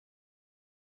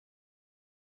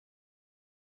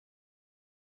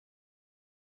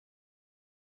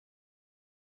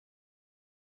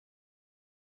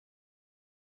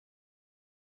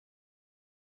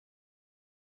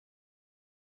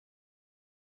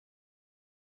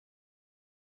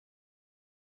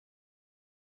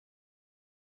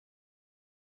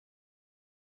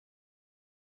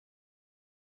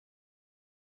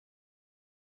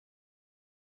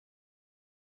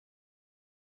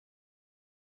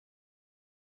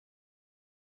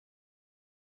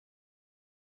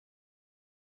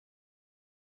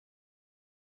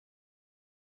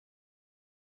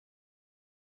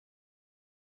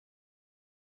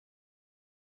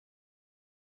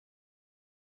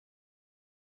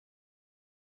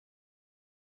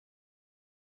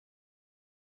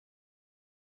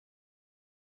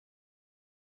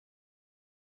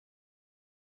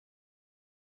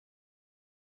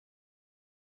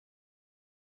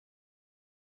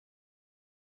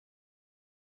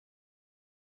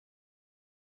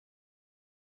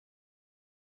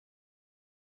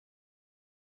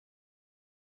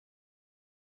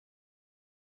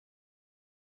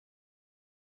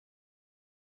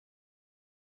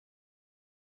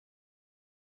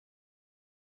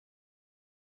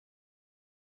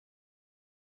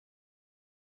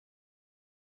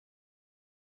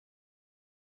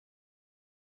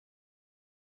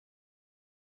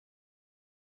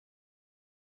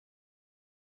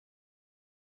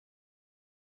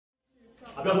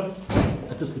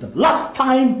Let this be the last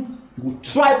time you will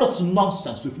try this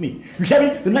nonsense with me. You hear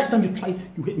me? The next time you try,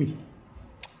 you hit me.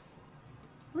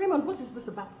 Raymond, what is this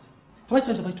about? How many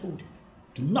times have I told you?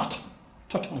 Do not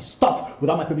touch my stuff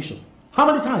without my permission. How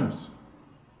many times?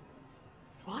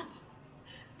 What?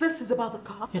 This is about the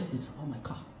car? Yes, this is about my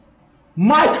car.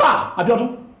 My car,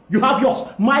 Abiodun. You have yours.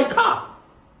 My car.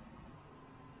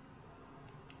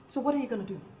 So what are you going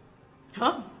to do?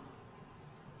 Huh?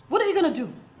 What are you going to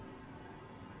do?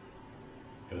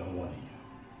 I don't want you.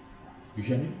 You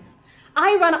hear me?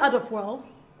 I ran out of fuel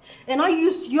and I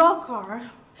used your car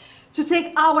to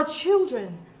take our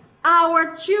children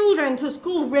to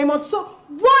school, Raymond. So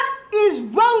what is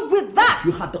wrong with that?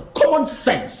 You had the common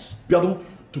sense, Abiodun,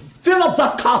 to fill up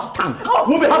that car's tank. Oh,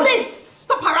 please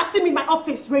stop harassing me in my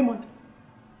office, Raymond.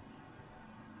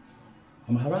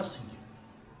 I'm harassing you.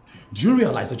 Do you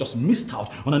realize I just missed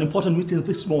out on an important meeting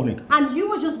this morning? And you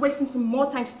were just wasting some more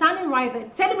time standing right there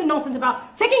telling me nonsense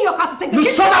about taking your car to take the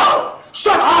kids. Shut up!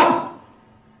 Shut up!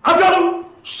 Abiodun,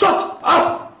 shut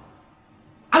up!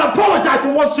 And apologize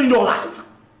for once in your life.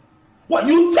 What,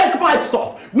 you take my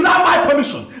stuff without my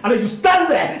permission and then you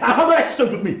stand there and have an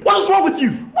exchange with me? What is wrong with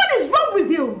you? What is wrong with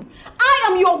you? I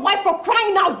am your wife for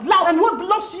crying out loud, and what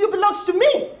belongs to you belongs to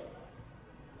me.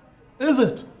 Is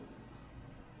it?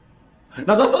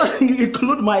 Now does that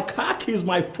include my car keys,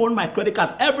 my phone, my credit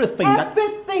cards, everything?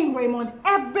 Everything, Raymond.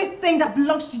 Everything that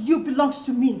belongs to you belongs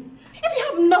to me. If you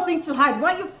have nothing to hide,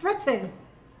 why are you fretting?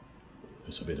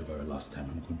 This will be the very last time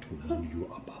I'm going to warn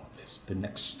you about this. The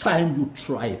next time you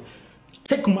try it,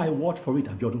 take my word for it,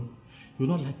 Abiodun, you'll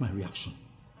not like my reaction.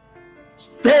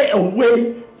 Stay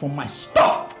away from my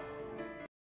stuff!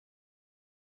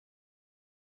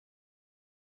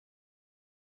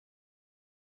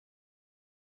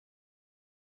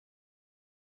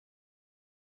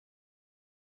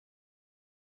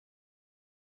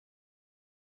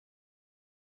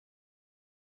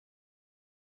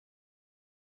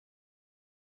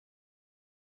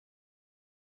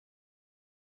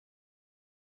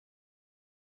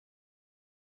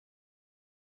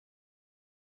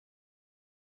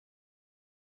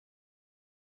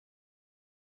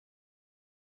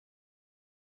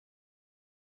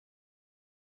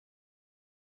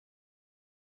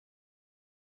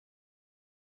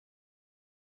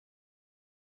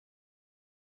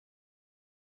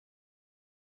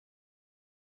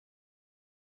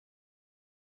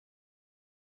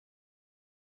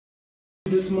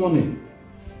 This morning.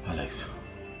 Alex.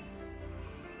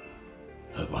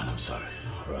 Look, man, I'm sorry.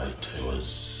 Alright, it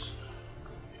was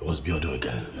Biodo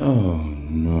again. Oh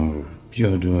no,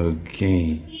 Biodo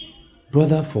again.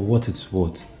 Brother, for what it's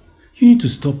worth, you need to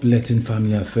stop letting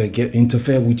family affairs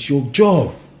interfere with your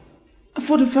job. And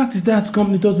for the fact is that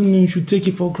company doesn't mean you should take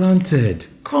it for granted.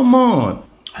 Come on.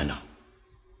 I know.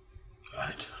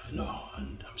 Right, I know,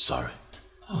 and I'm sorry.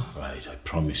 Right, I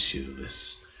promise you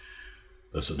this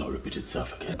will not repeat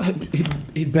itself again.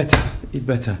 It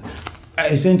better.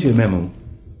 I sent you a memo.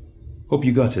 Hope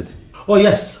you got it. Oh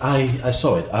yes, I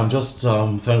saw it. I'm just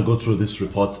trying to go through this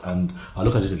report and I'll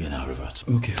look at it again. I'll revert.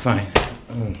 Okay, fine.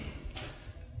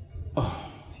 Oh,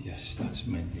 yes, that's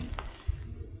mainly.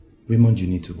 Raymond, you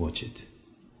need to watch it.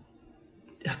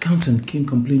 The accountant came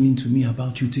complaining to me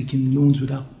about you taking loans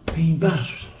without paying back.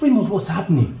 Raymond, what's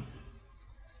happening?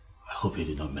 I hope he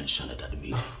did not mention it at the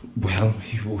meeting. Well,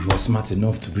 he was smart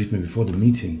enough to brief me before the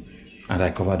meeting, and I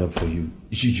covered up for you.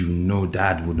 You know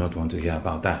Dad would not want to hear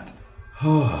about that.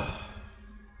 Oh,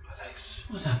 Alex,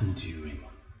 what's happening to you, Raymond?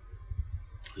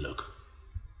 Look,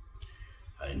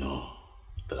 I know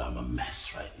that I'm a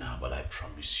mess right now, but I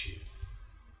promise you,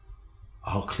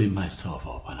 I'll clean myself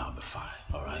up and I'll be fine,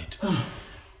 alright? I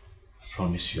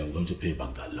promise you I'm going to pay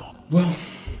back that loan. Well,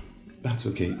 that's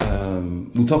okay.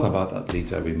 We'll talk about that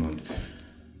later, Raymond.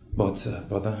 But,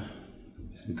 brother,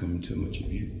 it's becoming too much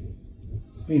of you.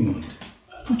 Raymond,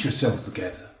 put yourself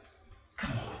together.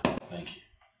 Come on. Thank you.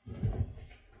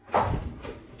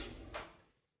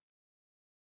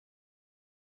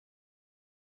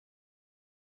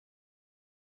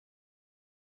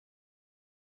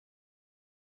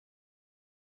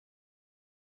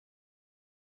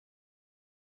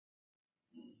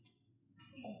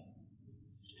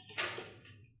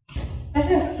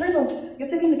 Raymond, you're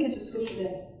taking the kids to school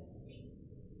today.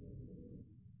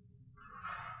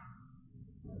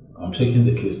 I'm taking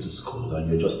the kids to school and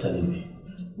you're just telling me.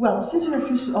 Well, since you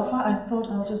refused to offer, I thought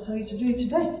I'll just tell you to do it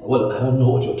today. Well, I don't know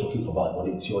what you're talking about, but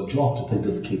it's your job to take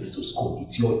these kids to school.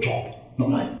 It's your job, not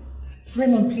mine.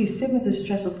 Raymond, please save me the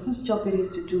stress of whose job it is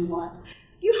to do what.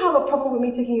 You have a problem with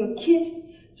me taking your kids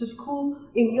to school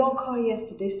in your car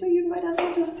yesterday, so you might as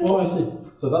well just take Oh, I see.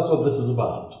 So that's what this is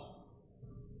about.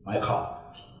 My car.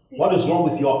 What is wrong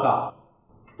with your car?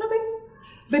 Nothing.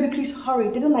 Baby, please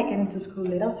hurry. Didn't like getting to school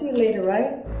late. I'll see you later,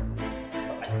 right?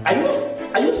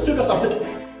 Are you serious? I'm taking...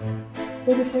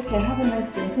 Baby, it's okay. Have a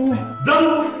nice day.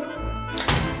 No!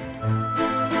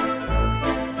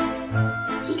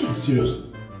 Just get serious.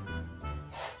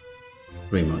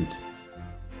 Raymond,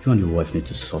 you and your wife need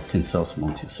to sort things out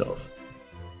amongst yourself.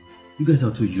 You guys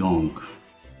are too young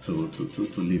to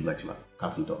live like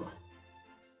cat and dog.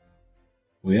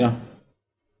 We are.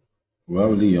 We are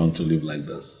really young to live like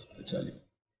this, I tell you.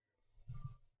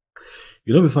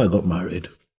 You know, before I got married,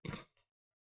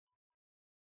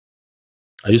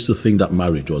 I used to think that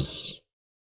marriage was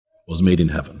made in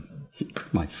heaven.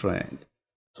 My friend,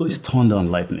 so it's thunder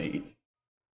and lightning.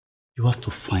 You have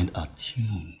to find a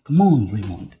tune. Come on,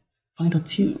 Raymond. Find a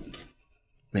tune.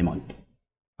 Raymond,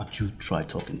 have you tried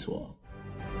talking to her?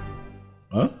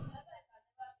 Huh?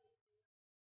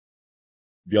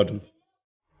 Biodun.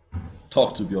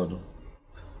 Talk to Biodun.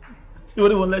 She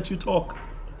wouldn't even let you talk.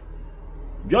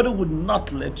 Biodun would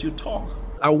not let you talk.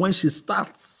 And when she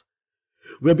starts,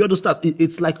 when Biodun starts,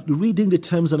 it's like reading the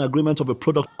terms and agreements of a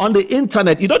product on the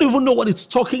internet. You don't even know what it's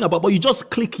talking about, but you just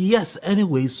click yes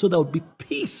anyway, so there would be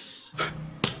peace.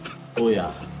 Oh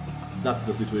yeah, that's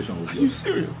the situation with Are you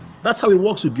serious? That's how it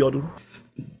works with Biodun.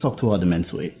 Talk to her the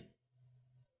men's way.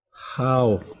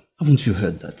 How? Haven't you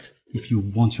heard that? If you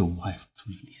want your wife to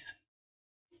listen,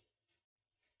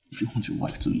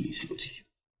 to you,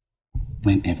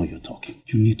 whenever you're talking,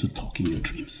 you need to talk in your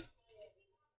dreams.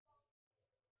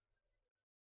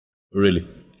 Really?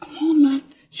 Come on, man.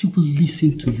 She will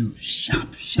listen to you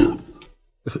sharp. See.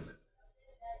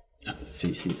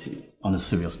 On a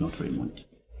serious note, Raymond,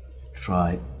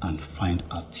 try and find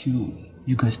a tune.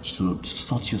 You guys should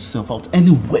sort yourself out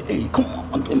anyway. Come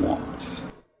on.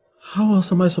 How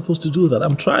else am I supposed to do that?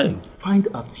 I'm trying. Find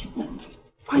a tune.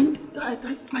 Find that.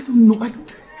 I don't know.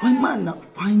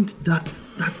 Find that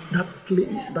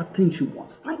place, that thing she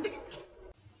wants. Find it.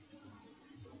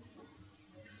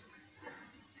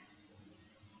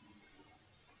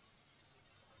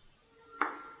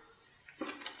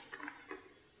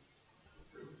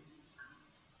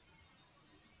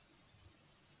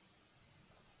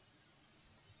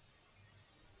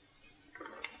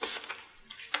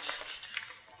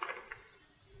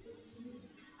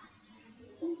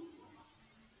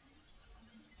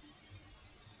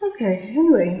 Okay,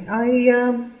 anyway,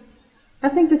 I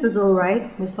think this is all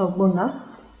right, Mr. Ogbonna.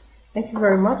 Thank you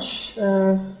very much.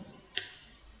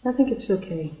 I think it's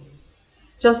okay.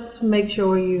 Just make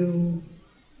sure you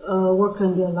work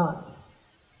on the alert.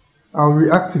 I'll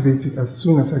reactivate it as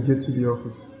soon as I get to the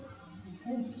office.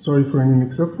 Okay. Sorry for any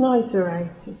mix-up. No, it's all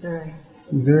right. It's all right.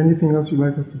 Is there anything else you'd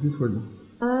like us to do for you?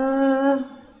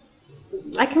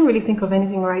 I can't really think of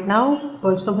anything right now,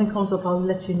 but if something comes up, I'll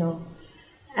let you know.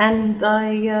 And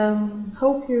I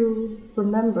hope you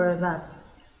remember that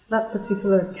that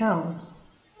particular account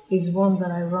is one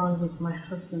that I run with my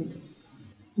husband.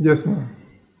 Yes, ma'am.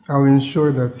 I'll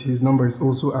ensure that his number is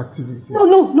also activated.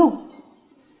 No.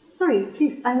 Sorry,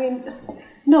 please. I mean,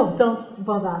 no, don't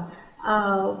bother.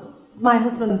 My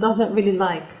husband doesn't really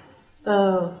like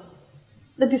the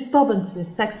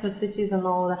disturbances, text messages and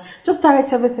all that. Just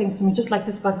direct everything to me, just like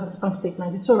this bank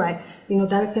statement. It's all right.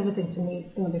 Direct everything to me.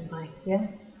 It's going to be fine, yeah?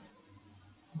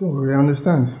 Don't worry, I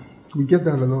understand. We get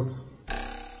that a lot.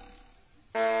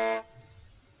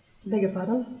 Beg your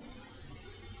pardon?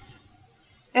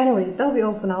 Anyway, that'll be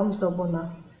all for now, Mr. Ogbonna.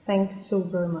 Thanks so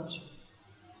very much.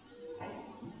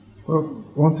 Well,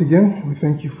 once again, we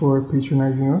thank you for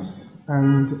patronizing us,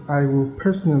 and I will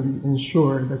personally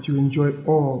ensure that you enjoy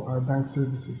all our bank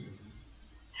services.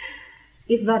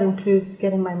 If that includes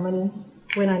getting my money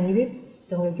when I need it,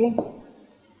 then we're game.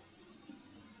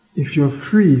 If you're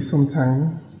free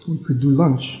sometime, we could do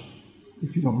lunch,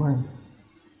 if you don't mind.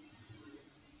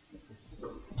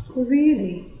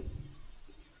 Really?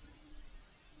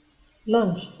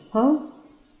 Lunch, huh?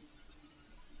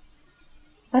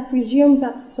 I presume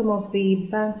that's some of the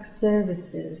bank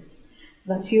services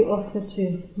that you offer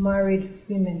to married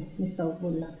women, Mr.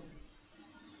 Ogbonna.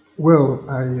 Well,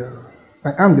 I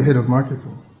am the head of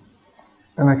marketing,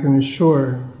 and I can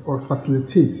assure or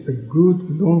facilitate a good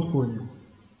loan for you.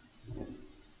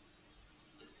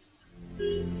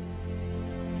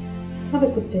 Have a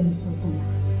good day, Mr. Ogbonna.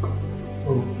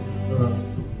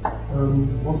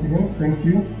 Once again, thank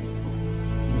you.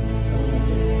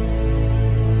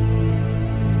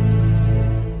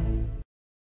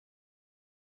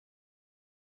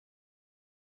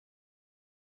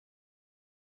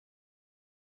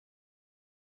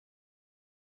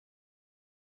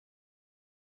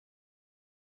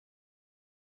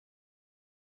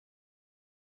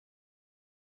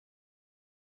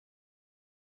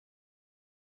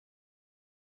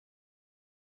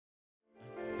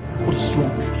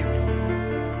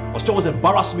 Must you always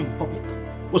embarrass me in public?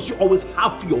 Must you always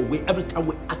have your way every time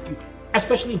we argue,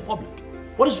 especially in public?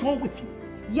 What is wrong with you?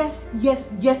 Yes,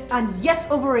 yes, yes, and yes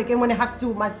over again when it has to do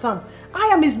with my son. I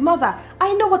am his mother.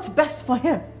 I know what's best for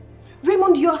him.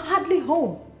 Raymond, you're hardly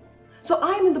home. So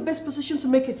I am in the best position to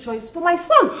make a choice for my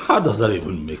son. How does that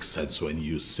even make sense when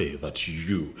you say that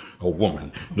you, a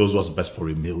woman, knows what's best for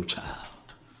a male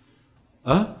child?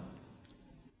 Huh?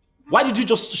 Why did you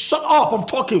just shut up? I'm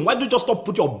talking. Why did you just not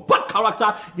put your bad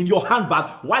character in your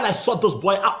handbag while I sought this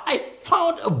boy out? I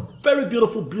found a very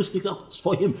beautiful blue sneaker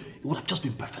for him. It would have just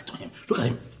been perfect on him. Look at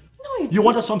him. No, you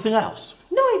wanted something else?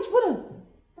 No, it wouldn't.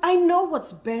 I know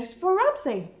what's best for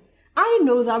Ramsey. I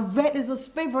know that red is his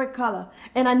favorite color,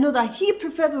 and I know that he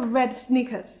preferred the red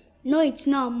sneakers. No, it's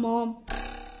not, Mom.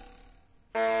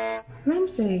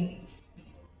 Ramsey,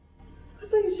 I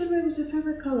thought you said red was your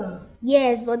favorite color.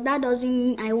 Yes, but that doesn't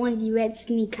mean I want the red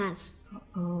sneakers.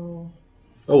 Oh.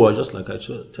 Oh, well, just like I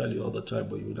tell you all the time,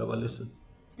 but you would never listen.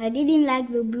 I didn't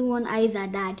like the blue one either,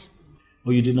 Dad.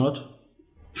 Oh, you did not?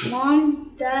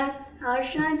 Mom, Dad, I was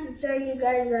trying to tell you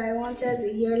guys that I wanted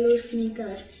the yellow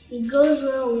sneakers. It goes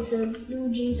well with a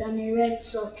blue jeans and a red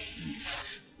sock.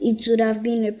 It would have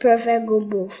been a perfect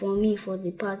combo for me for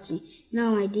the party.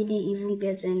 Now I didn't even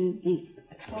get anything.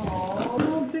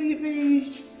 Oh,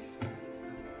 baby.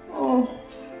 Oh.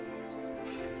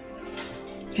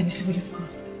 Can you see what you've got?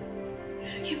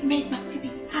 You made my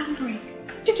baby angry.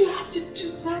 Did you have to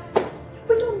do that?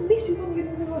 We don't miss you when you're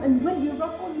around, and when you're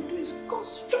around, all you do is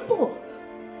cause trouble.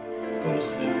 Go to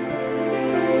sleep.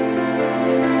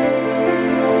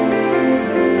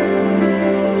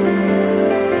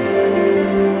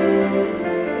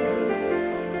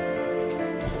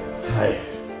 Hi.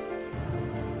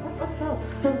 What's up?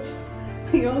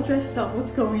 You're all dressed up.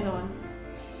 What's going on?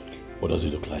 What does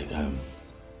it look like? I'm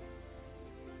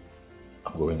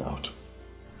going out.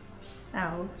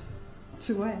 Out?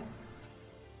 To where?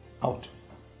 Out.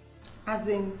 As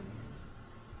in?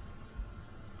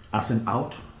 As in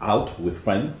out? Out with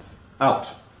friends? Out.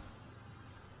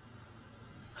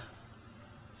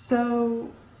 So,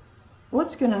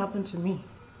 what's going to happen to me?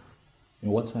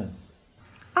 In what sense?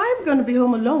 I'm going to be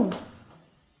home alone.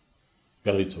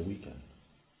 Girl, it's a weekend.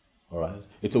 Alright?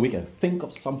 It's a weekend. Think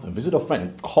of something. Visit a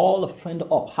friend. Call a friend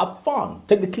up. Have fun.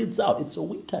 Take the kids out. It's a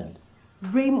weekend.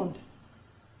 Raymond,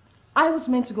 I was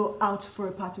meant to go out for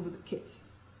a party with the kids.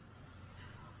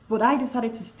 But I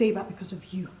decided to stay back because of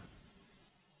you.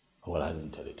 Well, I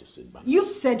didn't tell you to sit back. You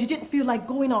said you didn't feel like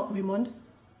going out, Raymond.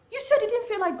 You said you didn't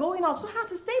feel like going out, so I had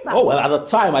to stay back. Oh, well, at the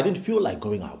time, I didn't feel like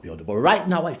going out, Beyond. But right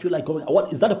now, I feel like going out.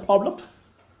 What? Is that a problem?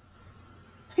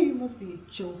 You must be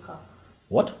a joker.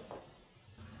 What?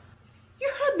 You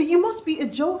heard me. You must be a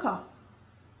joker.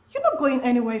 You're not going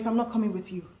anywhere if I'm not coming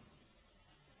with you.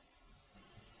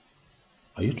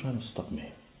 Are you trying to stop me?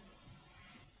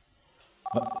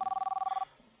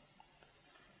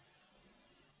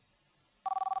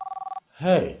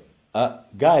 Hey,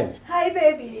 guys. Hi,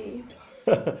 baby.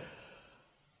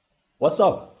 What's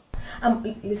up?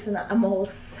 Listen, I'm all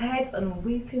set and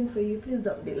waiting for you. Please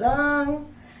don't be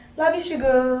long. Love you,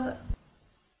 sugar.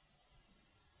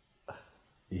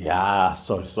 Yeah,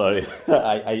 sorry.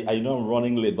 I know I'm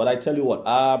running late, but I tell you what,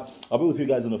 I'll be with you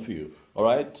guys in a few, all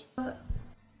right? I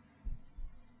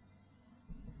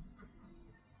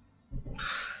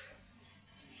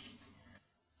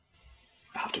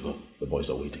have to go. The boys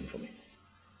are waiting for me.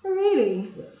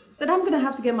 Really? Yes. Then I'm going to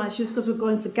have to get my shoes because we're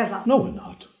going together. No, we're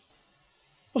not.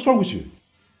 What's wrong with you?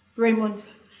 Raymond,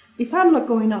 if I'm not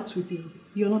going out with you,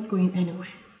 you're not going anywhere.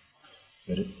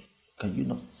 Ready? Can you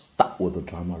not stop with the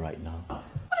drama right now? What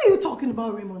are you talking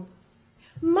about, Raymond?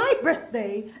 My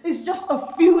birthday is just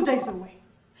a few days away.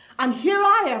 And here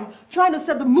I am trying to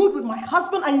set the mood with my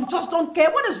husband and you just don't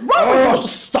care. What is wrong with you?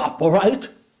 Just stop, all right?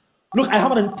 Look, I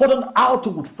have an important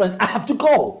outing with friends. I have to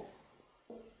go.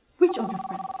 Which of your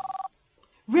friends?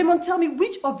 Raymond, tell me,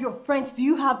 which of your friends do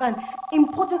you have an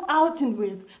important outing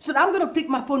with? So that I'm going to pick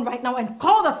my phone right now and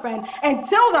call the friend and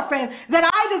tell the friend that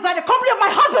I desire the company of my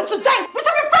husband today. Which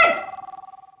of your friends?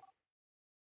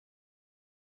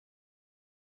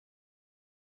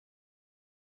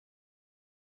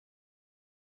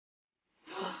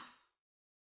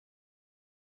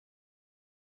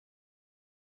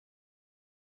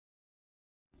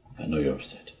 I know you're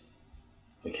upset.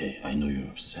 Okay, I know you're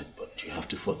upset, but you have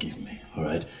to forgive me, all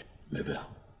right? Mabel,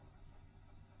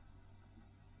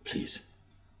 please,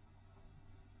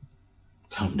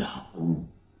 calm down.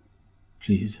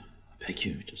 Please, I beg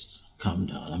you, just calm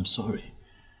down. I'm sorry.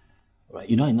 All right,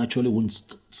 you know I naturally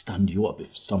wouldn't stand you up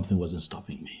if something wasn't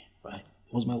stopping me, right?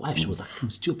 It was my wife. She was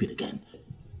acting stupid again.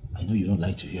 I know you don't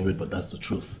like to hear it, but that's the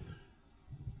truth.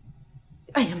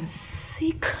 I am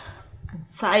sick and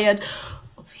tired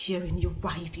of hearing your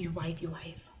wife.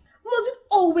 Must it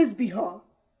always be her?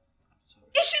 Is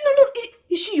she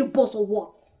is she your boss or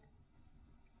what?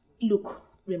 Look,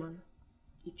 Raymond,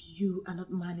 if you are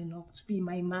not man enough to be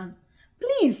my man,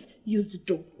 please use the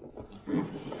door.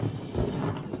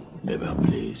 Baby,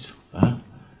 please. Huh?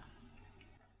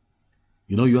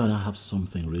 You know, you and I have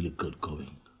something really good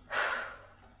going.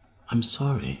 I'm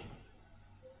sorry.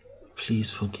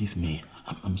 Please forgive me.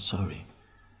 I'm sorry.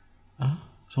 Huh?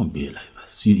 Don't be like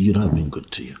this. You know I've been good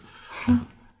to you. Huh?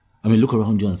 I mean, look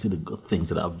around you and see the good things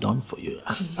that I've done for you.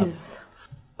 Yes.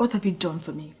 What have you done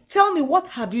for me? Tell me, what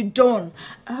have you done?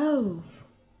 Oh.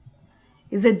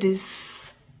 Is it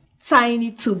this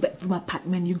tiny 2-bedroom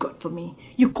apartment you got for me?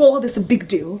 You call this a big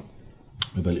deal?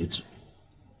 Mabel, it's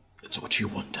what you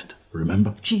wanted,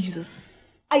 remember?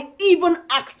 Jesus. I even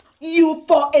asked you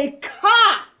for a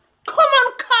car.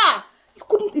 Common car. You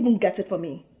couldn't even get it for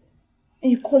me.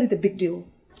 And you call it a big deal.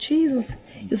 Jesus,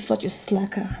 you're such a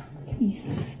slacker.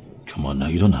 Please. Come on now,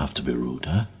 you don't have to be rude,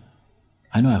 huh?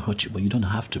 I know I hurt you, but you don't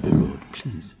have to be rude,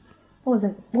 please. What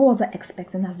was I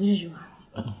expecting as usual?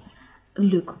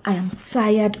 Look, I am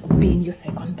tired of being your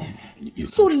second best.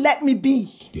 So let me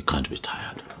be. You can't be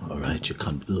tired, all right? You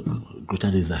can't. Look, greater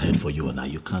days ahead for you and I.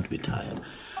 You can't be tired.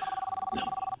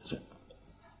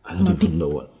 I don't even know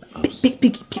what else. Pick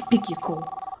your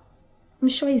call. I'm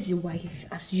sure it's your wife,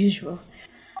 as usual.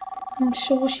 I'm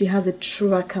sure she has a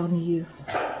track on you.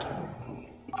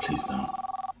 Please now.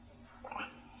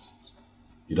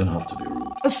 You don't have to be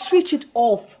rude. Switch it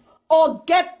off or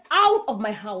get out of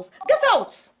my house. Get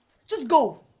out! Just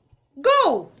go.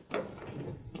 Go!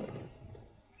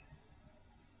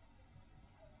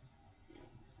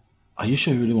 Are you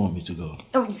sure you really want me to go?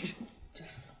 Oh, just...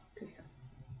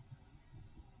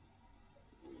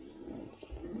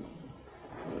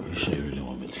 Are you sure you really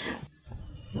want me to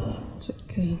go? It's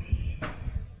okay.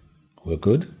 We're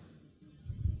good?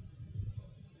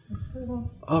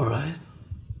 All right.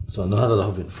 So now that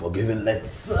I've been forgiven,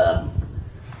 let's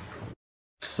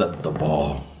set the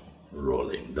ball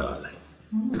rolling, darling.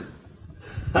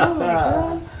 Oh my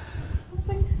God.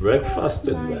 Breakfast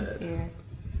so in nice bed. here.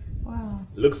 Wow.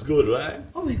 Looks good, right?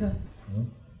 Oh my God.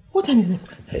 What time is it?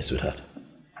 Hey, sweetheart.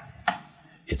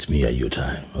 It's me at your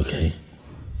time, okay?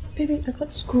 Baby, I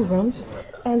got school runs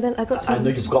and then I got I know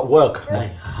you've got work. I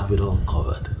have it all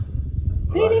covered.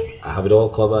 Really? I have it all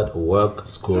covered. Work,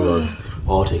 school runs,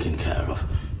 all taken care of.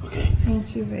 Okay?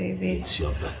 Thank you, baby. It's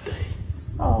your birthday.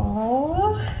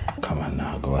 Aww. Come on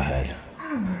now, go ahead.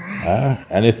 Alright.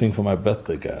 Anything for my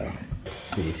birthday, girl. Let's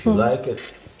see if you like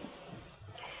it.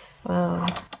 Wow.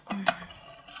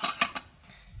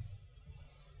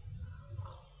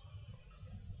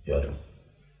 Yodu.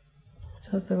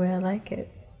 Just the way I like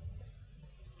it.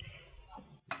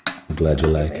 I'm glad you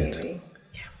like it. Baby.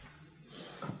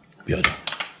 Yodu.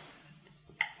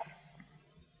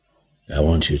 I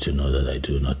want you to know that I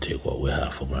do not take what we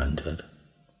have for granted.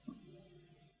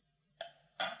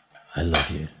 I love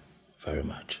you very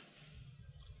much.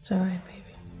 It's alright,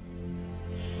 baby.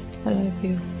 I love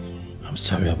you. I'm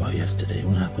sorry about yesterday. It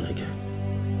won't happen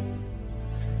again.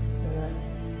 It's alright.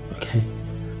 Okay?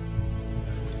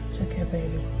 It's okay,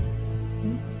 baby.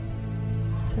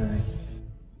 It's alright.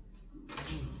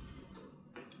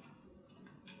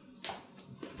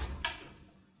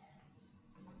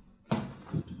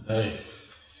 Hey,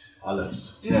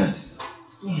 Alex. Yes.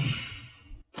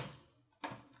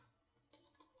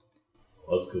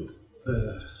 What's good?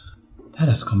 Dad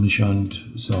has commissioned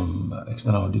some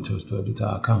external auditors to audit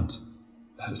our account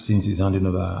since he's handing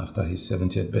over after his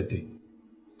 70th birthday.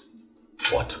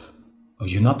 What? Oh,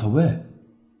 you're not aware?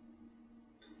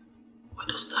 Why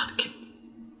does Dad keep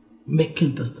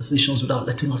making these decisions without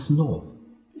letting us know?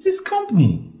 It's his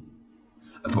company.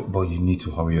 But you need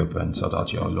to hurry up and sort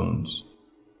out your loans.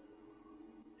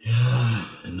 Yeah,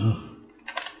 I know.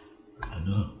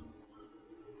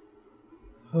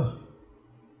 Huh.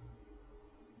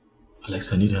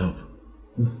 Alex, I need help.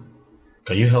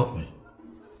 Can you help me?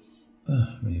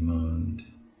 Raymond,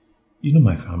 you know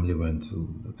my family went to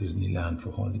Disneyland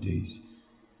for holidays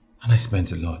and I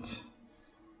spent a lot.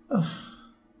 I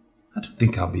don't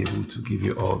think I'll be able to give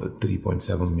you all the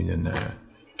 3.7 million naira.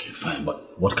 Okay, fine,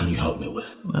 but what can you help me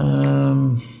with?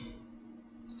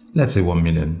 Let's say 1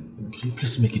 million. Can you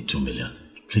please make it 2 million?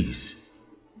 Please.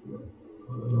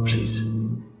 Please.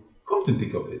 Come to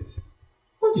think of it,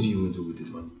 what did you even do with this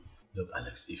money? Look,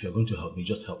 Alex, if you're going to help me,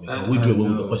 just help me. Can we do away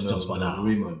with the questions for now?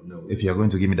 Raymond, no. If you're going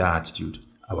to give me that attitude,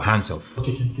 I will hands off.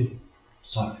 Okay.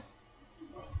 Sorry.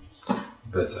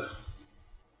 Better.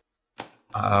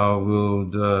 I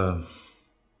will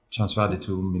transfer the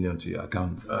 2 million to your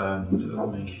account. And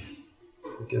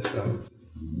I guess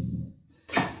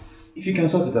if you can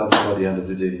sort it out before the end of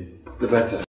the day, the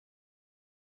better.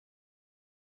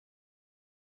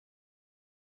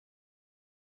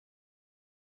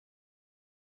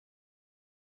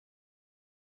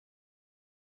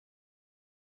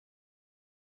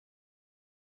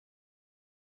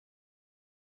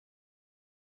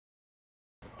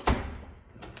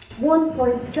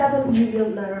 $1.7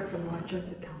 million from our joint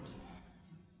account.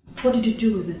 What did you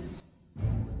do with it?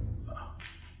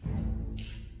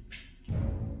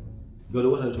 Brother,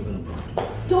 what are you talking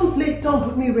about? Don't play dumb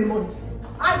with me, Raymond.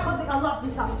 I got the alert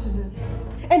this afternoon,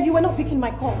 and you were not picking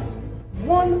my calls.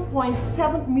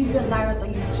 1.7 million naira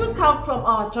that you took out from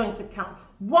our joint account.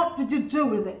 What did you do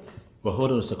with it? Well,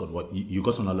 hold on a second. What? You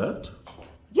got an alert?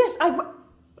 Yes,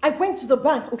 I went to the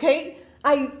bank, okay?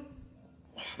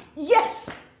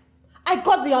 Yes! I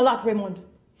got the alert, Raymond.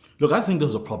 Look, I think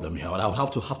there's a problem here. I would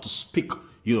have to speak,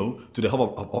 to the head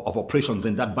of operations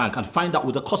in that bank and find out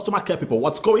with the customer care people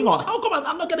what's going on. How come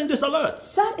I'm not getting this alert?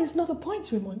 That is not the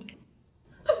point, Raymond.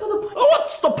 That's not the point. Oh,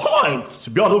 what's the point,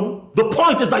 Biodo? The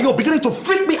point is that you're beginning to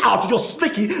freak me out. You're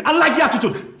sneaky and like the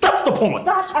attitude. That's the point.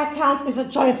 That account is a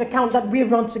joint account that we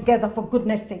run together, for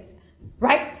goodness sakes.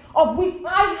 Right? Of which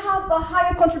I have the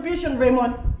higher contribution,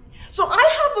 Raymond. So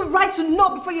I have the right to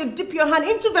know before you dip your hand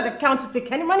into that account to take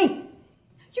any money.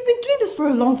 You've been doing this for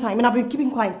a long time and I've been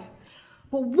keeping quiet.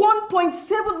 But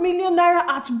 1.7 million naira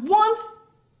at once?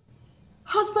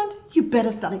 Husband, you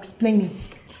better start explaining.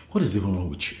 What is even wrong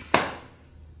with you?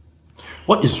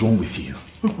 What is wrong with you?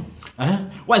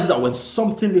 Why is it that when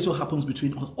something little happens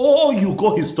between us, you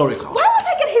go historical? Why would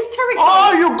I get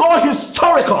hysterical? You go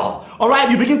historical!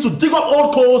 Alright, you begin to dig up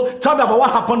old coals, tell me about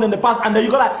what happened in the past, and then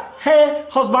you go like, hey,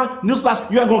 husband, newsflash,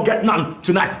 you ain't gonna get none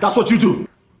tonight. That's what you do.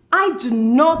 I do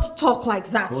not talk like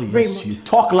that, yes, Raymond. You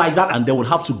talk like that and they would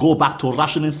have to go back to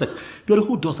rationing sex. But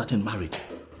who does that in marriage?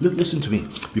 Listen to me.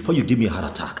 Before you give me a heart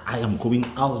attack, I am going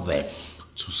out there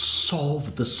to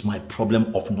solve this my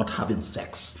problem of not having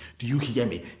sex. Do you hear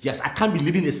me? Yes, I can't be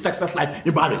living a sexless life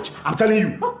in marriage. I'm telling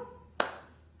you.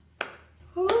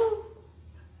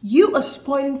 You are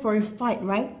spoiling for a fight,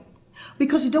 right?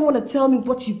 Because you don't want to tell me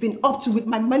what you've been up to with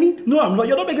my money? No, I'm not.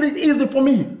 You're not making it easy for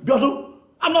me, Biodo.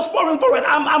 I'm not spoiling for it.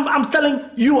 I'm telling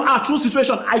you our true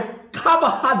situation. I have a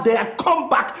hard day. I come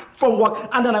back from work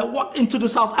and then I walk into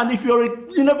this house, and if you're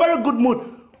in a very good mood,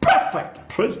 perfect.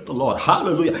 Praise the Lord.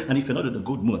 Hallelujah. And if you're not in a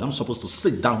good mood, I'm supposed to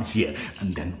sit down here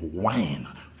and then whine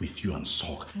with you and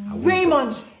sulk.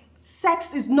 Raymond,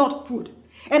 sex is not food.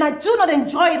 And I do not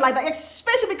enjoy it like that,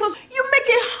 especially because you make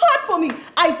it hard for me.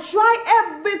 I try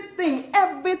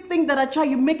everything that I try,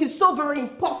 you make it so very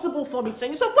impossible for me. So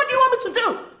what do you want me to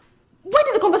do? Why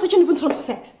did the conversation even turn to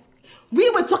sex? We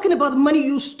were talking about the money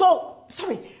you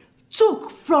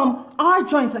took from our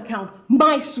joint account,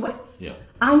 my sweat. Yeah.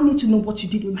 I need to know what you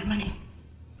did with my money.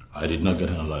 I did not get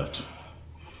an alert.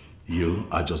 You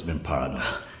are just being paranoid.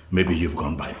 Maybe you've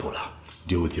gone bipolar.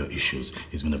 Deal with your issues.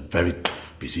 It's been a very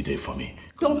busy day for me.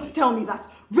 Don't tell me that.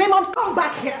 Raymond, come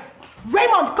back here.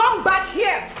 Raymond, come back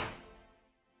here.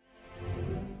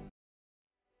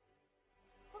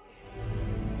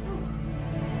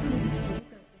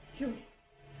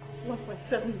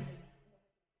 1.7.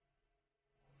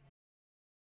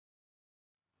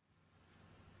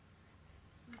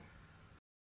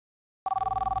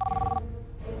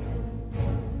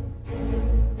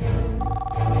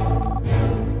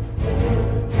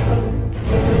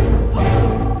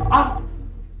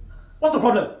 What's the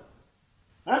problem?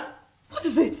 Huh? What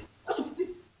is it? Isn't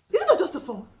it just a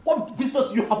phone? What business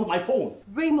do you have with my phone?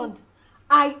 Raymond,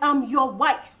 I am your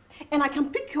wife and I can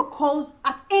pick your calls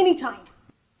at any time.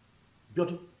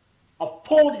 Biodo, a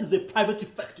phone is a private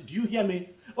effect. Do you hear me?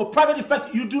 A private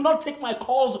effect. You do not take my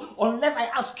calls unless I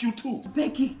ask you to.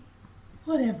 Becky,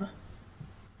 whatever.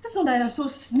 That's not that you're so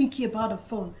sneaky about a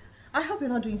phone. I hope you're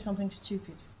not doing something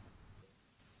stupid.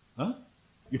 Huh?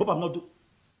 You hope I'm not doing...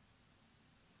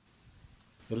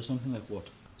 There is something like what?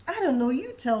 I don't know,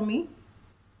 you tell me.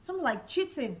 Something like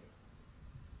cheating.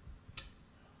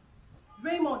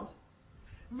 Raymond.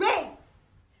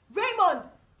 Raymond!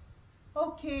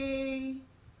 Okay.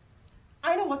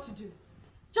 I know what to do.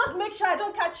 Just make sure I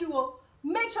don't catch you.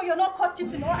 Make sure you're not caught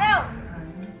cheating or else.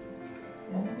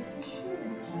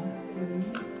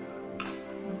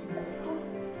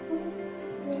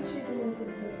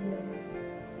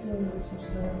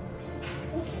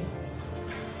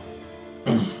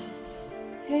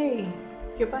 Hey,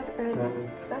 you're back early.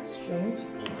 That's strange.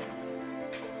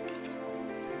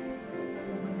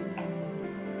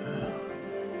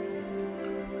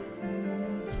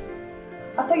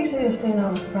 I thought you said you're staying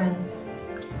out with friends.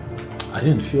 I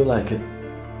didn't feel like it.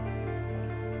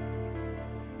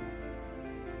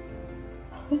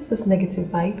 What's this negative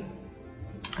vibe?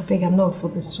 I beg, I'm not for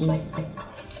this tonight.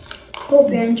 Hope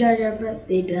you enjoyed your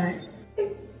birthday, Dad.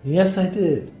 Yes, I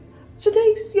did.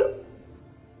 Today's your...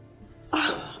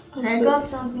 I got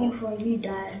something for you,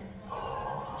 Dad.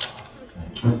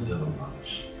 Thank you so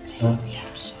much.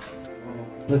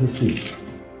 Let me see.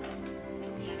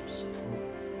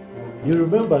 You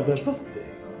remember my birthday?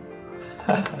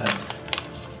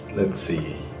 Let's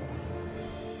see.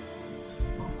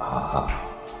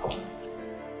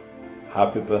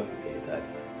 Happy birthday,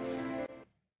 Daddy.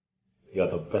 You're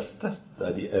the bestest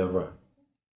daddy ever.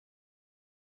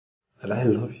 And I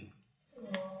love you.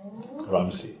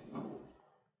 Ramsey.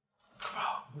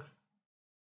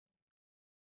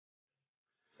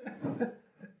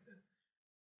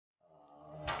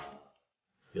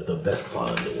 You're the best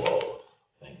son in the world.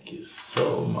 Thank you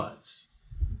so much.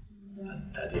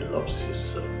 And Daddy loves you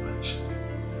so much.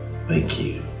 Thank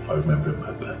you for remembering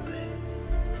my birthday.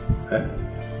 Huh?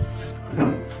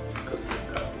 Go sit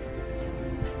down.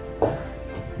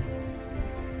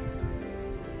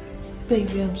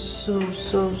 Baby, I'm so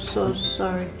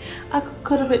sorry. I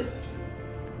could have been...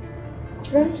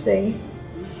 Ramsey,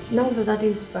 now that Daddy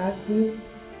is back, you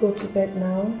go to bed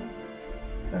now.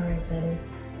 Alright, Daddy.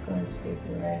 Go and sleep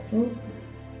and rest.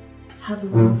 Have a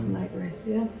wonderful night rest,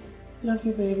 yeah? Love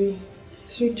you, baby.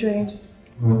 Sweet dreams.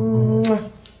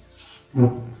 Mwah.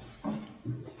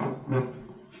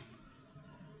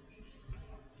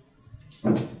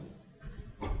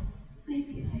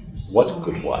 Baby, What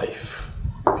good wife,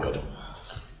 Biodo,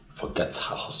 forgets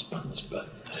her husband's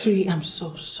birthday? Sweetie, I'm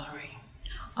so sorry.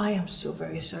 I am so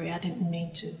very sorry. I didn't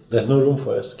mean to. There's no room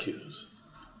for excuse.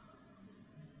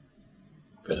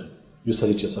 Biodo, you said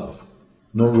it yourself.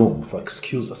 No room for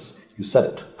excuses. You said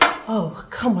it. Oh,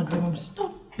 come on, Raymond.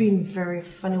 Stop being very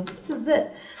funny. What is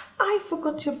it? I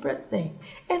forgot your birthday.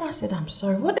 And I said, I'm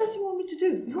sorry. What else do you want me to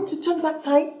do? You want me to turn back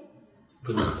time?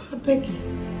 Brilliant. I beg you.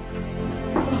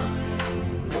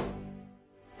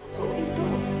 That's all he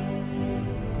does.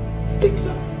 Picks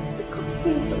up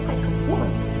things like a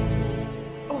woman.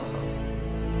 Oh.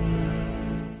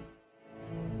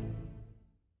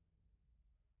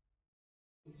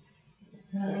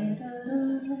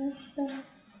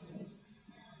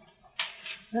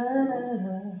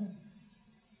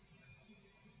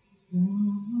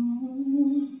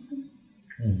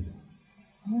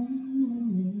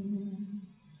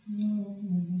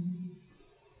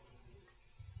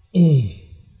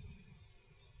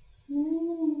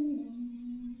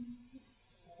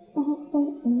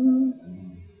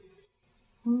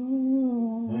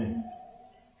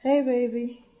 Hey,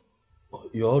 baby.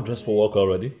 You're all dressed for work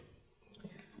already?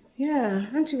 Yeah,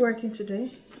 aren't you working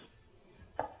today?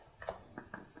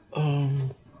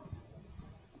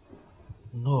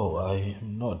 No, I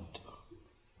am not.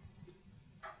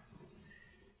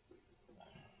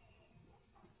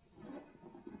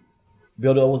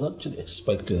 Biodo, I was actually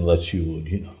expecting that you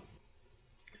would,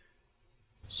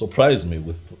 surprise me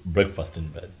with breakfast in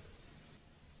bed.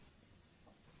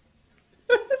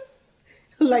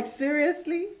 Like,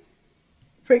 seriously?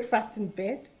 Breakfast in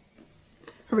bed?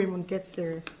 Raymond, get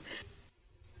serious.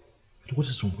 What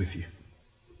is wrong with you?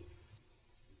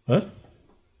 Huh?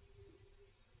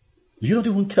 You don't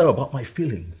even care about my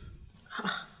feelings.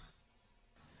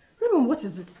 Raymond, what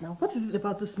is it now? What is it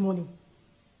about this morning?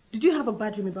 Did you have a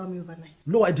bad dream about me overnight?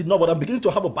 No, I did not, but I'm beginning to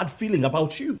have a bad feeling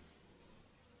about you.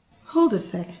 Hold a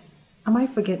sec. Am I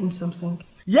forgetting something?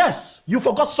 Yes, you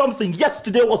forgot something.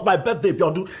 Yesterday was my birthday,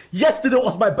 Biodu. Yesterday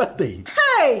was my birthday.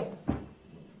 Hey!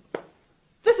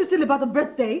 This is still about the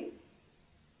birthday?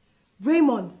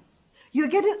 Raymond, you're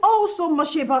getting all so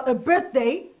mushy about a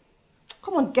birthday?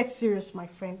 Come on, get serious, my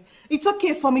friend. It's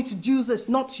okay for me to do this,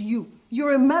 not you.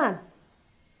 You're a man.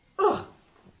 Ugh.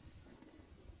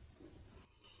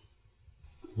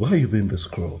 Why are you being this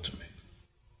cruel to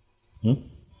me?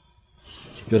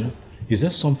 Biodu, is there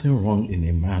something wrong in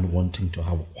a man wanting to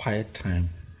have a quiet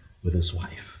time with his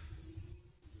wife?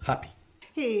 Happy.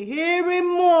 Hey,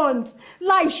 Raymond.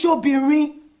 Life should be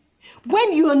real.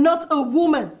 When you're not a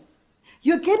woman,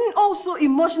 you're getting all so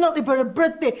emotional about a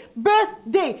birthday.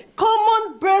 Birthday.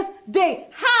 Common birthday.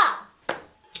 Ha!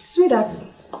 Sweetheart,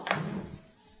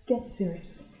 get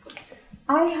serious.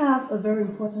 I have a very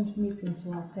important meeting to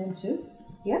attend to.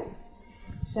 Yeah?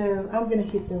 So I'm going to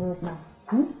hit the road now.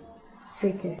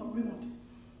 Take care.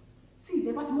 See,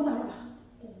 they're about to mother.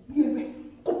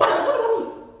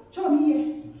 Show me here.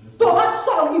 Don't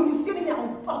sorry if you see me,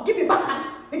 I'll give you back hand.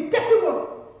 A decent word.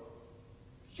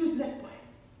 Useless boy.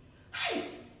 Hey,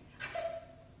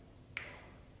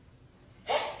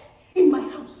 in my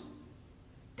house.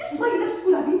 This is why you left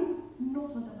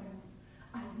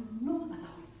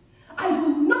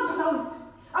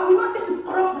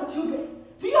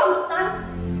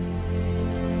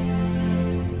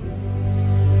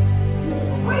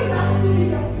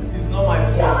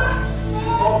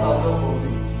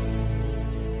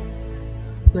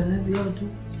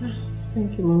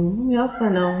Thank you, Mommy. How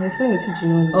far now? My friend is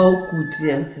teaching. Oh, good,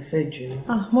 dear, Auntie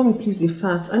Fedri. Mommy, please be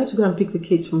fast. I need to go and pick the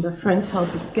kids from their friend's house.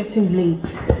 It's getting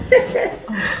late.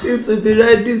 It will be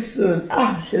ready soon.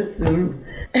 She's so.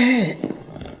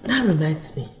 That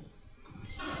reminds me.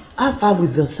 How far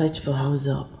with your search for house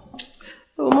help?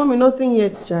 Oh, Mommy, nothing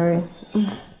yet, Jerry.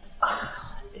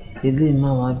 You didn't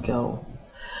my girl.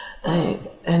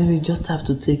 And we just have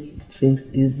to take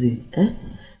things easy.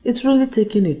 It's really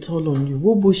taking a toll on you.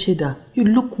 Wobo Sheda, you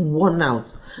look worn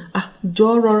out.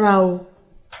 Jorora.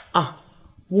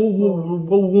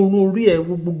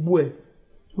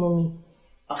 Mommy,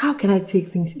 how can I take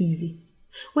things easy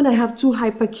when I have 2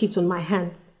 hyper kids on my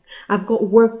hands? I've got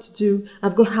work to do,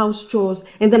 I've got house chores,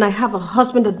 and then I have a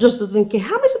husband that just doesn't care.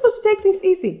 How am I supposed to take things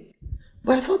easy?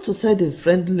 But I thought you said a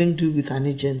friend linked you with an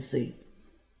agency.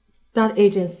 That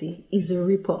agency is a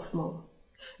rip-off, Mom.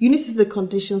 You need to see the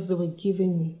conditions they were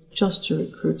giving me just to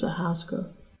recruit a house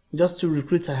girl. Just to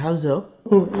recruit a house help?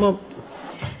 Mom,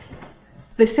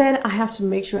 they said I have to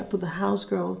make sure I put the house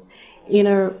girl in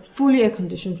a fully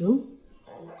air-conditioned room.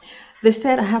 They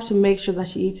said I have to make sure that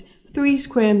she eats 3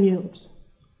 square meals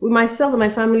with myself and my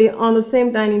family on the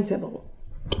same dining table.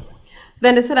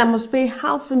 Then they said I must pay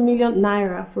 $500,000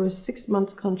 naira for a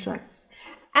 6-month contract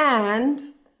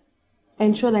and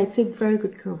ensure that I take very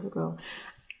good care of the girl.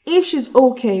 If she's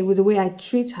okay with the way I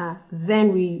treat her,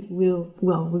 then we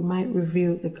might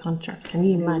review the contract. Can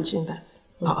you imagine that?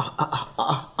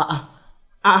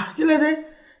 You lady,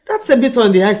 that's a bit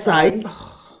on the high side.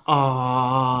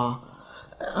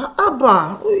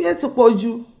 Abba, we had to call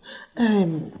you.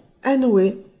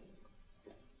 Anyway,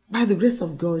 by the grace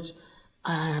of God,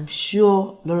 I am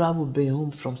sure Laura will be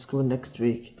home from school next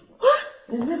week.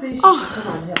 And maybe she should come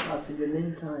and help us in the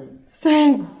meantime.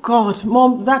 Thank God.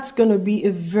 Mom, that's going to be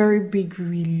a very big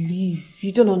relief.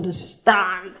 You don't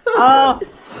understand.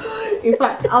 In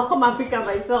fact, I'll come and pick her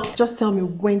myself. Just tell me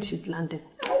when she's landing.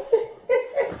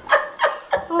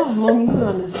 Mom, you don't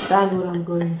understand what I'm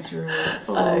going through.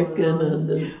 I can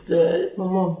understand.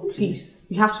 Mom, please.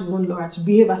 You have to warn Laura to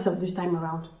behave herself this time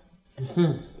around.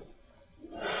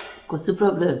 What's the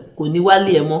problem?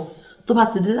 No,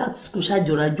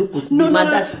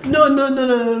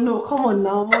 come on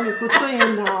now, Mommy, put her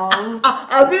in now.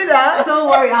 Abida, don't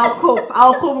worry, I'll cope,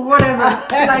 whatever.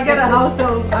 Till I get a house,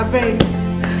 I beg.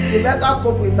 You better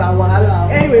cope with our wahala.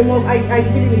 Anyway, Mom, I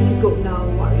really need to go now.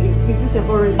 This is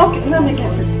already. Okay, let me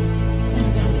get it.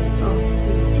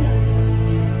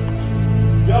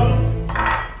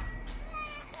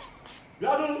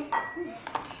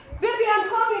 Baby, I'm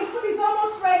coming. Food is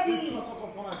almost ready.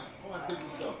 Come and take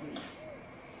this up, please.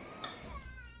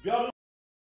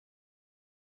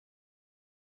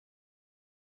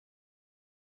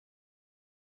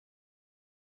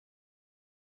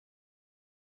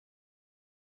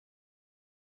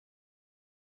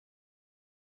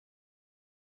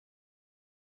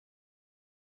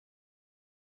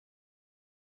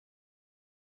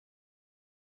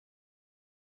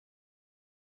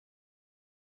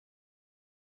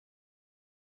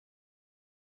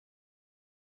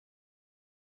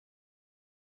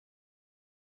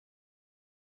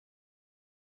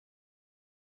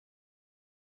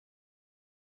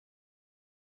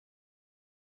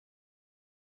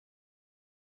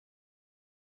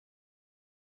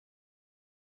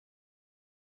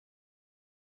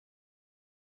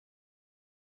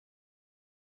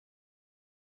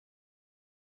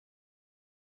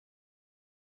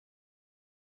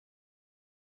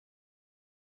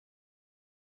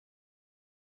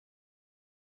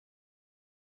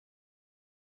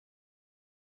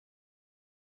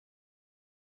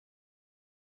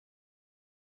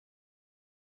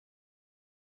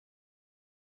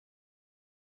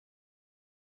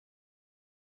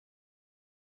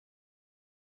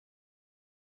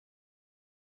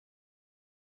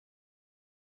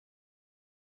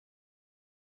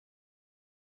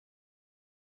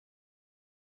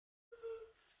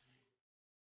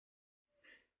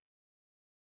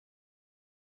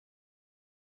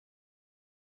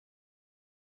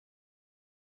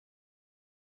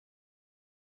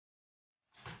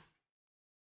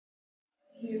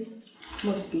 You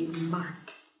must be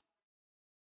mad.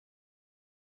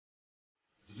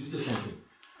 Did you say something?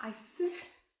 I said,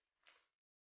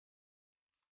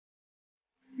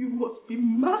 you must be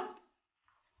mad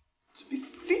to be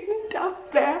sitting down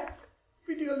there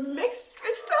with your legs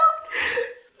stretched out,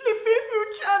 flipping through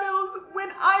channels when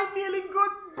I nearly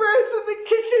got birth in the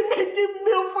kitchen making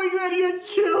meal for you and your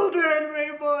children,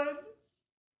 Raymond. What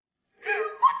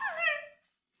is it?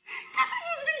 Can't you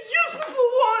just be useful for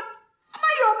what? Am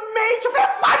I your maid to be a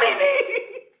family?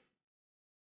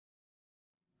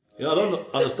 You know, I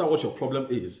don't understand what your problem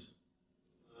is.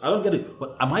 I don't get it.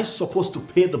 But am I supposed to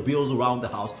pay the bills around the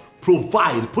house,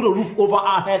 provide, put a roof over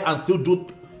our head, and still do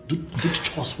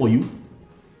chores for you?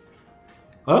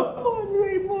 Huh? Oh,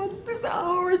 Raymond, these are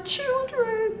our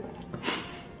children.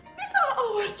 These are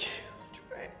our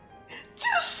children.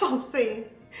 Do something.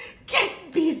 Get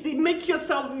busy. Make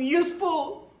yourself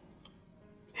useful.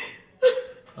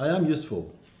 I am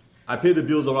useful. I pay the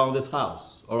bills around this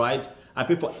house, all right? I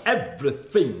pay for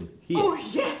everything here. Oh,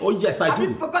 yeah. Oh, yes, I do. Have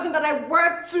you forgotten that I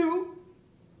work too?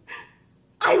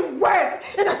 I work,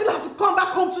 and I still have to come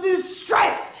back home to this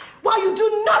stress while you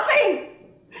do nothing.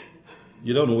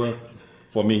 You don't work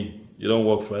for me. You don't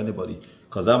work for anybody.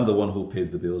 Because I'm the one who pays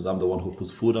the bills. I'm the one who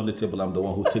puts food on the table. I'm the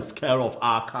one who takes care of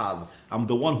our cars. I'm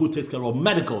the one who takes care of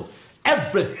medicals.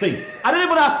 Everything. I didn't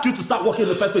even ask you to start working in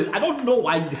the first place. I don't know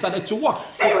why you decided to work.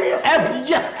 Seriously?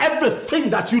 Yes,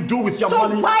 everything that you do with your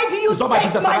money. So why do you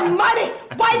save my money?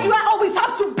 Why do I always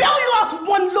have to bail you out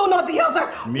one loan or the other?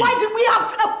 Why do we have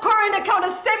a current account,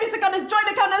 a savings account, a joint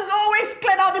account that's always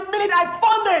cleared out the minute I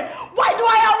fund it? Why do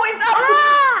I always have to...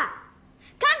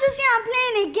 Can't you see I'm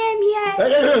playing a game here?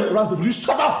 Hey, Ramsey, will you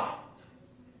shut up?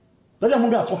 Let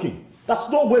them are talking. That's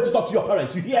no way to talk to your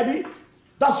parents. You hear me?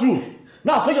 That's rude.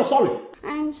 Now say you're sorry.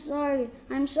 I'm sorry.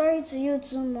 I'm sorry to you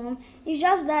too, Mom. It's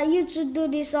just that you two do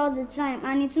this all the time,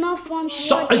 and it's not fun.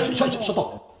 Shut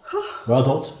up. We're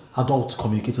adults. Adults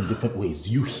communicate in different ways.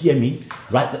 Do you hear me?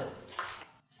 Right?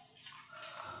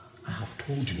 I have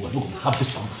told you we're not going to have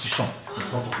this conversation in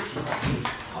front of the kids.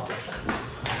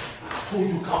 I told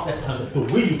you countless times that the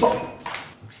way you talk.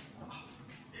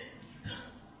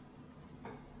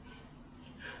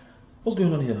 What's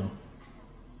going on here now?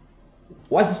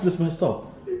 Why is this place messed up?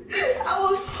 I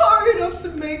was hurried up to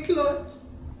make lunch.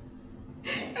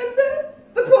 And then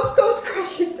the boat comes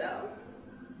crashing down.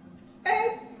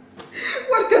 And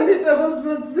what can Mr.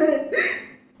 Husband say?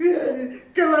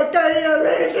 Come on, carry your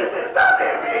legs, stop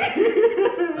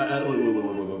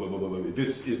Wait.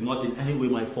 This is not in any way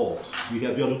my fault. You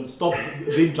have stop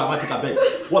being dramatic, I beg.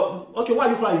 What? Okay, why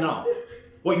are you crying now?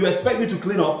 What, you expect me to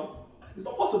clean up? It's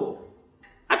not possible.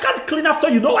 I can't clean after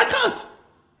you. No, I can't.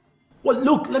 Well,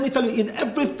 look, let me tell you, in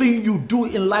everything you do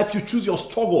in life, you choose your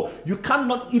struggle. You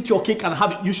cannot eat your cake and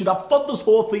have it. You should have thought this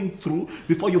whole thing through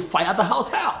before you fire the house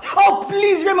help. Oh,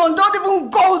 please, Raymond, don't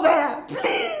even go there.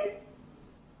 Please.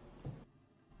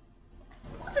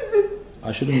 What is it?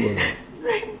 I shouldn't go there.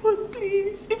 Raymond,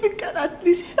 please, if you can at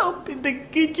least help in the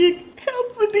kitchen,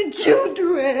 help with the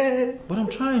children. But I'm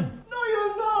trying. No,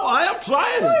 you're not. I am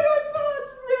trying. No, you're not,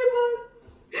 Raymond.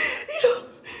 You know,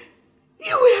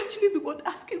 you were actually the one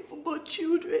asking for more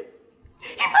children.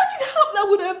 Imagine how that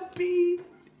would have been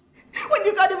when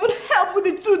you can't even help with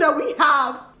the two that we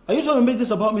have. Are you trying to make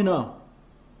this about me now?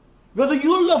 Whether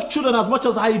you love children as much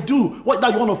as I do, what, now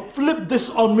you want to flip this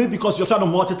on me because you're trying to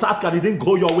multitask and it didn't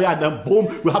go your way and then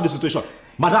boom, we have this situation.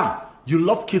 Madam, you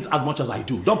love kids as much as I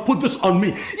do. Don't put this on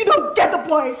me. You don't get the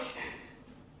point.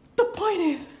 The point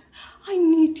is, I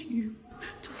need you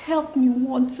to help me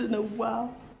once in a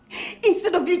while.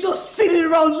 Instead of you just sitting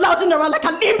around, lounging around like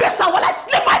an imbecile while I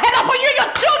slip my head up for you and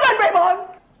your children, Raymond!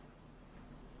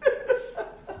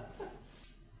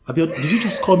 Abia, did you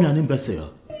just call me an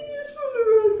imbecile? You just run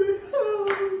around the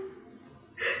house.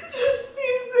 Just be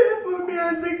there for me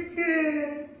and the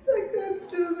kids. I can't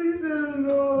do this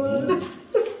alone.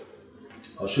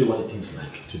 I'll show you what it feels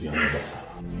like to be an imbecile.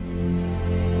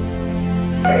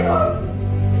 Raymond!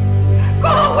 Go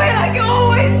away like you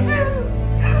always do!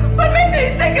 But make sure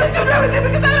you take your children with you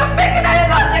because I'm not making any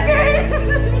loss again!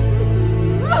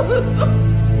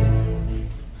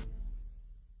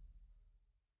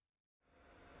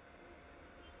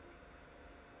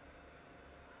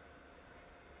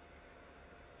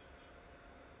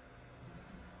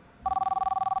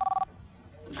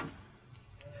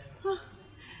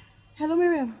 Hello,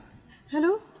 Miriam.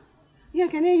 Hello? Yeah, I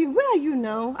can hear you. Where are you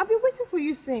now? I've been waiting for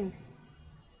you since.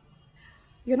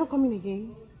 You're not coming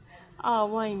again? Oh,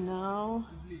 why now?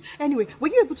 Anyway, were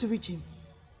you able to reach him?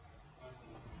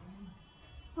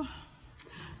 Oh,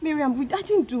 Miriam, I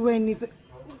didn't do anything.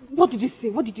 What did he say?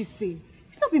 What did he say?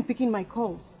 He's not been picking my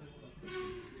calls.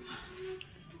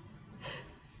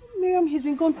 Miriam, he's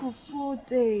been gone for 4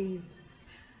 days.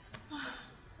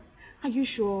 Are you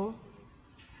sure?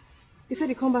 He said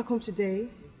he'd come back home today.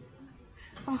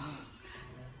 Oh.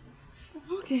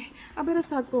 Okay, I better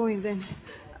start going then.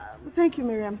 Thank you,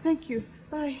 Miriam. Thank you.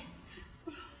 Bye.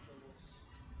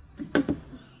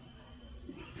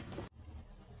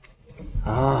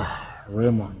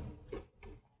 Raymond.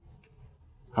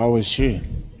 How is she?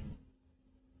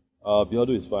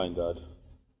 Biodu is fine, Dad.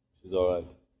 She's alright.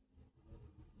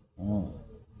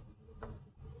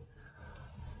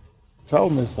 Tell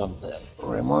me something,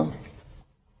 Raymond.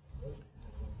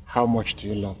 How much do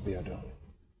you love Biodo?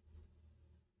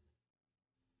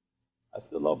 I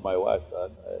still love my wife,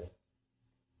 Dad.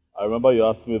 I remember you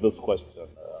asked me this question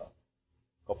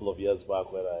a couple of years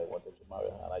back when I wanted to marry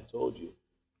her, and I told you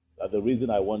that the reason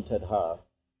I wanted her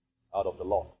out of the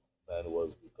lot then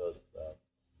was because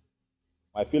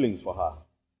my feelings for her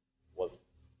was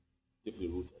deeply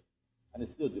rooted, and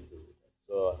it's still deeply rooted.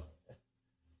 So,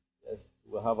 yes,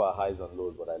 we'll have our highs and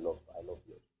lows, but I love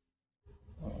you.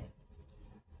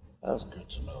 That's good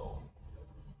to know.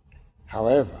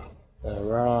 However,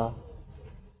 there are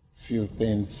few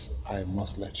things I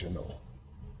must let you know.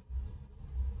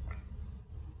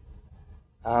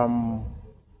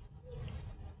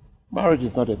 Marriage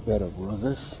is not a bed of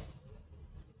roses.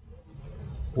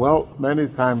 Well, many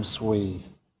times we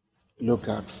look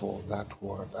out for that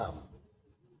word,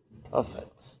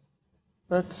 perfect.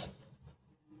 But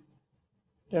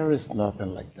there is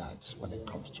nothing like that when it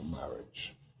comes to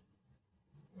marriage.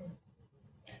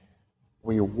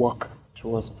 We work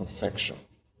towards perfection.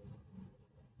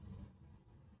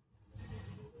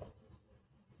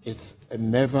 It's a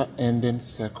never-ending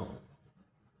circle.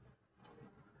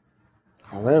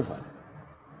 However,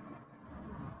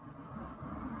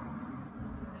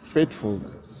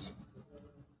 faithfulness,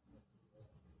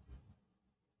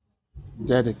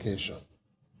 dedication,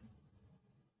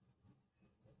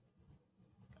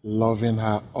 loving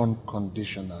her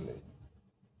unconditionally,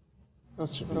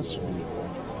 that's really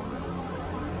important.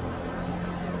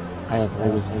 I have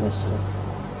always trusted.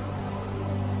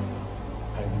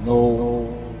 I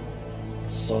know the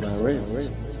son I raised,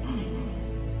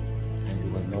 and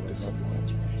you will not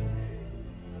disappoint me.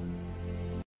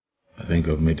 I think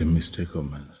I've made a mistake of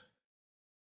my life.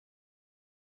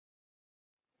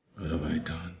 What have I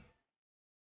done?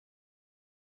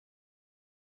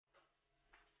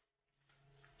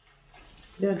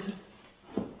 Dad.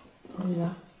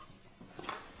 Yeah.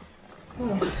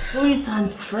 Oh, sweet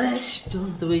and fresh,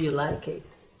 just the way you like it.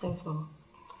 Thanks, Mom.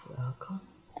 Welcome.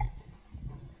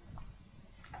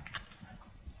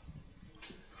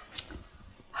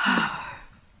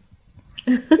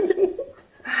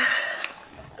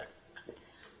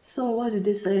 So, what did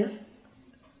they say?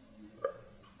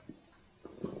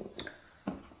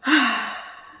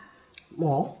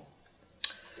 More?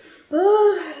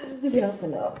 Maybe half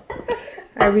an hour.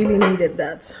 I really needed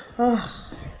that.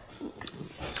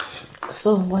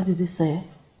 So, what did he say?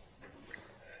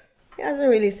 He hasn't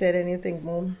really said anything,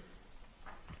 Mom.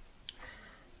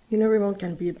 You know, Raymond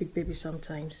can be a big baby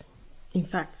sometimes. In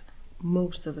fact,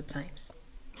 most of the times.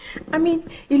 I mean,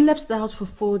 he left the house for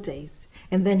 4 days,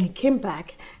 and then he came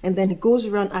back, and then he goes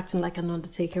around acting like an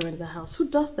undertaker in the house. Who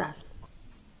does that?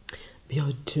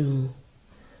 Biodu,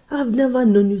 I've never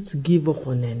known you to give up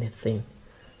on anything.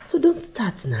 So don't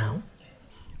start now.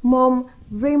 Mom,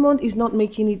 Raymond is not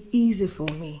making it easy for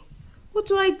me. What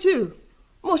do I do?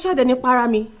 Mo ṣade ni para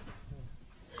mi.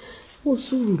 Mo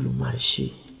sùúrù ló máa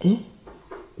ṣe,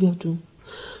 Bíọ́dún.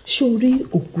 Ṣorí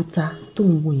òkúta tó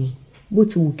ń wò yẹn, bó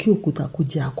ti wù kí òkúta kó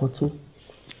jẹ́ akọ tó.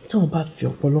 Tí wọ́n bá fi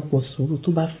ọ̀pọ̀lọpọ̀ sùúrù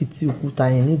tó bá fi ti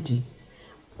òkúta yẹn nídìí,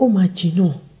 ó máa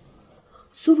jinná.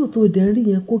 Sùúrù tó dẹ̀ rí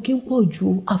yẹn kò kí ń pọ̀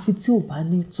ju àfi tí ò bá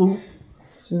ní tó.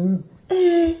 Sùúrù.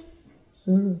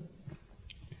 Sùúrù.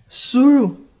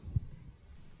 Sùúrù.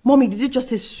 Mommy, did you just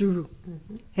say sùúrù?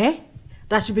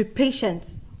 That should be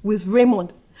patient with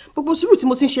Raymond. Gbogbo sùúrù tí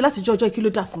mo ti ń ṣe láti ọjọ́ kí ló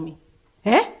dà fún mi.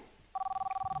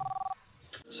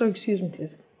 So excuse me,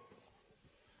 please.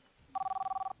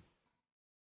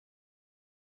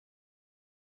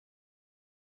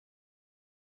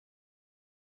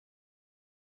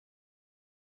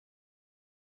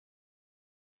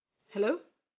 Hello?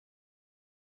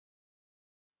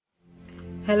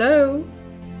 Hello?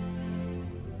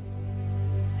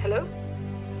 Hello?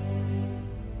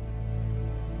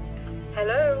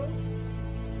 Hello?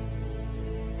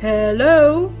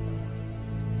 Hello?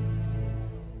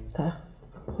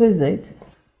 Who is it?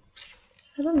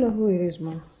 I don't know who it is,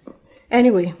 Mom.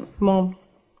 Anyway, Mom,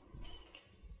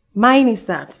 mine is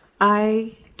that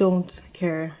I don't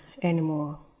care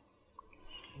anymore.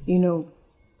 You know,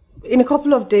 in a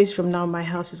couple of days from now, my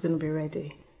house is going to be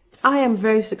ready. I am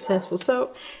very successful,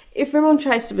 so if Raymond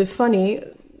tries to be funny,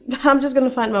 I'm just going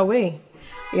to find my way.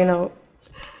 You know,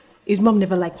 his mom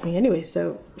never liked me anyway,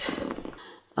 so...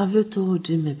 Have you told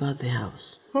him about the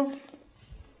house?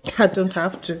 I don't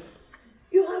have to.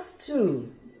 You have to.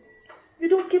 You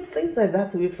don't keep things like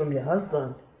that away from your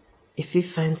husband. If he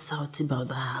finds out about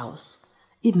the house,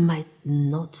 he might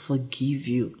not forgive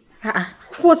you.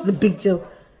 What's the big deal?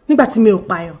 Nígbà tí mi ò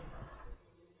pààyàn.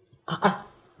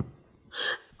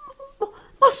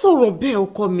 What's so bẹ́ẹ̀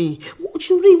ọkọ mi?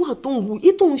 Ṣorí ìwà tó ń hu,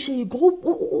 ètò ń ṣe ìgò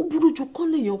ó burú jù kán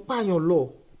lèèyàn pààyàn lọ.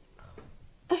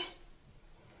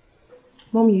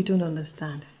 Mom, you don't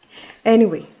understand.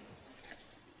 Anyway,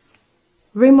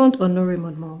 Raymond or no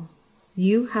Raymond, Mom,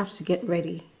 you have to get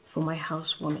ready for my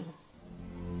housewarming.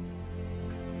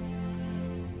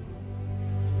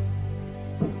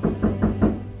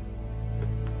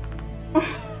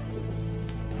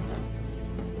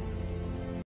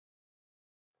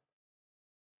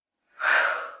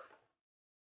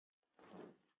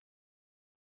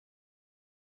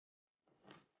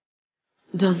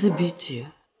 Does he beat you?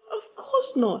 Of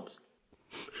course not.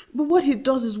 But what he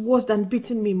does is worse than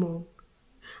beating me, Mom.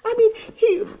 I mean,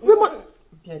 Raymond...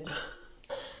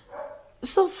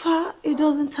 So far, he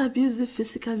doesn't abuse you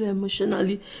physically or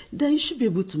emotionally. Then you should be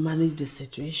able to manage the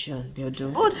situation,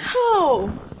 Biodo. But how?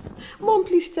 Mom,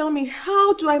 please tell me,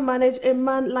 how do I manage a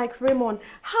man like Raymond?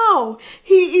 How?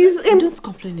 He is... Don't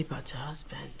complain about your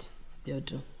husband,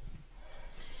 Biodo.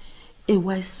 A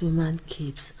wise woman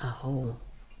keeps a home.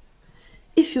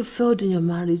 If you failed in your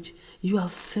marriage, you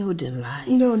have failed in life.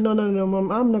 No,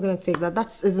 Mom. I'm not going to take that. That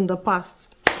is in the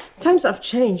past. Times have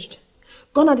changed.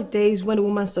 Gone are the days when a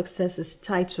woman's success is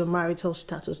tied to a marital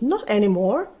status. Not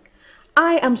anymore.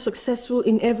 I am successful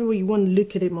in every way you want to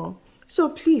look at it, Mom. So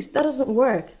please, that doesn't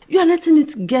work. You are letting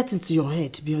it get into your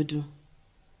head, Biodu.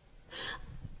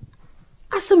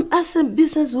 As a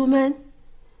businesswoman,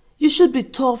 you should be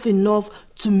tough enough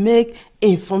to make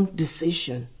an informed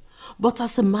decision. But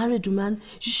as a married woman,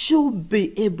 you should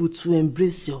be able to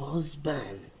embrace your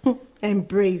husband.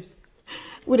 Embrace?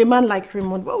 With a man like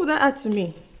Raymond, what would that add to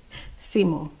me? See,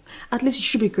 Mom, at least you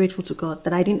should be grateful to God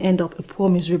that I didn't end up a poor,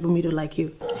 miserable middle like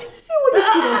you. See what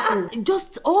you put us through.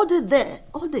 Just hold it there.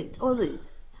 Hold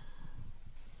it.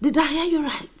 Did I hear you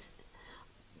right?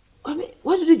 I mean,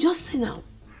 what did you just say now?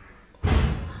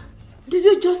 Did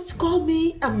you just call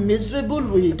me a miserable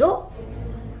widow?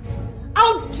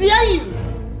 How dare you?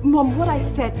 Mom, what I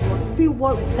said was, see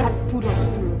what that put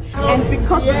us through. And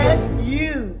because of this...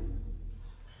 you.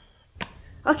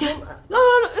 Okay. No,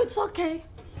 it's okay.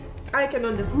 I can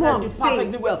understand Mom, you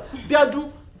perfectly well.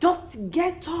 Biodu, just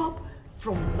get up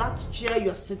from that chair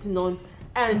you're sitting on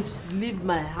and leave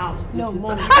my house. No,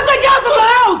 Mom. I said get out of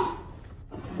my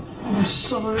house! I'm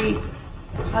sorry.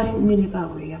 I didn't mean it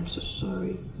that way. I'm so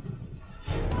sorry.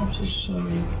 I'm so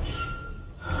sorry.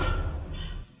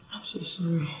 I'm so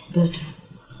sorry. Biodu.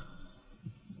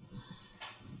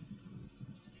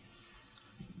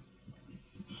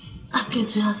 I'm going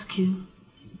to ask you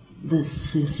this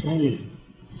sincerely,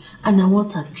 and I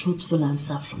want a truthful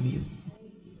answer from you.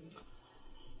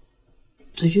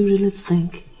 Do you really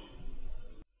think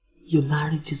your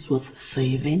marriage is worth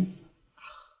saving?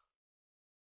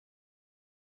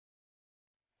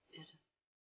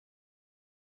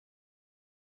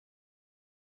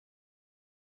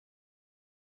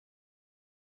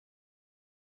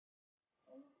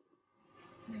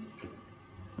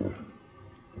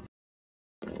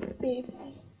 Baby.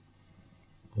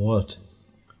 What?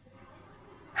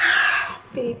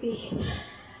 Baby,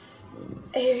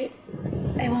 I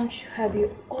want to have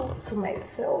you all to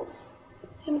myself.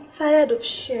 I'm tired of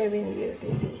sharing you,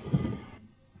 baby.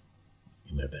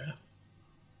 You know better.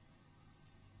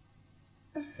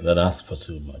 And then ask for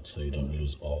too much so you don't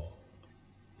lose all.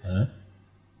 Huh?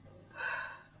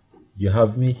 You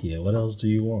have me here. What else do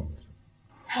you want?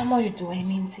 How much do I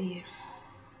mean to you?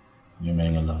 You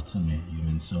mean a lot to me. You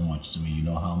mean so much to me. You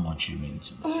know how much you mean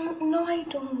to me. No, I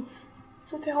don't.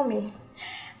 So tell me.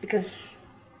 Because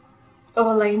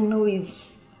all I know is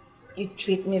you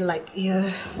treat me like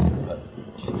you're...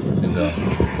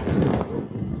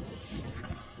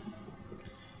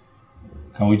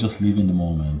 Can we just live in the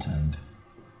moment and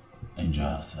enjoy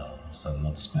ourselves and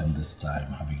not spend this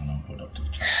time having an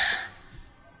unproductive chat?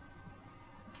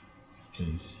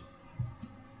 Please.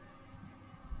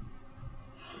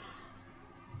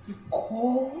 You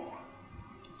call?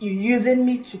 You're using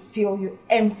me to fill your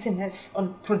emptiness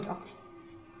unproductive.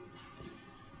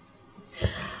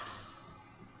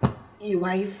 Your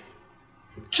wife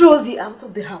throws you out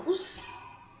of the house,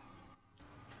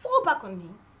 fall back on me,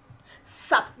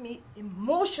 saps me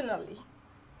emotionally,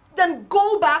 then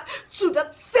go back to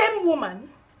that same woman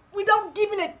without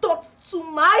giving a thought to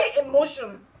my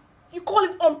emotion. You call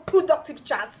it unproductive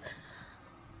chat.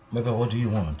 Mega, what do you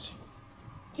want?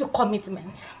 Your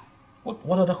commitment.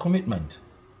 What other commitment?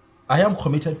 I am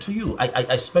committed to you.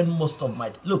 I spend most of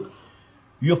my... Look,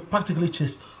 you've practically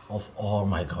chased off all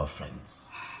my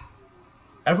girlfriends.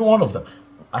 Every one of them.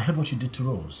 I heard what you did to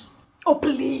Rose. Oh,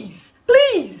 please.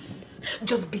 Please.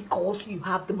 Just because you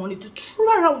have the money to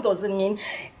throw around doesn't mean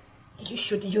You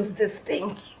should use this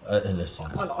thing Listen.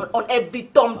 On every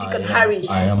Tom, Dick, and Harry.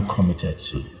 I am committed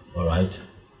to you, alright?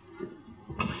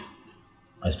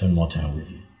 I spend more time with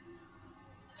you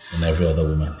than every other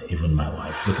woman, even my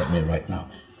wife. Look at me right now.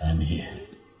 I'm here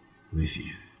with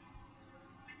you.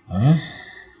 Huh?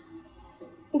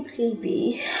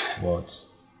 Baby. What?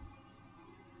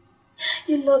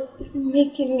 Your love is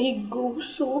making me go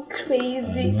so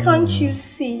crazy. Can't you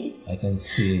see? I can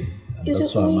see. And You're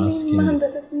that's the why I'm only asking man you.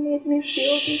 that has made me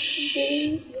feel this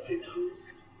way.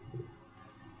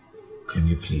 Can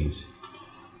you please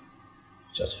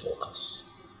just focus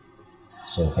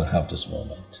so we can have this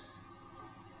moment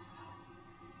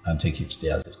and take each day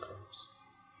as it comes?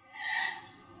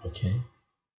 Okay?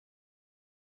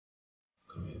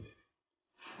 Come here, baby.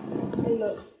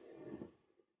 Hello.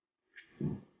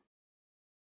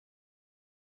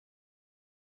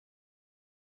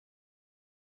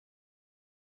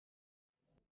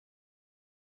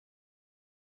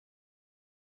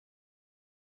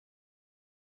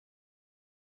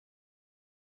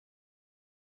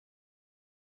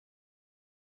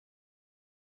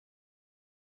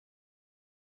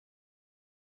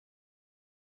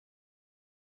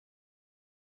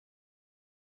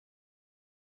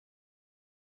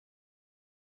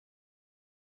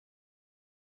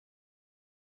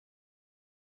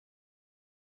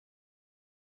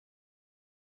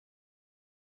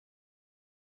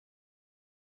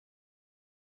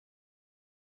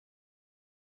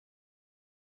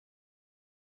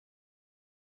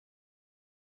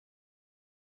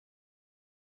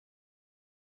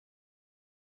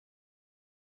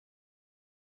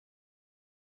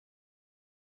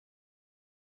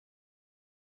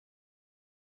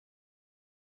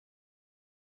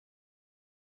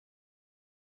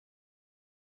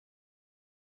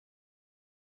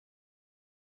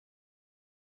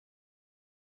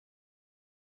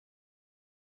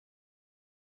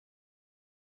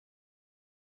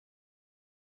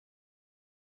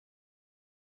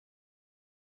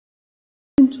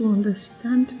 To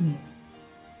understand me.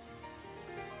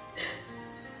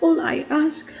 All I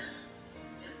ask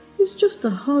is just a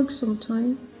hug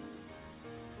sometimes.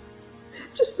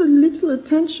 Just a little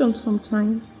attention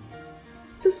sometimes.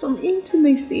 Just some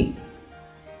intimacy.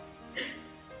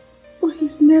 But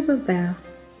he's never there.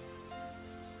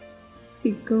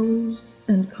 He goes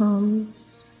and comes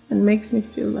and makes me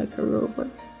feel like a robot.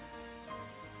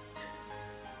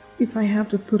 If I have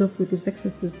to put up with his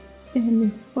excesses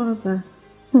any further,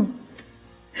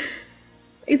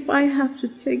 if I have to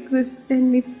take this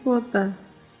any further,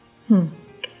 okay,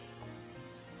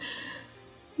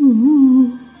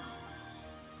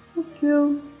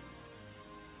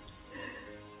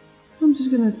 I'm just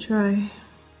gonna try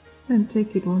and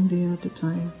take it one day at a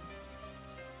time.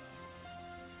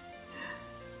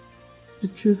 The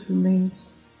truth remains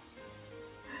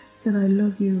that I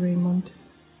love you, Raymond.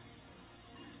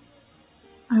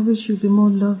 I wish you'd be more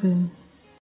loving.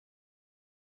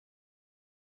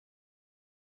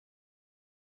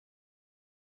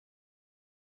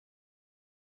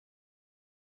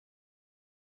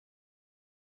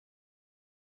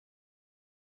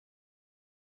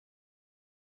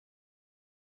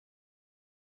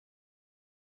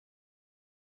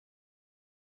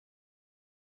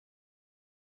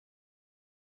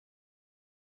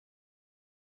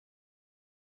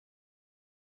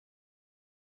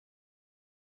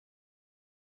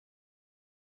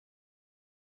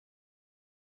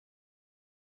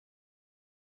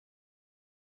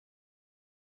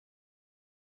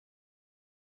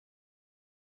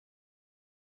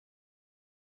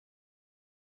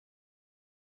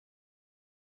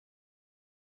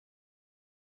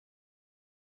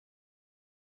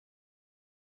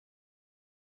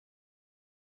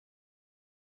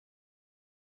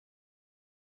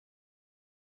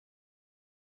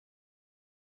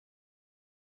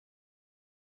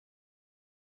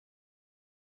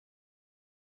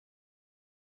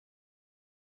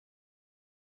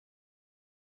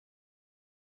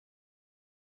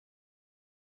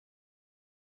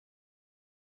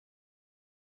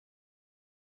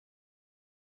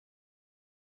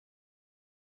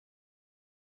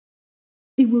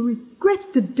 He will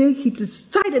regret the day he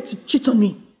decided to cheat on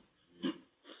me.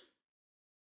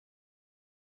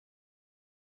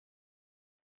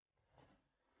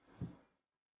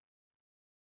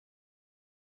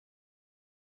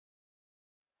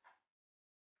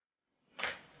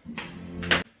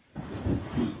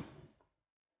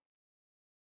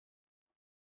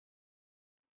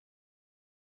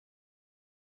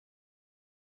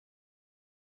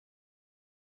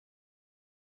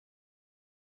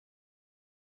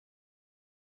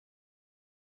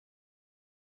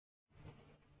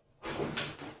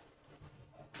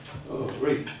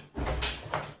 Great.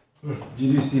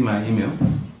 Did you see my email?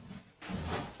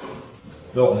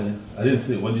 No, I didn't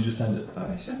see it. When did you send it?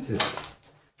 I sent it.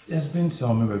 There's been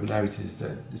some irregularities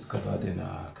discovered in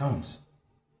our accounts.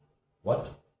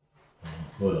 What?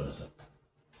 Hold on a second.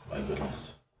 My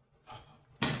goodness.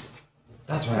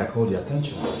 That's why I called your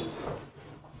attention to it.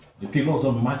 The people's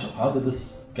don't match up. How did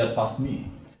this get past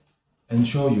me?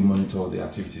 Ensure you monitor the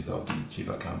activities of the chief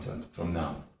accountant from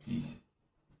now, please.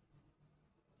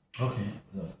 Okay.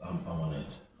 No, I'm on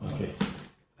it. Okay.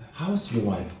 How's your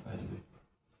wife, by the way?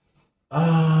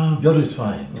 Biodo is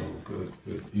fine. Oh, good,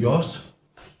 good. Yours?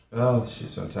 Oh,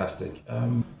 she's fantastic.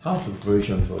 How's the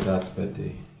preparation for Dad's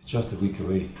birthday? It's just a week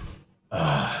away.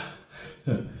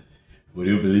 Will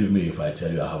you believe me if I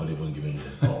tell you I haven't even given it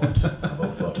a thought? I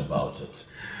haven't thought about it.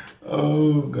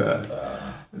 Oh, God.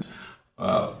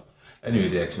 Wow. Anyway,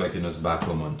 they're expecting us back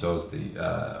home on Thursday.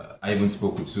 I even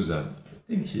spoke with Susan.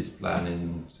 I think she's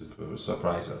planning to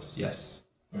surprise us. Yes.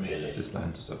 Really? She's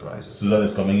planning to surprise us. Susan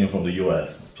is coming in from the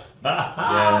US.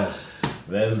 Yes.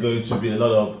 There's going to be a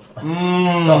lot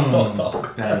of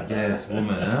talk. I guess,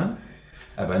 woman, huh?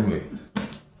 But anyway,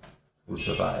 we'll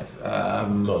survive.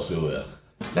 Of course we will.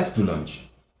 Let's do lunch.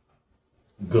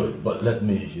 Good, but let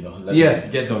me, Yes,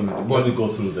 get done with it. Let me go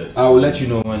through this. I will let you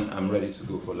know when I'm ready to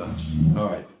go for lunch. All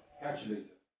right. Catch you later.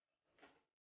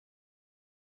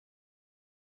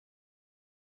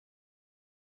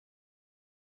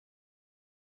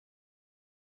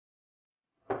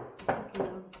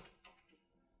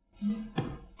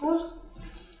 Well,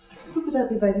 who could that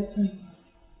be by this time?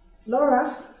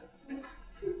 Laura?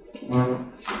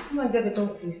 Come on, get the door,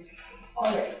 please. All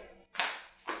right.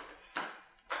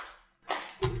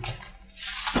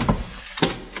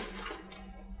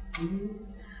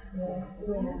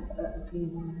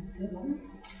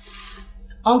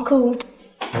 Uncle,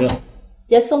 Yeah.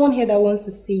 there's someone here that wants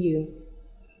to see you.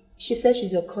 She says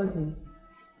she's your cousin.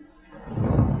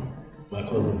 My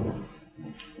cousin.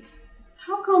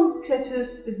 How come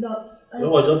Cletus did not...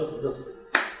 No, just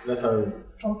let her in.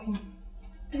 Okay.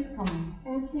 Please come in.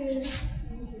 Thank you.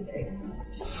 Thank you very much.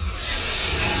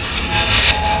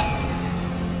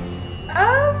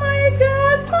 Oh my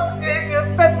God! Come here,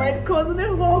 you fed my cousin at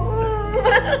home.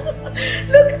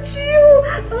 Look at you!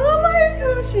 Oh my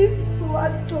God, she's so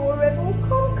adorable.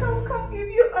 Come, give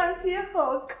your auntie a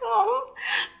hug. Come.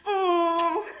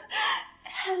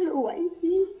 Hello,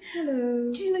 wifey.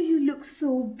 Hello. Do you know you look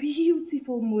so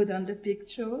beautiful more than the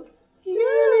pictures?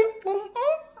 Really?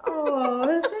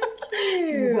 Oh, thank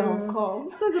you. You're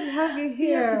welcome. So good to have you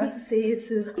here. Yeah, so good to see you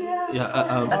too.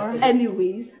 Yeah,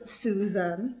 Anyways,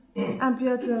 Susan. I'm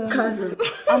Biodo. Cousin.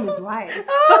 I'm his wife.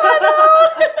 Oh,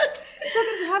 So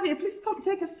good to have you. Please come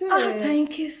take a seat. no. Oh,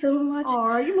 thank you so much.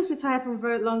 Oh, you must be tired from a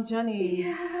very long journey.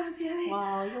 Yeah.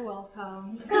 Wow, you're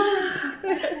welcome.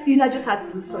 I just had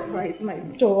to surprise my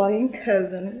darling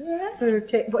cousin.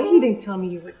 Okay, but he didn't tell me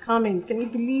you were coming. Can you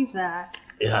believe that?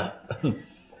 Yeah.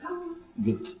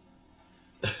 Good.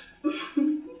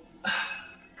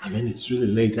 I mean, it's really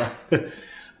late.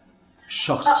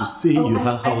 Shocked to see you.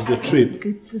 How was your trip?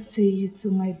 Good to see you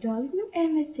too, my darling.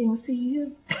 Anything, see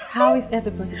you. How is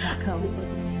everybody back home?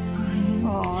 Everybody's fine.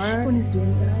 Or One is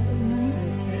doing well.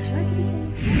 okay, should I give you some?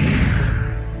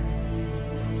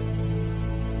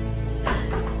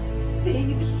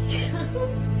 Baby.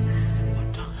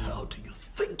 What the hell do you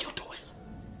think you're doing?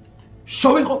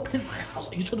 Showing up in my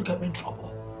house? Are you trying to get me in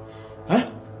trouble? Huh?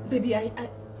 Baby,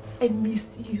 I missed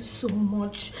you so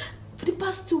much. For the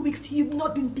past 2 weeks, you've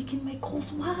not been picking my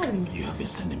calls. Why? You have been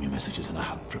sending me messages and I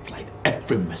have replied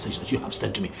every message that you have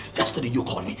sent to me. Yesterday you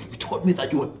called me. You told me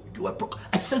that you were broke.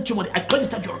 I sent you money. I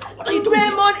credited your account. What are you doing?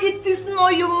 Raymond, it is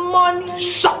not your money.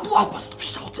 Shut up and stop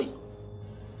shouting.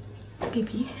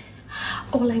 Baby,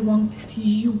 all I want is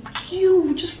you.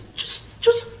 Just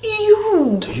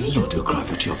you. Do you know the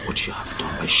gravity of what you have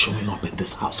done by showing up in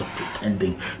this house and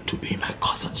pretending to be my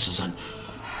cousin Susan?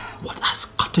 What has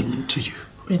gotten into you?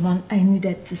 Raymond, I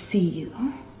needed to see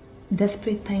you.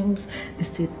 Desperate times, the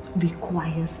state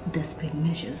requires desperate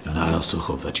measures. And I also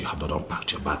hope that you have not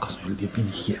unpacked your bag because you're leaving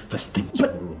here first thing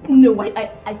But tomorrow. no,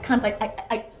 I can't.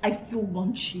 I still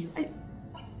want you.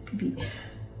 Baby.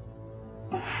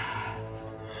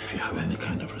 If you have any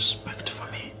kind of respect for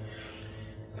me,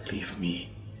 leave me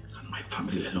and my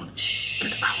family alone. Shh.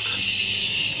 Get out.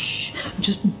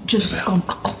 Just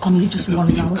come here just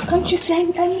 1 hour. Can't you say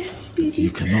I miss you, baby?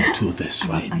 You cannot do this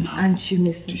right now. Aren't you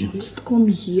missing Do you me? understand? Come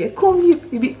here,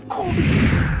 baby. Come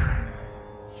here.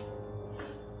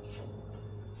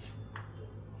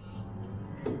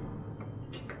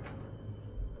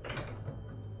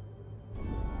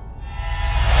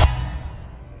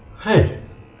 Hey,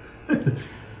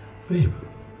 babe,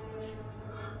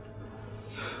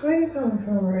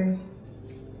 infirmary.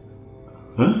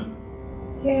 Huh?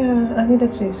 Yeah, I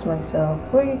needed to use myself.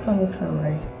 Where are you from the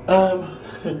infirmary?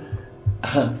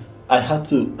 I had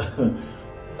to...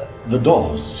 the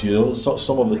doors, you know,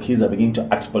 some of the keys are beginning to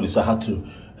act funny, so I had to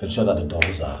ensure that the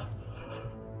doors are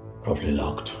properly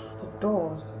locked. The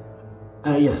doors?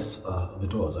 Yes, the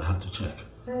doors, I had to check.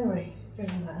 Anyway,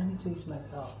 I need to use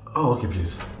myself. Oh, okay,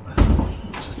 please.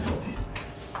 Just help you.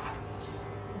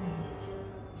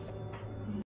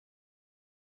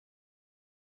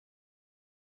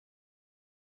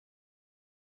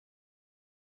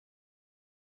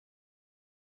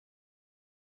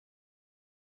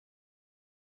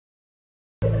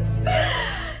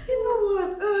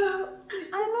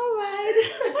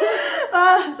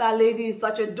 That lady is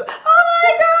such a Oh my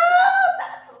God!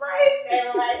 That's my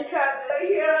favorite cousin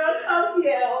here. Come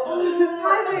here.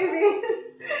 Hi, baby.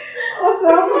 What's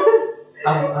up?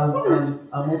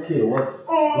 I'm okay. What's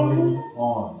going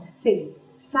on? See,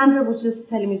 Sandra was just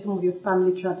telling me some of your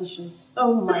family traditions.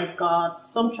 Oh my God,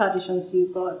 some traditions you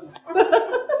got.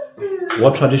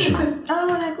 What tradition? Oh,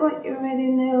 like what you already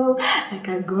know. Like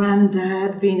a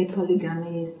granddad being a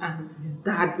polygamist and his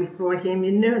dad before him,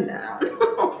 you know now.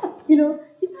 You know,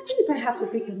 imagine if I have to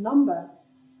pick a number.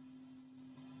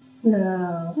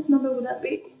 No, what number would that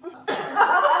be?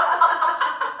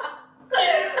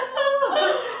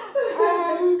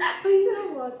 But you know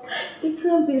what? It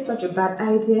won't be such a bad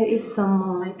idea if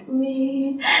someone like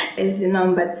me is the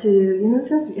number 2. You know,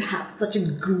 since we have such a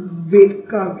great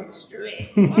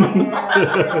chemistry.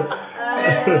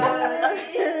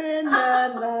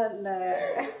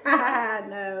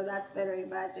 No, that's very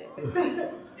magic.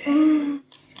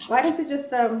 Why don't you just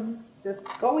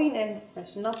go in and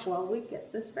freshen up while we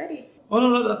get this ready? Oh,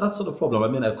 no, that's not a problem. I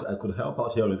mean, I could help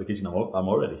out here in the kitchen. I'm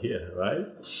already here, right?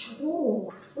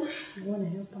 Sure. You want to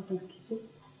help out in the kitchen?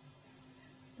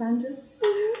 Sandra?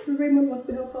 Raymond wants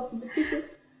to help out in the kitchen.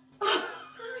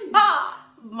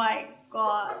 My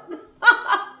God.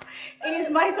 It is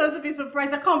my turn to be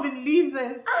surprised. I can't believe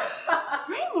this.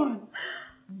 Raymond!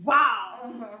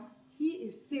 Wow! He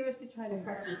is seriously trying to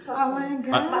impress you. Oh my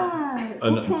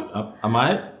God! Am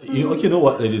I? You know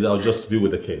what, ladies? I'll just be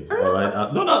with the kids. All right?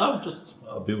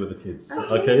 I'll be with the kids.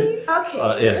 Okay? Okay.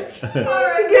 Yeah. All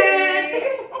right.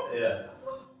 Good. Yeah.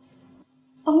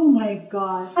 Oh my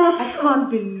God! I can't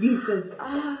believe this.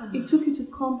 It took you to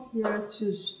come here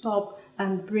to stop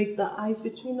and break the ice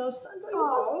between us.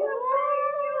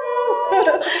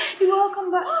 You're welcome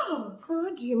back.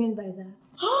 What do you mean by that?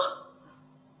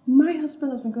 My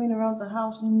husband has been going around the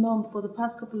house numb for the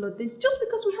past couple of days just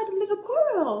because we had a little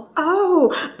quarrel.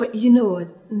 Oh, but you know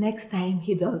what? Next time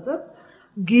he does it,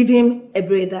 give him a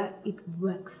breather. It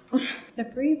works. A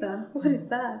breather? What is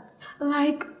that?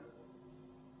 Like,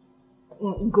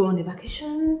 go on a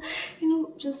vacation, you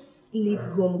know, just leave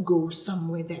home, go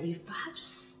somewhere very far,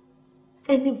 just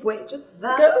anywhere, just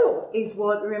go. That is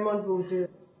what Raymond will do.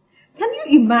 Can you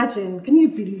imagine, can you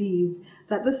believe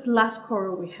that this last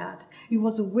quarrel we had, he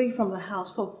was away from the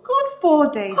house for a good 4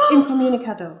 days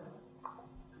incommunicado.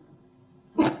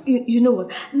 You know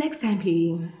what? Next time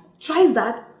he tries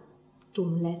that,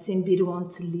 don't let him be the one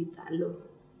to leave that alone.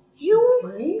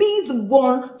 You be the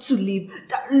one to leave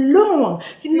that alone.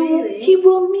 You know, he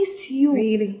will miss you.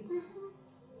 Really?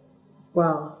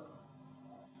 Wow.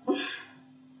 You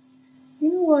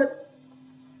know what?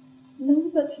 Now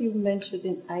that you mentioned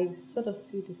it, I sort of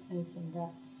see the sense in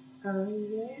that. Oh,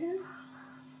 yeah?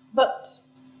 But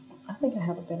I think I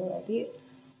have a better idea.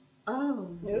 Oh,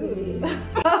 really?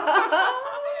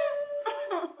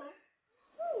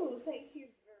 Oh, thank you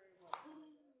very much.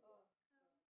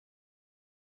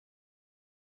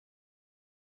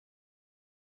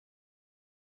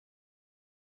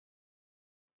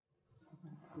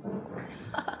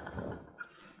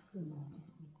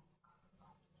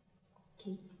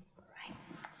 Okay, right.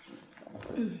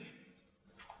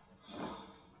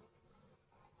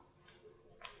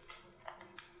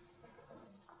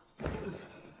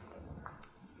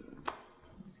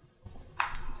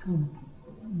 So,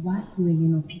 why were you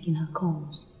not picking her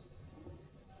calls?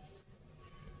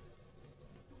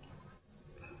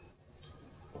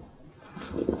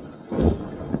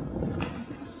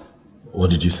 What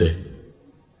did you say?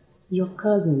 Your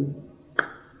cousin.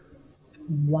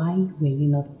 Why were you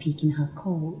not picking her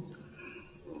calls?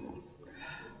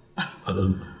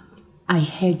 I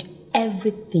heard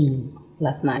everything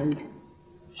last night.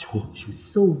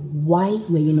 So why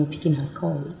were you not picking her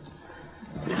calls?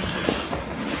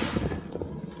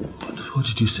 What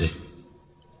did you say?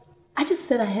 I just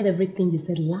said I heard everything you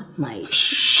said last night.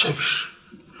 Shh.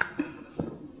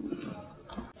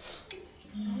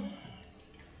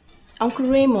 Uncle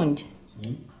Raymond,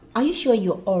 are you sure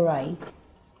you're alright?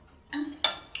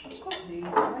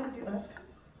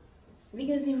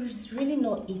 Because he was really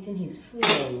not eating his food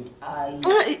and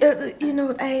You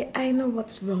know, I know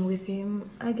what's wrong with him.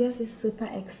 I guess he's super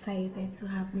excited to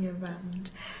have me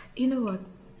around. You know what?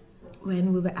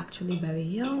 When we were actually very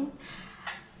young,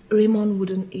 Raymond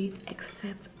wouldn't eat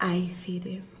except I feed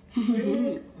him.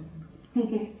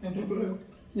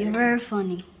 You're very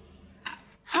funny.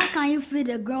 How can you feed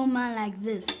a grown man like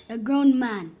this? A grown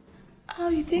man? Oh,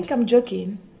 you think I'm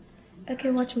joking?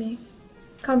 Okay, watch me.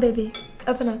 Come, baby.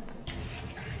 Open up.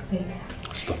 Wait.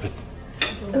 Stop it.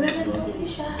 Raymond, don't be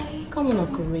shy. Come on,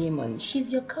 Uncle Raymond. She's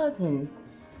your cousin.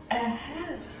 I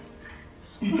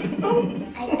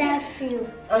dance you.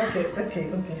 Okay.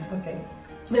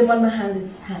 Raymond, my hand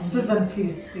is handy. Susan,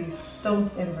 please,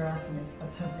 don't embarrass me.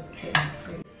 That's okay.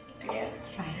 Yeah,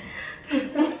 it's fine.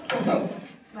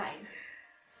 Fine.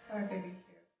 Alright, baby.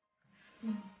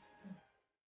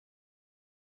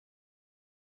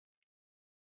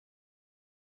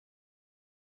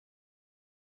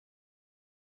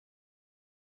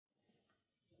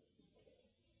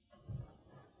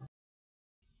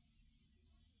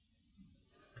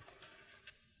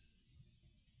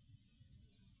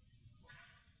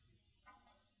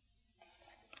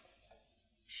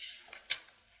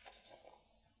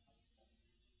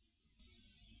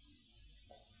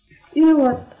 You know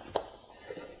what?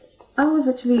 I was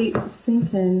actually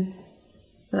thinking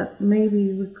that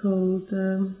maybe we could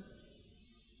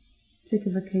take a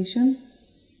vacation.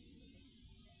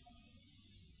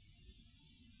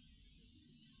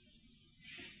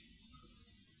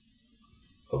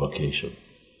 A vacation?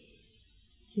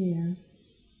 Yeah.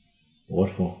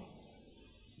 What for?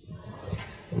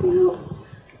 You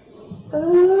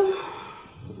know,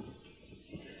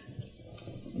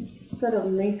 sort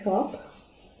of makeup.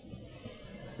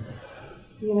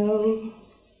 You know,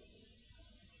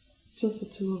 just the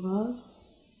two of us,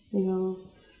 you know,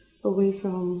 away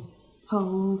from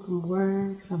home, from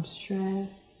work, from stress.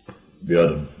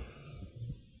 Bjorn,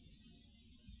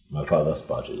 my father's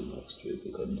party is next week.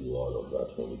 We can do all of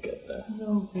that when we get there.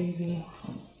 No, baby.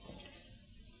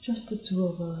 Just the two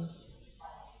of us.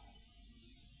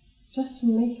 Just to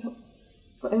make up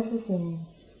for everything.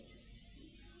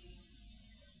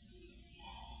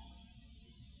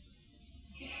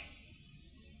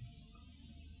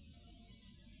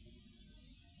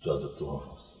 Just the two of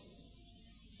us.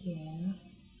 Yeah.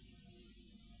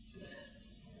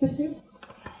 You see?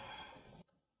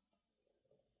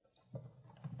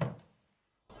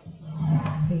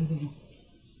 Baby.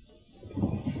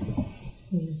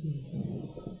 Baby.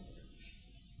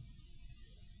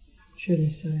 I'm truly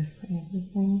sorry for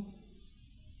everything.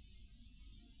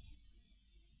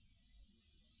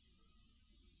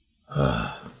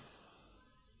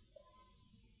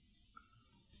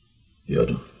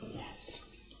 Yodo. Yes.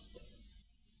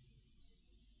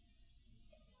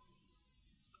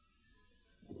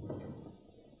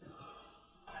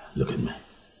 Look at me.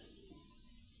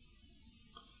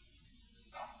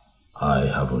 I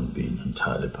haven't been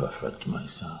entirely perfect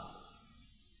myself.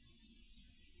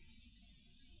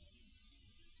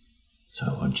 So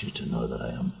I want you to know that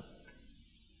I am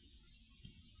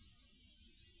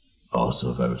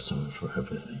also very sorry for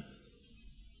everything.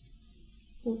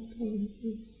 Okay.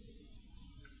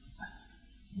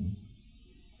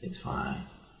 It's fine.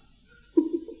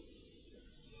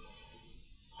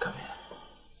 Come here.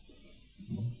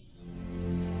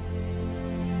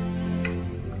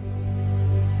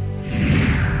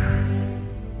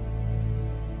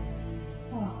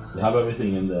 You have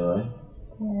everything in there, right?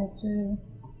 Yeah, I do.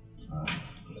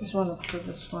 Just want to put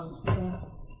this one. Yeah.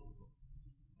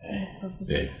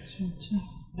 Hey.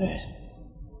 Hey.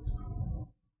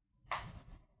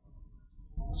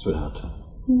 Sweetheart.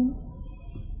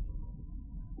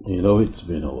 You know, it's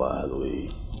been a while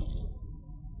we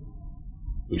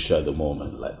shared a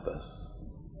moment like this.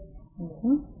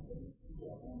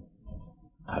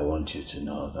 I want you to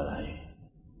know that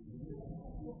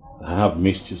I have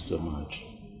missed you so much.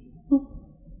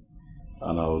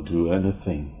 And I will do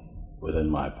anything within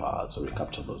my power to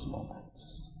recapture those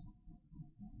moments.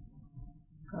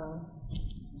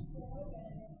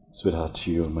 Sweetheart,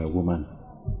 you're my woman.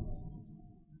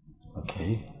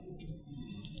 Okay?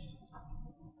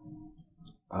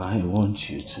 I want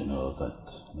you to know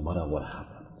that no matter what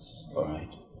happens,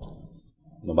 alright?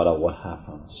 No matter what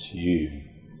happens, you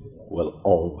will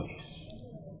always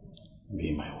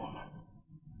be my woman.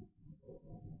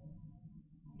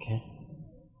 Okay?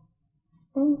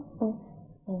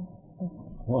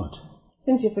 What?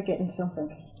 Seems you're forgetting something.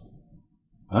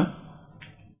 Huh?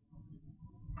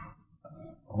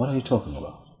 What are you talking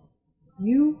about?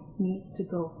 You need to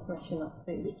go freshen up,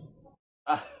 baby.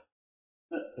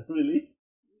 Really?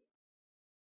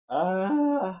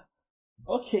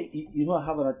 Okay, I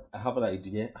have an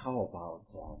idea. How about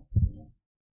come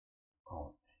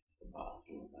to the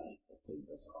bathroom, I take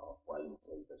this off. While you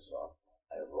take this off,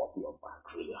 I rub your back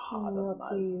really hard and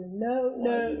nice.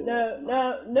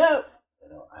 No.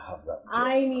 I have that.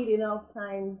 I need enough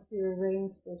time to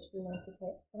arrange this room and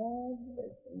prepare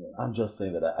everything. I'm just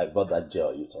saying that I bought that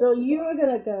gel you talked So about. you're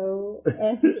gonna go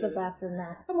and hit the bathroom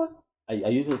now. Come on. Are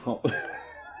you gonna come?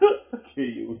 Okay,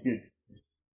 you win.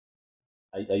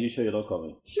 Are you sure you're not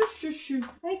coming? Shoo.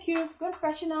 Thank you. Go and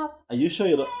freshen up. Are you sure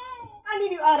you're not? I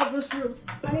need you out of this room.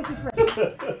 I need to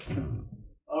freshen.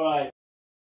 All right.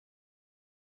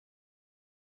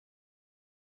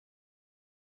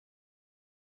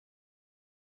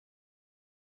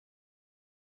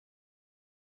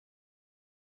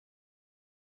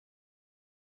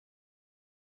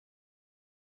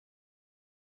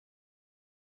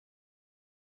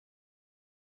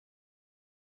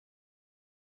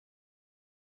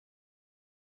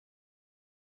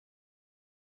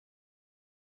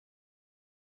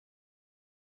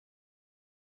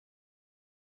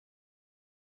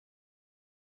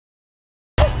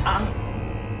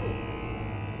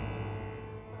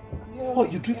 Oh,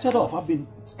 you drifted off. I've been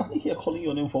standing here calling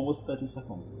your name for almost 30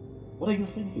 seconds. What are you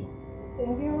thinking? Are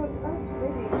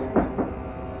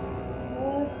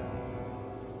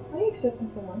you expecting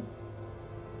someone?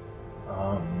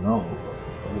 No.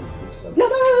 Always room service.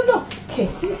 No. Okay,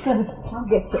 room service. I'll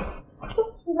get it.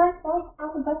 Just relax out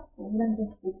the back. Let me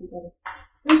just sleep together.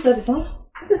 Room service, huh?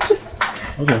 Okay.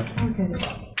 I'll get it.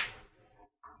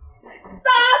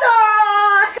 Dada!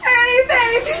 Hey,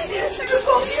 baby! Should we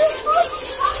call you?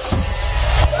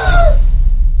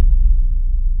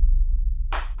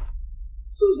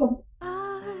 Susan.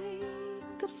 I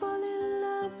could fall in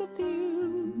love with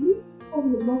you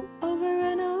over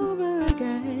and over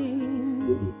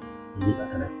again.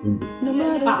 No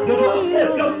matter who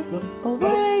you are or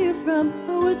where you're from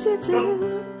or what you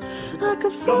do, I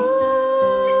could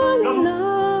fall in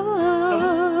love.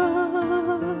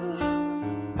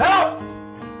 Help!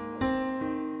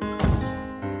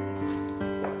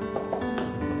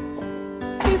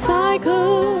 If I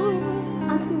could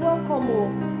Auntie, welcome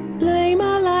home. lay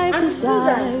my life Auntie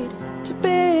aside to be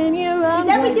in your arms.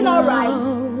 Is everything right alright?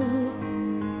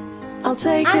 now, I'll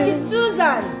take Auntie it.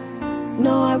 Susan!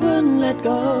 No, I wouldn't let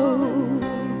go.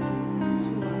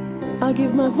 I'll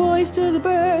give my voice to the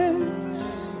birds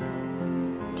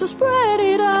to spread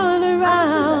it all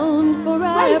around for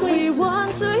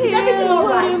everyone to hear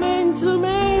what you mean to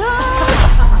me.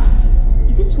 Oh.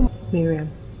 Is this from Miriam,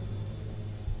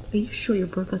 are you sure your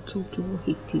brother told you what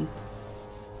he did?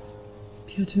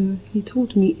 Piotr, he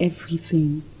told me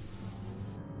everything.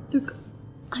 Look,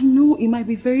 I know it might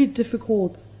be very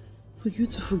difficult for you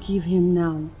to forgive him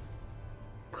now.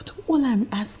 But all I'm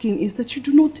asking is that you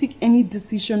do not take any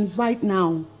decision right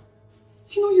now.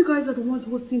 You know you guys are the ones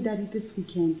hosting Daddy this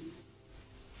weekend.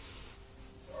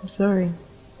 I'm sorry.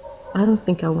 I don't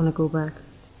think I want to go back.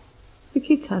 The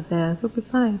kids are there. They'll be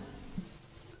fine.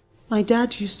 My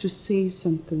dad used to say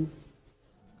something.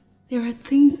 There are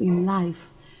things in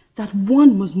life that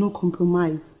one must not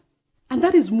compromise. And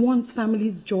that is one's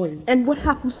family's joy. And what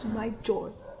happens to my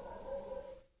joy?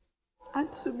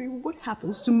 Answer me, what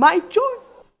happens to my joy?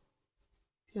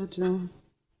 Piotr,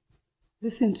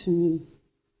 listen to me.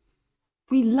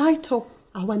 We light up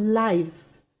our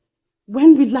lives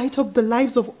when we light up the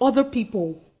lives of other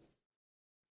people.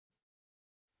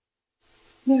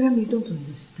 Miriam, you don't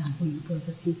understand what your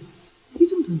brother did. You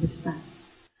don't understand.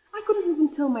 I couldn't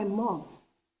even tell my mom.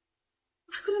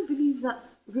 I couldn't believe that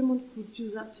Raymond would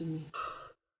do that to me.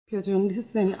 Piotr,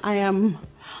 listen, I am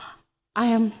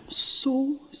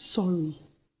so sorry.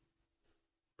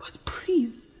 But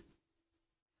please,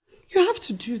 you have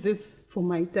to do this for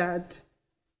my dad.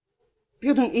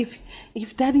 Piotr,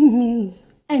 if Daddy means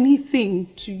anything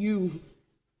to you,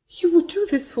 you will do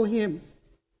this for him.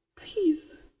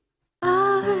 Please.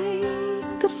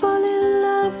 I could fall in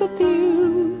love with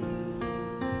you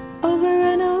over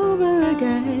and over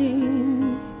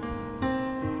again.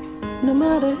 No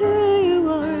matter who you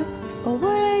are or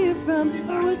where you're from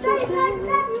or what you do,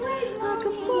 I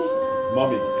could fall.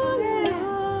 Mommy.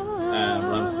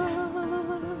 Ramsey,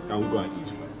 can we go and eat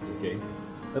first, okay?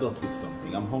 Let us eat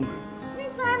something. I'm hungry.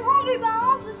 I'm hungry, but I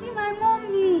want to see my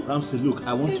mommy. Ramsey, look,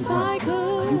 I want to go and eat.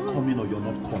 Are you coming or you're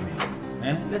not coming?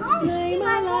 Let's eat. Lay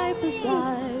my life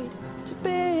aside to be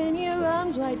in your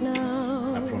arms right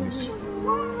now. I promise you.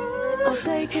 I'll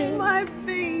take it. My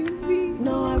baby.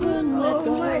 No, I wouldn't let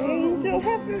go. My angel,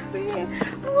 have you been?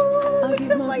 Oh, I'll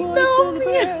give my voice to the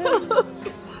birds.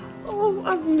 Oh,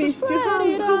 I've missed you. Spread How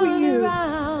it are you? all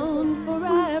around for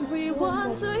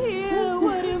everyone to hear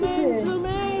what you mean to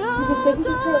me. Oh.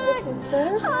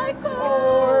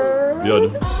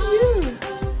 Bjorn,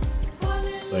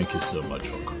 thank you so much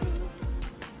for coming.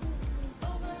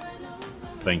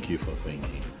 Thank you for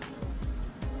thinking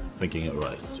it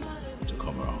right to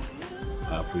come around.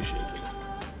 I appreciate it.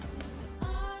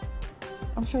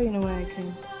 I'm sure you know where I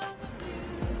came.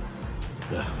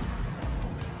 Yeah.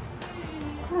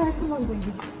 Alright, come on,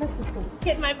 baby. Let's just go.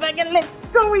 Get my bag and let's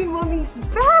go in mommy's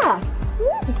bag.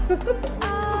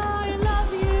 I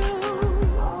love you.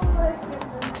 Oh my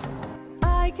goodness.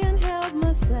 I can't help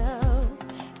myself.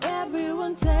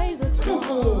 Everyone says it's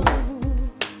wrong.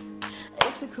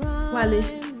 It's a crime. Wale,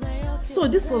 so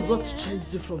this was what you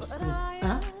changed you from school,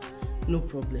 huh? No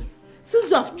problem. Since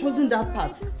you have chosen that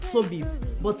path, so be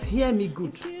it. But hear me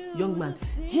good, young man.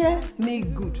 Hear me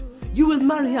good. You will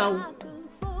marry her.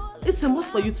 It's a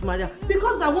must for you to marry her.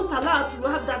 Because I won't allow her to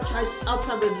have that child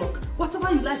outside wedlock.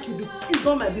 Whatever you like, you do. It's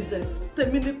not my business.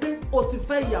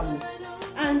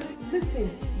 And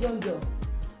listen, young girl.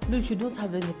 Look, you don't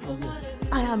have any problem.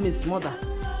 I am his mother.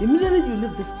 Immediately you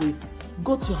leave this place,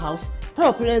 go to your house, tell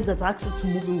your parents that I asked you to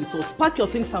move in with us. Pack your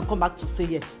things and come back to stay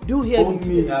here. Do you hear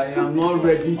me? I am not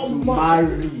ready to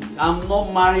marry. I'm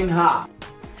not marrying her.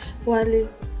 Wale,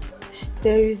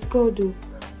 there is God. Oh.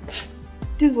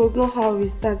 This was not how we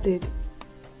started.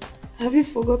 Have you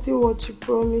forgotten what you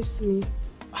promised me?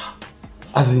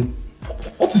 As in,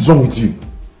 what is wrong with you?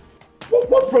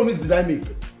 What promise did I make?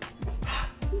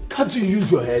 Can't you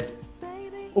use your head?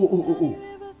 Oh.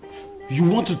 You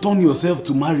want to turn yourself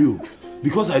to Mario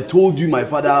because I told you my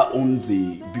father owns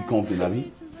a big company,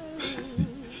 Abi?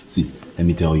 See, let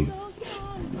me tell you.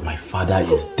 My father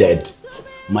is dead.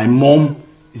 My mom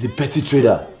is a petty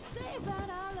trader.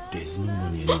 There's no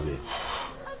money anywhere.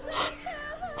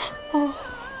 Oh,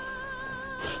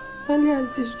 Wale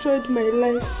has destroyed my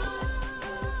life.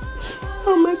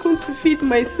 How am I going to feed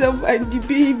myself and the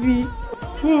baby?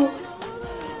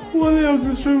 Wale has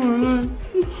destroyed my life.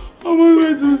 How am I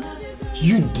going to...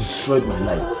 You destroyed my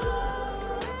life.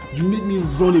 You made me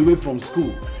run away from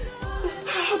school.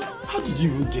 How did you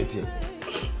even get here?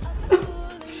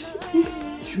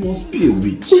 You must be a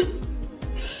witch.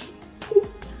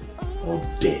 Or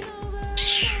dead.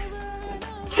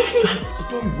 I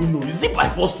don't even know. Is it by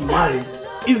force to marry?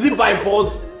 Is it by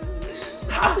force?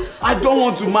 I don't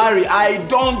want to marry. I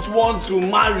don't want to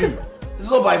marry. It's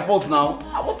not by force now.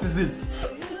 What is it?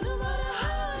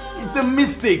 It's a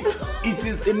mistake. It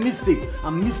is a mistake.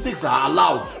 And mistakes are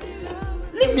allowed.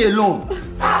 Leave me alone.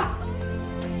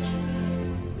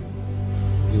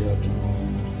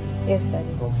 Yes,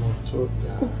 Daddy.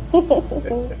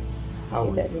 How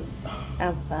are Daddy. you?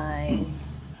 I'm fine.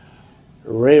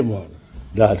 Raymond.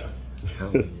 Dad. How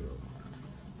are you?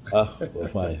 We're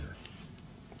fine.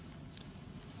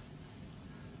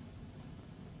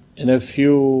 In a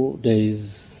few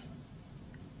days,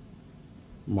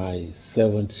 my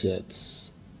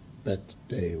 70th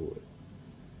birthday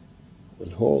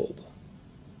will hold.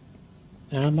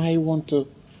 And I want to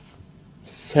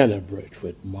celebrate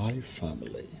with my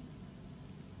family.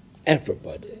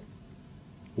 Everybody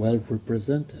well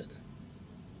represented.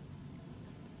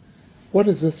 What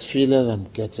is this feeling I'm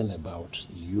getting about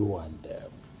you and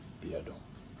Beardo?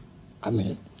 I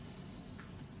mean,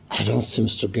 I don't seem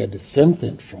to get the same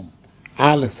thing from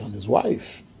Alice and his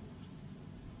wife.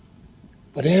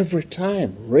 But every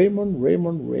time, Raymond,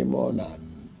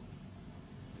 and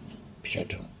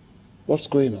Beardo. What's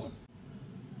going on?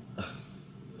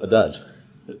 Dad,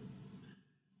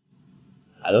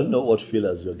 I don't know what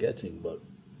feelers you're getting, but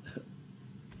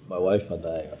my wife and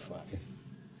I are fine.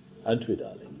 Aren't we,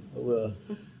 darling? We're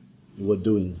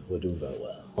doing very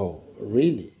well. Oh,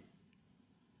 really?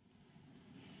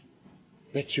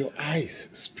 But your eyes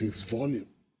speaks volume.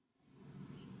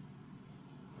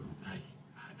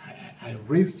 I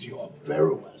raised you up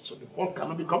very well, so the fault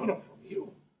cannot be coming up from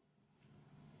you.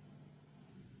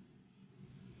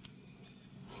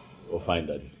 We're fine,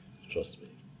 Daddy. Trust me.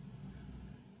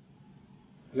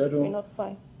 We're not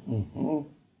fine. Mm-hmm.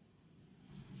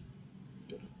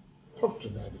 Talk to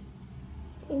Daddy.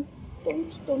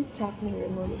 Don't tap me,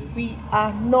 Raymond. We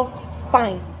are not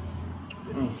fine.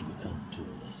 We can't do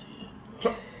this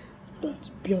here.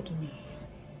 Don't build me.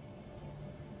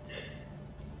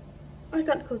 I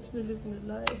can't continue living a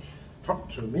lie. Talk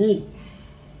to me.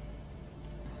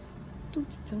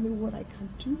 Don't tell me what I can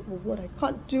do or what I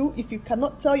can't do if you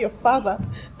cannot tell your father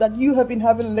that you have been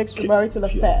having an extramarital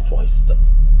affair. Voice them.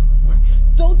 What?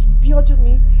 Don't build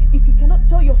me if you cannot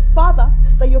tell your father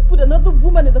that you've put another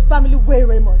woman in the family way,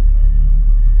 Raymond.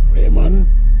 Raymond?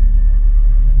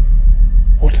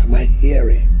 What am I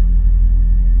hearing?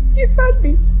 You heard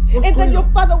me. And then your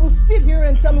father will sit here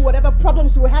and tell me whatever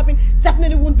problems you were having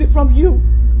definitely won't be from you.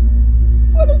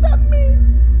 What does that mean?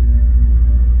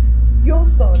 Your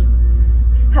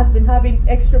son has been having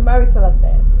extramarital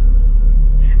affairs.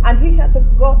 And he had the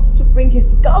guts to bring his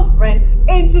girlfriend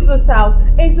into this house,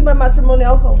 into my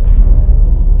matrimonial home.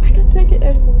 I can't take it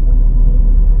anymore.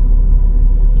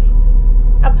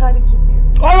 I've had it with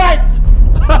you. All right!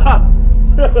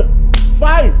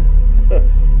 Fine!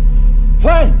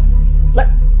 Fine!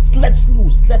 Let's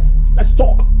lose. Let's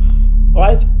talk. All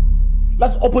right?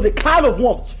 Let's open a can of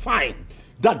worms. Fine.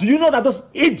 Do you know that this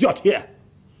idiot here,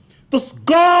 this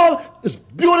girl is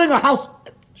building a house,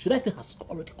 should I say has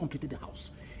already completed the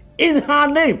house, in her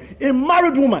name, a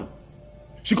married woman.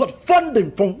 She got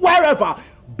funding from wherever,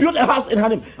 built a house in her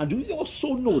name. And do you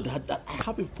also know that I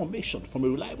have information from a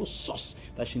reliable source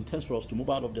that she intends for us to move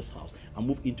out of this house and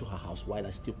move into her house while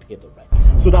I still pay the rent?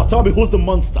 So now tell me, who's the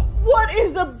monster? What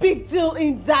is the big deal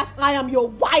in that I am your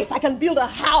wife? I can build a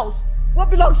house. What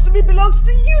belongs to me belongs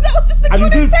to you. That was just a and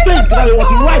good you didn't think that it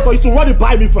was right for you to run it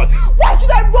by me first? Why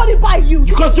should I run it by you?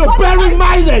 Because you're bearing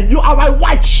my name. You are my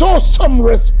wife. Show some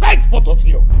respect, both of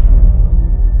you.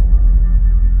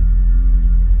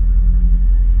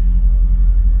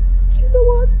 Do you know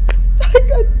what? I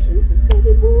can't do this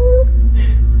anymore.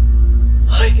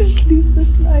 I can't live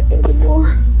this life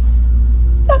anymore.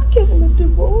 I'm getting a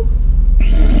divorce.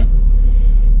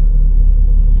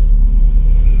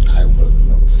 I will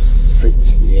not sit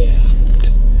here and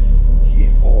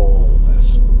hear all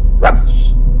this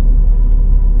rubbish.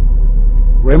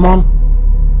 Raymond,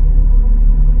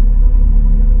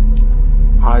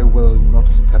 I will not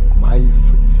step my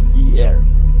foot here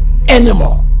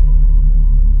anymore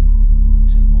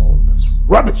until all this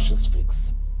rubbish is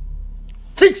fixed.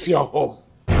 Fix your home.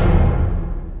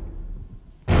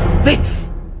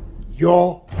 Fix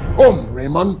your home,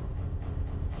 Raymond.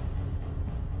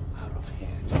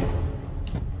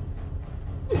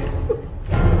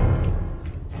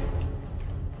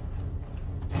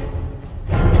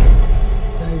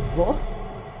 Divorce?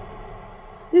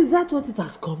 Is that what it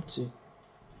has come to?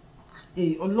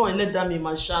 Hey, oh no, let that me,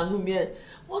 my shanu.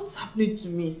 What's happening to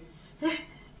me?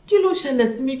 Kí ló ṣẹlẹ̀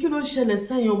sí mi? Kí ló ṣẹlẹ̀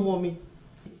sẹ́yìn ọmọ mi?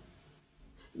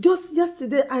 Just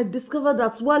yesterday, I discovered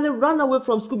that Wale ran away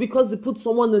from school because he put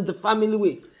someone in the family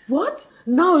way. What?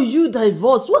 Now you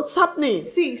divorced. What's happening?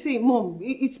 See, Mom,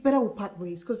 it's better we part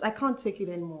ways because I can't take it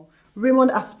anymore.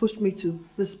 Raymond has pushed me to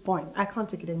this point. I can't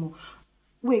take it anymore.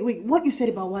 Wait, what you said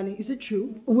about Wale, is it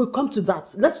true? We'll come to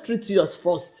that. Let's treat yours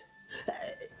first.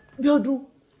 Biodu,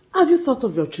 have you thought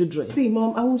of your children? See,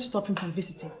 Mom, I won't stop him from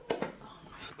visiting.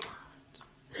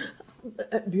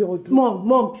 Biodu.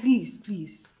 Mom,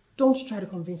 please. Don't try to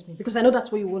convince me because I know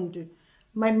that's what you want to do.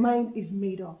 My mind is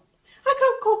made up. I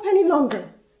can't cope any longer.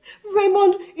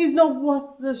 Raymond is not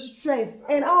worth the stress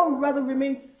and I would rather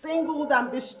remain single than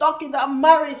be stuck in that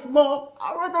marriage, Mom.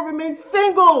 I'd rather remain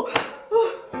single.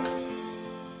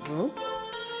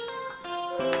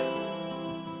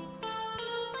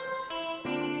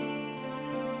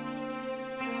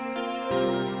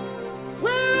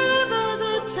 Wherever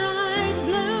the tide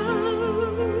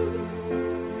blows,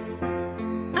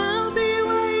 I'll be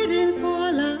waiting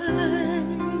for light.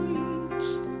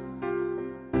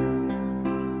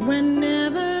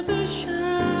 Whenever the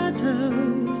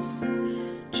shadows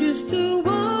choose to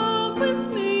walk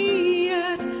with me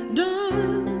at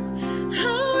dawn,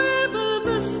 however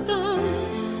the storm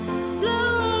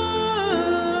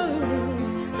blows,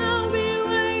 I'll be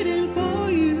waiting for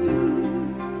you.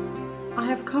 I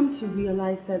have come to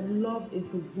realize that love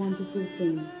is a wonderful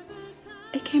thing.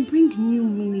 It can bring new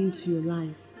meaning to your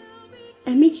life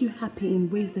and make you happy in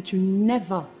ways that you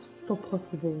never thought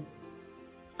possible.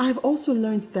 I've also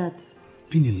learned that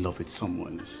being in love with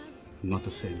someone is not the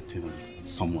same thing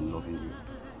as someone loving you.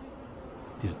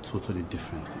 They are totally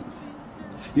different things.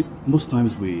 Most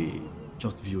times we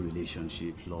just view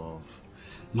relationship, love,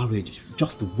 marriage,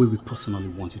 just the way we personally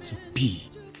want it to be.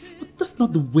 But that's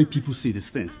not the way people see these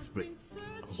things, right?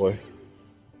 Oh boy,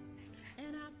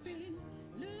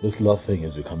 this love thing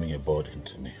is becoming a burden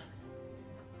to me.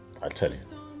 I tell you.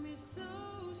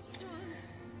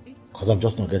 Because I'm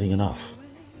just not getting enough.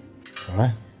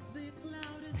 Alright?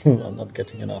 I'm not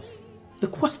getting enough. The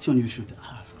question you should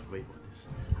ask, Raymond, is,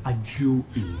 are you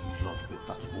in love with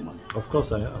that woman? Of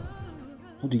course I am.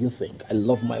 What do you think? I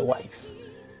love my wife.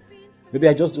 Maybe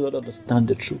I just do not understand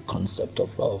the true concept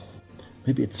of love.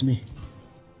 Maybe it's me.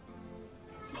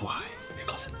 Why?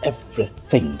 Because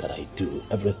everything that I do,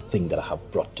 everything that I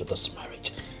have brought to this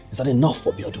marriage, is that enough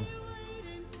for Biodu?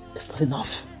 It's not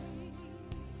enough.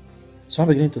 So I'm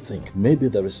beginning to think maybe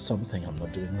there is something I'm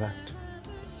not doing right.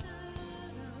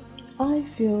 I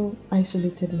feel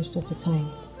isolated most of the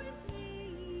times.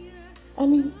 I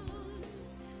mean,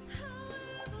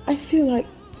 I feel like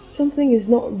something is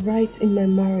not right in my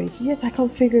marriage, yet I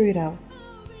can't figure it out.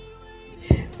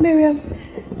 Miriam,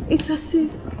 it's as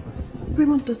if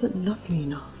Raymond doesn't love me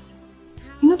enough.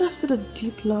 You know that sort of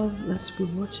deep love that we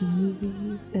watch in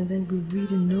movies and then we read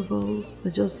in novels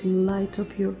that just light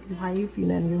up your life,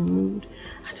 and your mood?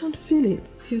 I don't feel it.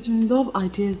 You don't love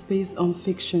ideas based on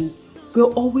fiction.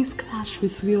 Will always clash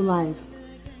with real life.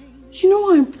 You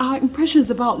know, our impressions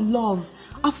about love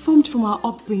are formed from our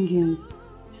upbringings.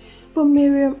 But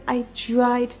Miriam, I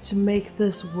tried to make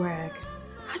this work.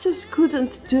 I just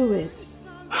couldn't do it.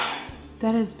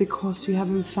 That is because you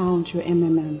haven't found your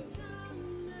MMM.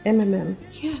 MMM?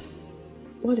 Yes.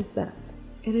 What is that?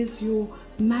 It is your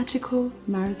magical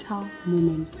marital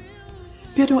moment.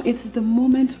 Pedro, it is the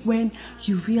moment when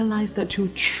you realize that you're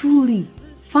truly,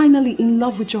 finally in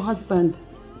love with your husband.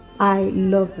 I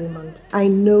love Raymond. I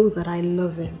know that I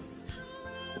love him.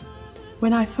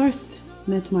 When I first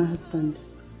met my husband,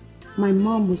 my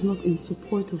mom was not in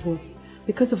support of us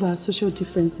because of our social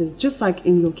differences, just like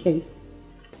in your case.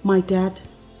 My dad,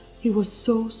 he was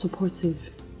so supportive.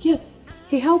 Yes,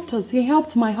 he helped us. He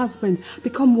helped my husband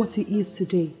become what he is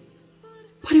today.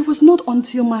 But it was not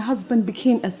until my husband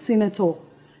became a senator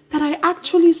that I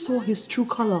actually saw his true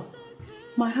color.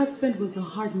 My husband was a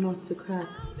hard nut to crack.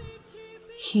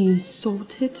 He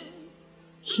insulted,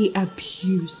 he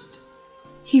abused,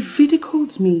 he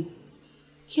ridiculed me.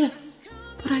 Yes,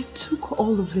 but I took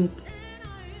all of it.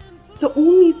 The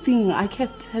only thing I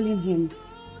kept telling him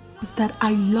was that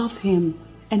I love him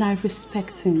and I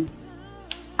respect him.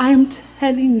 I am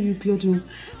telling you, Biodun,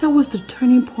 that was the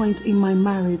turning point in my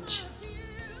marriage.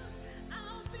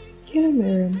 You know,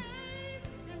 Miriam,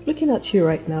 looking at you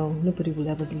right now, nobody will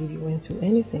ever believe you went through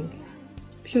anything.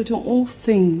 Biodun, all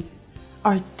things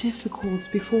are difficult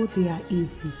before they are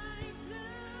easy.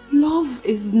 Love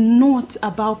is not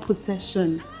about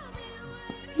possession.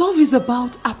 Love is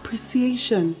about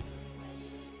appreciation.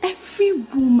 Every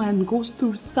woman goes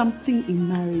through something in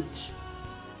marriage.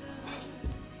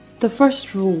 The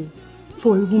first rule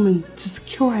for a woman to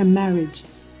secure her marriage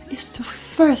is to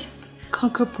first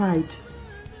conquer pride.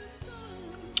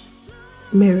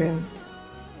 Miriam,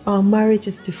 our marriage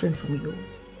is different from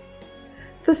yours.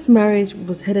 This marriage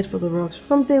was headed for the rocks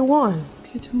from day one.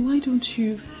 Peter, why don't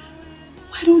you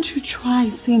try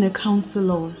seeing a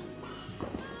counselor?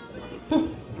 That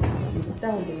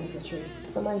won't be necessary.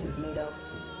 The mind is made up.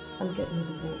 I'm getting the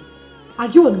divorce. Are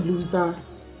you a loser?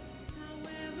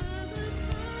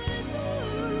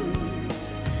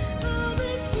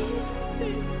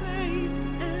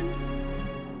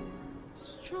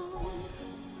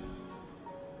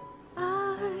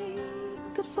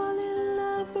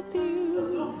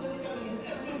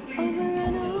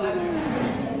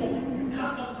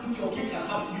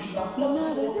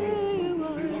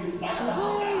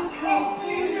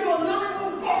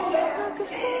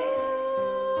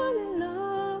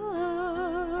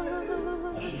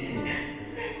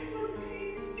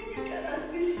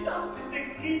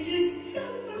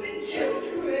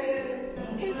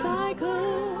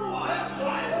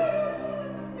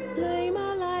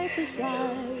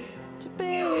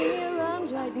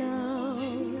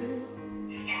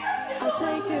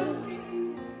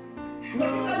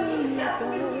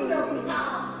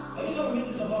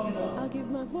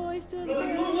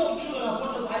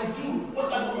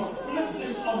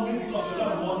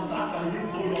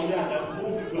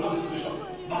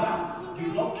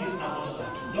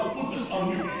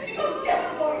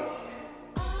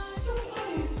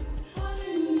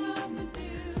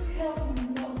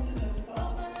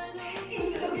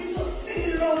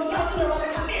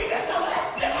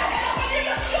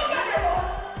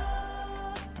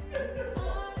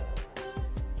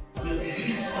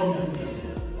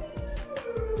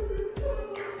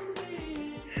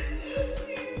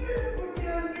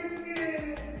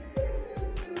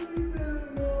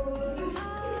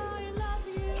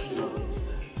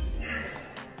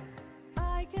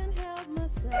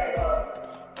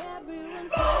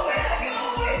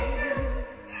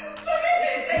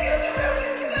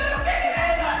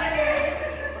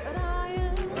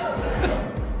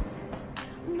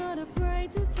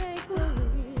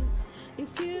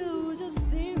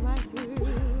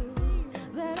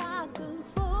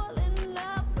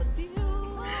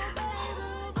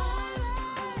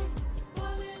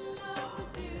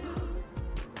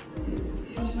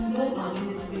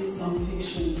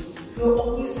 You'll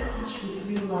always clash with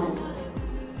real life.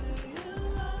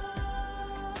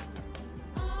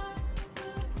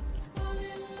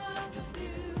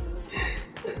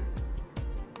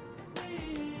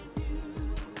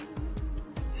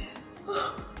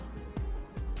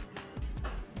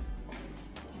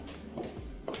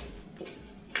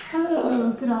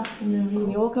 Good afternoon.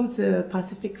 You're welcome to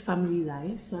Pacific Family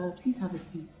Life. Please have a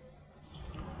seat.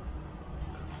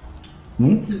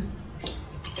 Hmm?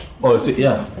 Oh, is it?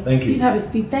 Yeah, thank you. Please have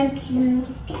a seat. Thank you.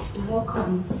 You're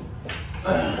welcome.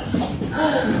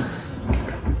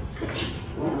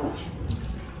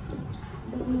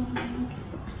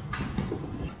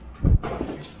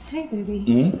 Hey, baby.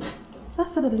 Hmm? That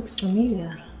sort of looks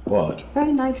familiar. What?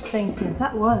 Very nice painting.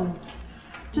 That one.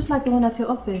 Just like the one at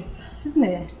your office, isn't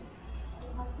it?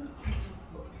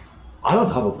 I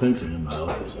don't have a painting in my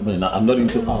office. I mean, I'm not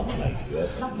into art like you.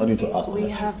 I'm not into art. We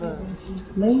have a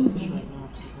lady.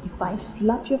 If I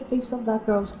slap your face off that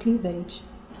girl's cleavage,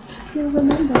 you'll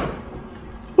remember.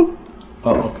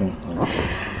 Oh, okay.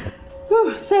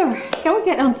 Whew, Sarah, can we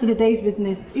get on to the day's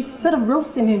business? It's sort of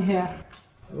roasting in here.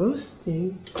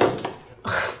 Roasting?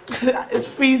 It's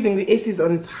freezing. The AC is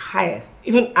on its highest.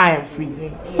 Even I am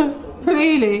freezing.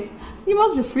 Really? You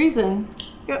must be freezing.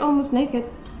 You're almost naked.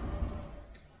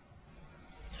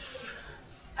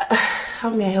 How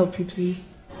may I help you,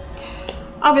 please?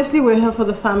 Obviously, we're here for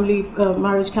the family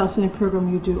marriage counseling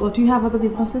program you do. Or do you have other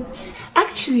businesses?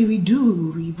 Actually, we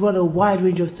do. We run a wide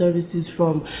range of services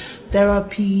from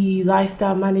therapy,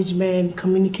 lifestyle management,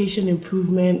 communication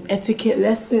improvement, etiquette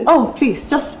lessons. Oh, please,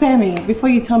 just spare me before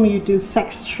you tell me you do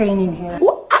sex training here.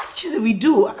 Well, actually, we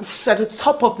do. It's at the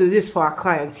top of the list for our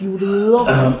clients. You would love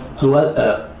it.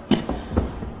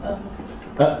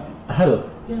 Well, hello.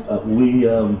 Yes.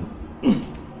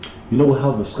 We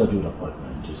have a scheduled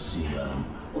appointment to see a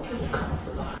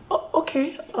counselor. Oh,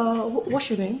 okay. What's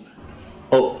your name?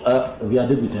 Oh, we are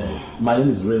deputies. My name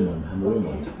is Raymond. I'm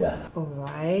Raymond. Yeah. All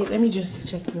right. Let me just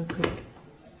check real quick.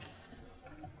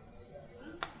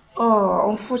 Oh,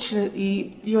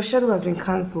 unfortunately, your schedule has been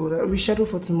cancelled. Rescheduled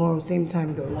for tomorrow, same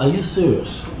time though. Are you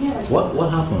serious? Yeah.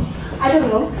 What happened? I don't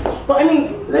know. But I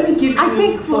mean, let me give you... I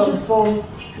think we'll just balls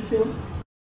to fill.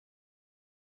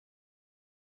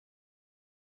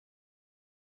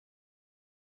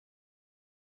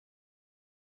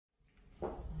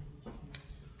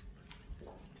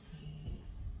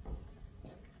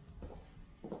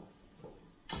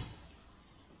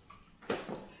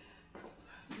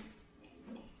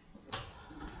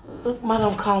 Look,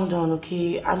 madam, calm down,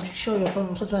 okay? I'm sure your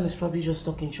husband is probably just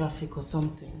stuck in traffic or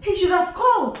something. He should have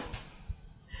called.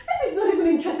 Maybe he's not even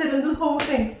interested in this whole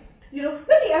thing. You know,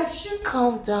 maybe I should...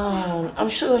 Calm down. I'm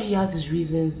sure he has his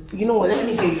reasons. You know what? Let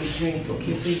me get you a drink,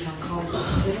 okay? So you can calm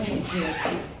down. Get him a drink,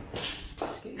 please.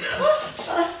 Just get you a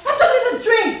I'm telling you the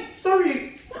drink! Sorry.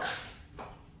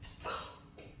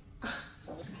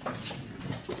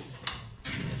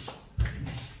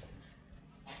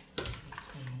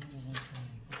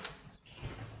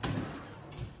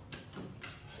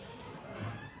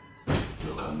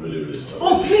 I'm really sorry.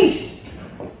 Oh, please!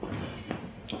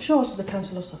 Show us to the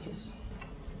councillor's office.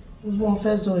 There's one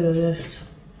first door on your left.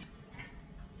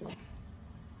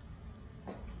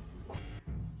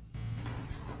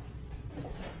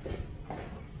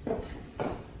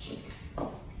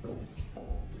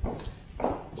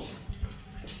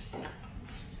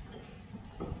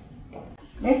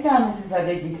 Next time, Mrs.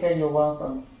 Adebite, you're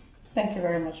welcome. Thank you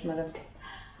very much, madam.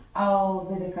 I'll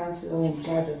be the counselor in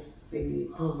charge of the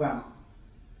program.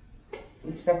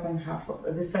 The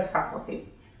first half of it.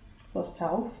 First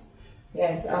half?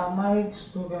 Yes, our marriage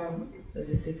program is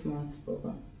a 6 months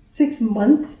program. 6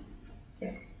 months?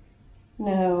 Yeah.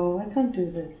 No, I can't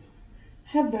do this.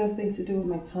 I have better things to do with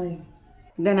my time.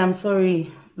 Then I'm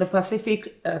sorry, the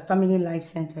Pacific Family Life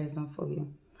Center is not for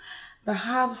you.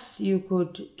 Perhaps you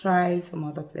could try some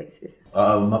other places.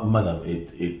 Madam,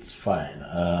 it's fine.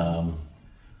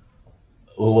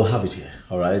 We'll have it here,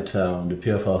 all right? The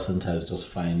PFL Center is just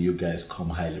fine. You guys come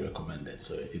highly recommended,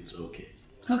 so it's okay.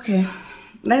 Okay,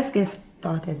 let's get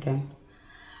started then.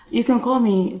 You can call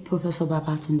me Professor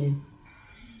Babatunde.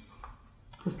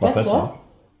 Professor?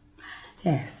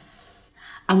 Yes,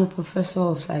 I'm a professor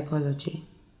of psychology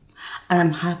and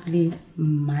I'm happily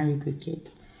married with kids.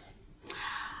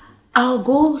 Our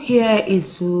goal here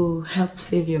is to help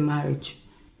save your marriage.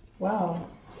 Wow.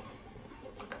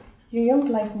 Your young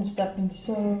life must have been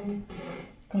so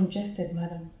congested,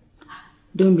 madam.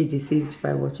 Don't be deceived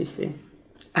by what you say.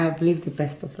 I have lived the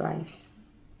best of lives.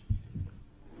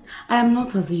 I am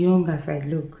not as young as I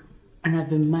look, and I've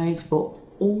been married for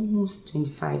almost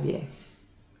 25 years.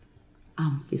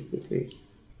 I'm 53.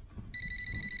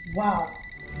 Wow.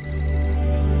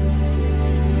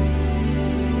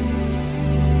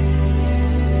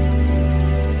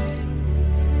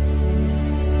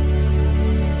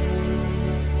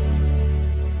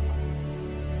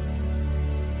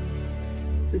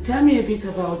 Tell me a bit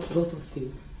about both of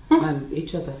you and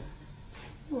each other.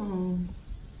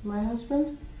 My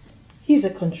husband? He's a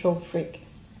control freak.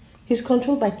 He's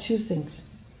controlled by two things.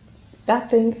 That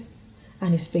thing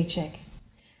and his paycheck.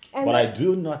 And but I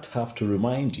do not have to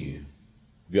remind you,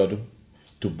 Biodu,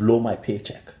 to blow my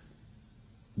paycheck.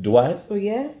 Do I? Oh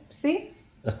yeah? See?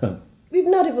 We've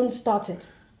not even started.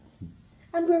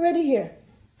 And we're already here.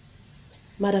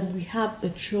 Madam, we have a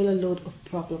troller load of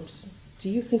problems. Do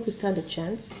you think we stand a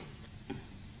chance?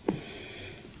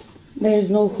 There is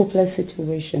no hopeless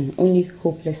situation, only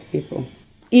hopeless people.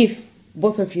 If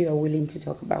both of you are willing to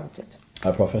talk about it.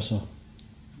 Hi, Professor.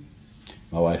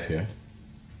 My wife here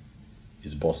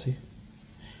is bossy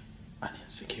and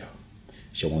insecure.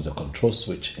 She wants a control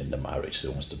switch in the marriage. She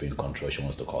wants to be in control. She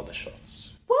wants to call the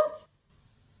shots. What?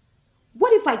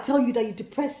 What if I tell you that you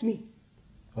depress me?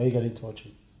 Why are you getting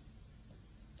touchy?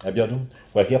 Abiodun,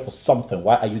 we're here for something.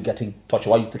 Why are you getting touchy?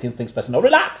 Why are you taking things personal?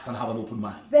 Relax and have an open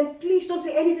mind. Then please don't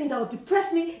say anything that will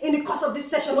depress me in the course of this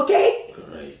session, okay?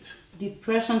 Great.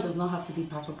 Depression does not have to be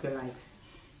part of your life.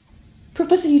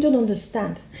 Professor, you don't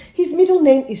understand. His middle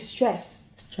name is stress.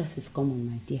 Stress is common,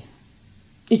 my dear.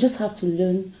 You just have to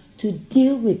learn to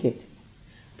deal with it.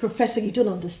 Professor, you don't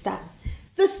understand.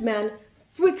 This man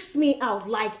freaks me out,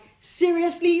 like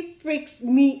seriously freaks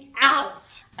me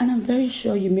out. And I'm very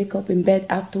sure you make up in bed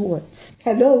afterwards.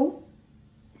 Hello?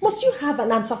 Must you have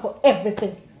an answer for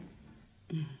everything?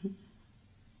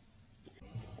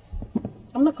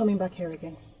 I'm not coming back here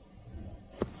again.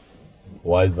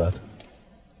 Why is that?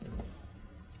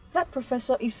 That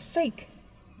professor is fake.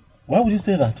 Why would you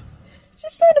say that?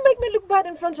 She's trying to make me look bad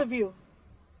in front of you.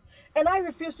 And I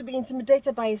refuse to be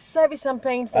intimidated by a service I'm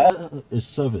paying for. A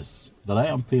service that I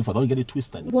am paying for. Don't get it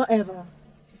twisted. Whatever.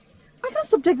 I can't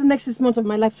subject the next 6 months of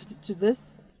my life to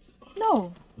this.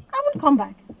 No, I won't come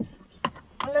back.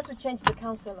 Unless we change the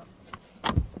counselor.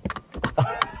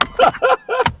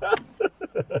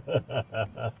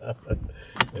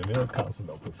 A male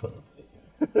counselor preferred.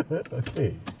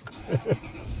 Okay.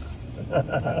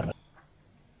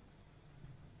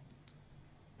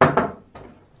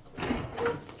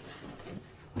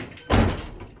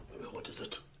 What is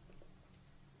it?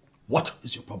 What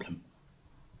is your problem?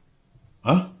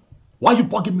 Huh? Why are you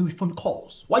bugging me with phone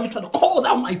calls? Why are you trying to call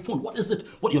down my phone? What is it?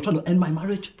 What, you're trying to end my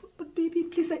marriage? But baby,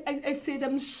 please, I said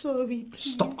I'm sorry,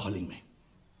 please. Stop calling me.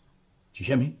 Do you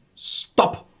hear me?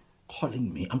 Stop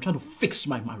calling me. I'm trying to fix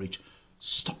my marriage.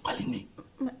 Stop calling me.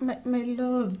 My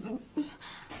love.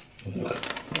 Look,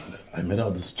 I made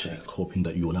out this check hoping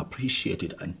that you will appreciate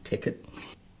it and take it.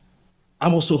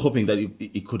 I'm also hoping that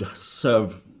it could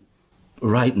serve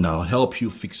right now, help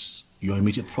you fix your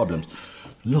immediate problems.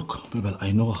 Look, Mabel,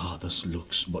 I know how this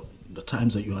looks, but the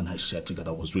times that you and I shared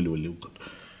together was really, really good.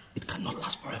 It cannot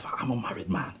last forever. I'm a married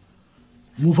man.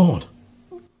 Move on.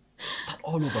 Start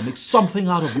all over. Make something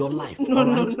out of your life. No,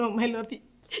 no, my love.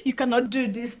 You cannot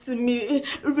do this to me.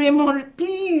 Raymond,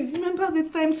 please. Remember the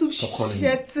times we've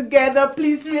shared together.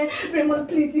 Please, Raymond,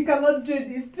 please. You cannot do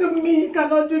this to me. You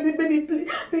cannot do this. Baby, please.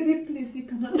 Baby, please. You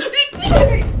cannot.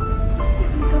 Baby,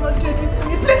 you cannot do this to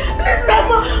me. Please,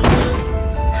 Raymond.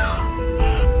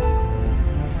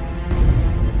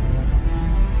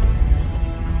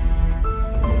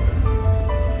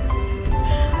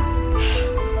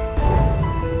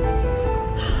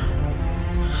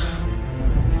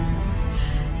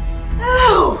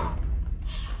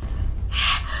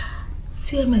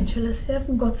 See, my jealousy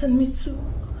have gotten me too.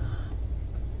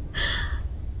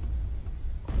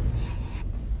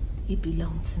 It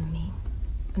belongs to me,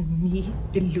 and me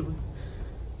alone.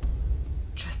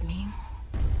 Trust me,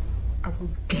 I will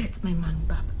get my man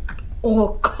back at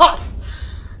all costs.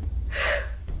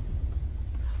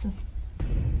 Trust me.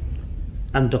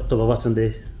 I'm Dr.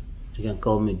 Babatunde. You can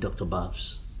call me Dr.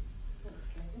 Babs.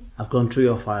 I've gone through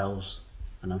your files,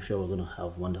 and I'm sure we're going to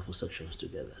have wonderful sections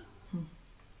together.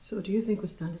 So do you think we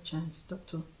stand a chance,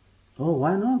 Doctor? Oh,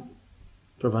 why not?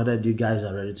 Provided you guys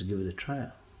are ready to give it a try.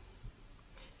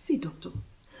 See, Doctor,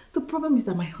 the problem is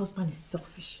that my husband is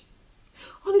selfish.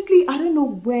 Honestly, I don't know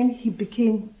when he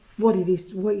became what he is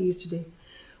today.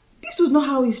 This was not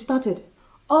how he started.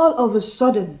 All of a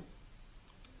sudden,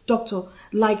 Doctor,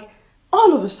 like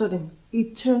all of a sudden,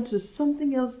 it turned to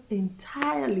something else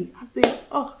entirely. I say,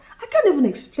 oh, I can't even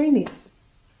explain it.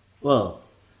 Well,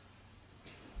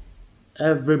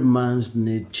 every man's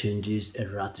need changes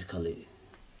erratically.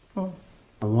 Oh.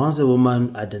 And once a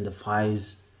woman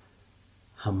identifies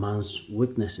her man's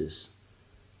weaknesses,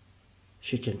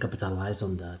 she can capitalize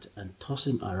on that and toss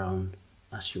him around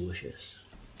as she wishes.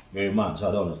 Very man, so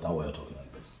I don't understand why you're talking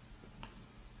like this.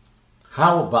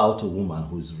 How about a woman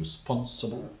who is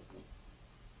responsible,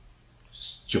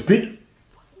 stupid,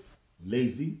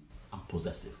 lazy, and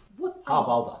possessive? What? How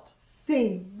about that?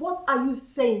 saying? What are you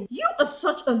saying? You are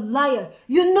such a liar.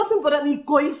 You're nothing but an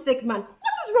egoistic man.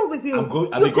 What is wrong with you?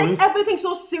 You take everything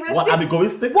so seriously. What, I'm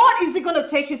egoistic? What is it going to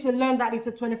take you to learn that it's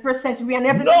the 21st century and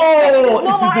everything? No, it's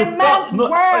no more a man's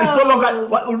world. It's no longer.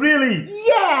 What, really?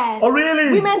 Yes. Oh,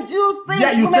 really? Women do things.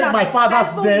 Yeah, you women take my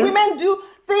father's name. Women do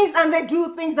things and they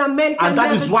do things that men can And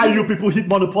that is never why do. you people hit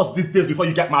menopause these days before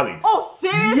you get married. Oh,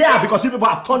 seriously? Yeah, because you people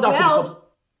have turned out to become...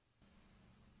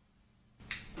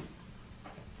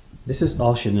 This is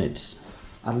all she needs.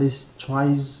 At least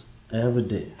twice every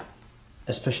day.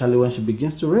 Especially when she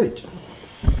begins to read.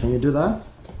 Can you do that?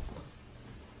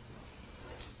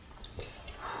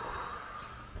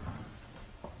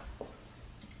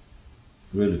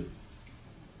 Really?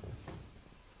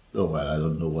 Oh, well, I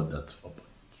don't know what that's for.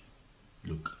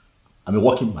 Look, I'm a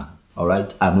working man, all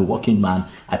right? I'm a working man.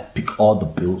 I pick all the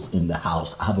bills in the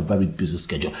house. I have a very busy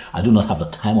schedule. I do not have the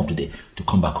time of the day to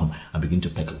come back home and begin to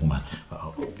pick a woman.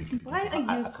 Why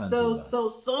are you so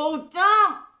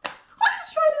dumb? What he's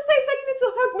trying to say is that you need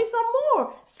to hug me some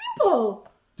more. Simple.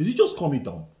 Did you just call me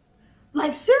dumb?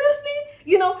 Like, seriously?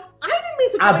 You know, I didn't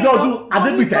mean to call you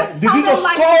dumb. Did you just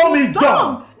call me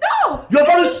dumb? No. You're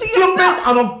very stupid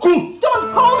and uncouth.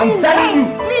 Don't call me I'm telling you.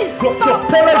 Please Your stop.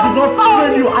 parents did not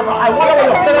train you. I wonder what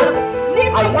your parents...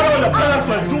 Leave I wonder what your parents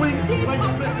were doing.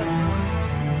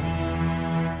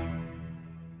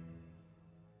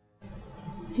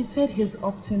 He said he's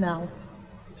opting out.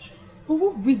 But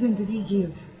what reason did he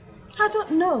give? I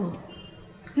don't know.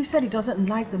 He said he doesn't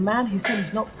like the man. He said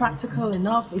he's not practical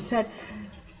enough. He said...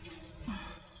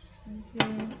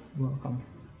 Welcome.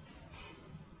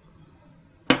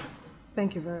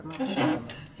 Thank you very much.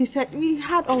 He said he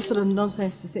had all sort of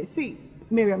nonsense to say. See,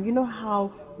 Miriam, you know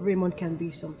how Raymond can be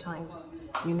sometimes,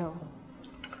 you know.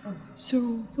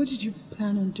 So, what did you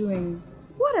plan on doing?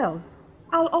 What else?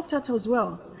 I'll opt out as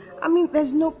well. I mean,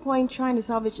 there's no point trying to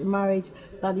salvage a marriage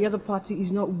that the other party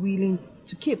is not willing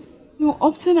to keep. No,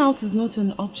 opting out is not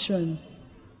an option.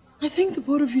 I think the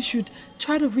both of you should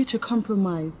try to reach a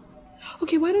compromise.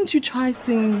 Okay, why don't you try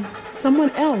seeing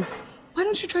someone else? Why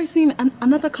don't you try seeing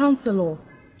another counselor?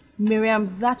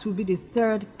 Miriam, that will be the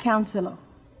third counselor.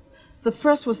 The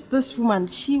first was this woman.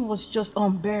 She was just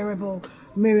unbearable.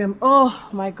 Miriam, oh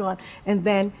my God. And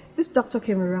then this doctor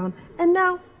came around, and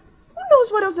now who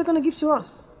knows what else they're going to give to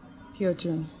us?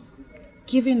 Piotr,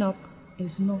 giving up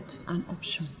is not an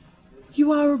option.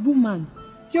 You are a woman.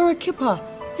 You're a keeper.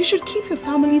 You should keep your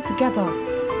family together.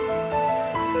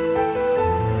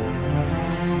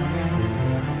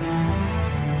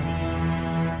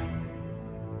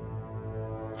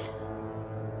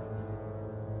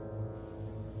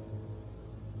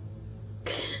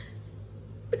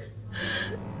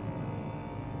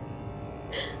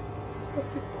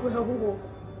 Well,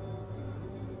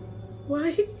 why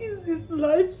is this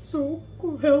life so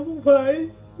cruel? Why?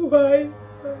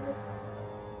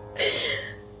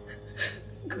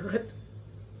 God,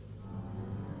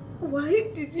 why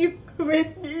did you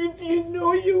create me if you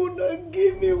know you will not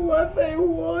give me what I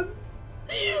want?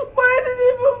 Why did you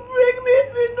even bring me if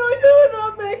you know you will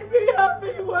not make me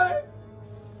happy? Why?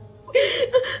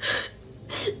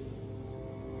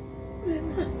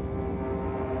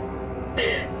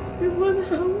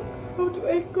 How do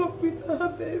I cope with her,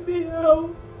 baby? How?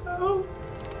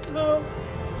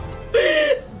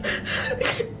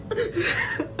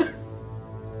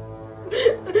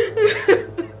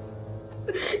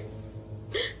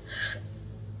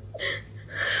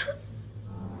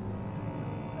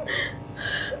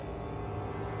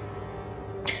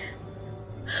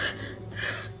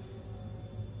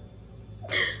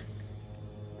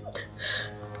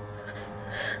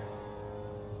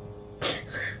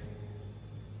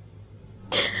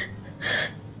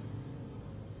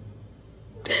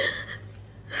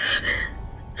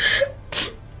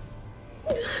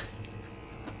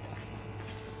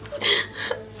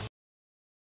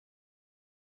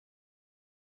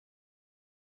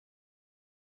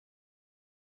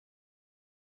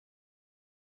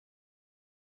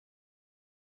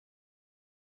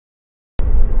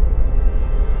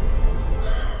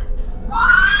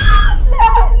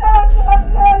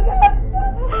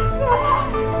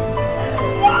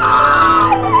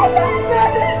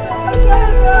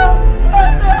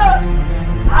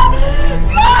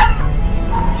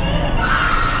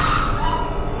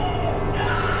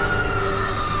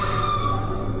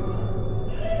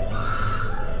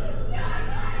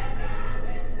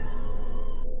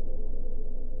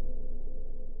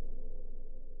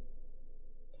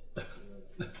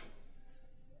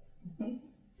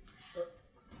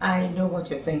 I know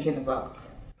what you're thinking about.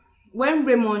 When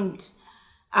Raymond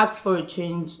asked for a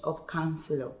change of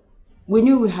counselor, we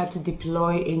knew we had to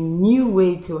deploy a new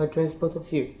way to address both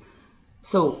of you.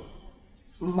 So,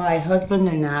 my husband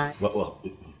and I... Well,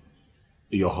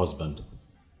 your husband?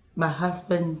 My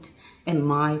husband and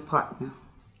my partner.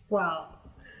 Wow.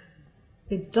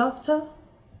 A doctor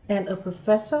and a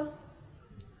professor?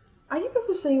 Are you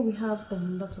people saying we have a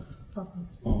lot of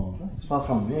problems? Oh, that's far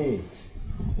from it.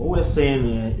 What we're saying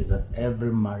here is that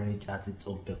every marriage has its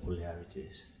own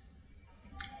peculiarities.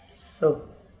 So,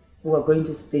 we're going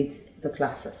to state the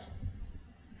classes.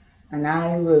 And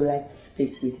I would like to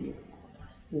speak with you.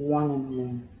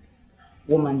 One-on-one.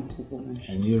 Woman to woman.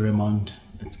 And you, Raymond,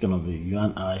 it's gonna be you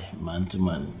and I, man to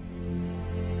man.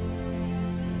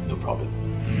 No problem.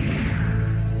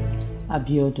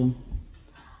 Abiodun,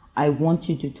 I want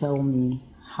you to tell me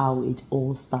how it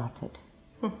all started.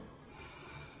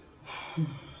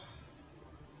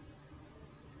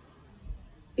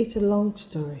 It's a long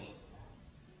story.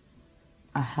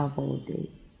 I have all day.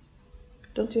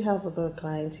 Don't you have other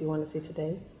clients you want to see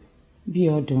today?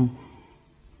 Biodun,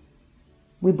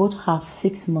 we both have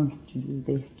 6 months to do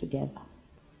this together.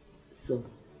 So,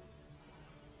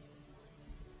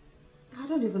 I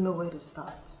don't even know where to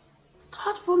start.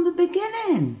 start from the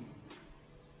beginning.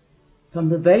 From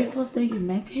the very first day you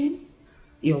met him,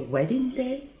 your wedding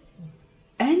day,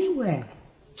 anywhere.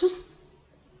 Just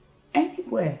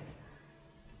anywhere.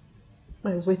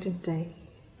 My wedding day.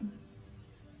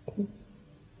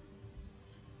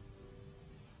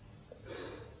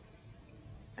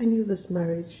 I knew this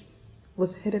marriage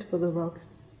was headed for the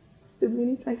rocks the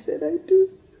minute I said I do.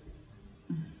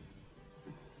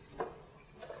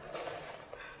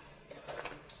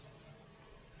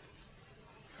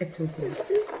 It's okay.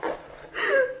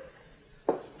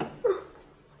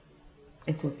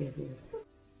 It's okay, babe.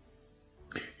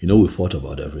 You know, we fought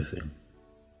about everything.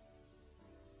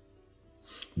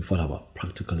 We fought about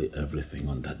practically everything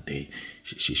on that day.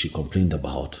 She complained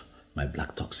about my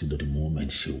black tuxedo the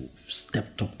moment she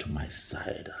stepped up to my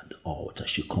side at the altar.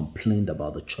 She complained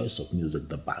about the choice of music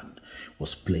the band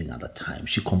was playing at the time.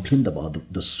 She complained about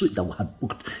the suite that we had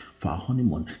booked for our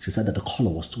honeymoon. She said that the color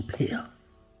was too pale.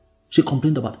 She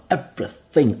complained about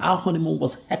everything. Our honeymoon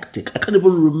was hectic. I can't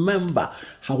even remember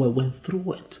how I went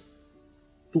through it.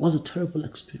 It was a terrible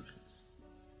experience.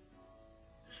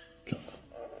 Look,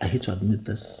 I hate to admit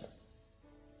this,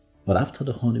 but after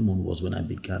the honeymoon was when I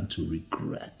began to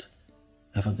regret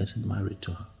ever getting married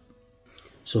to her.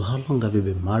 So how long have you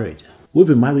been married? We've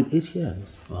been married 8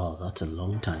 years. Wow, that's a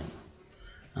long time.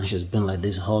 And she's been like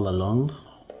this all along?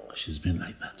 She's been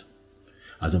like that.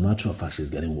 As a matter of fact, she's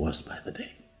getting worse by the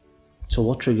day. So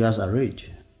what triggers her rage?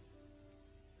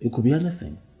 It could be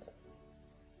anything.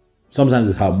 Sometimes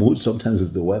it's her mood, sometimes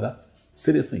it's the weather.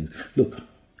 Silly things. Look,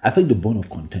 I think the bone of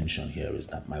contention here is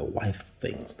that my wife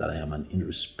thinks that I am an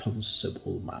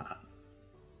irresponsible man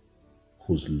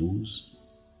who's loose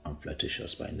and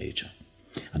flirtatious by nature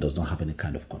and does not have any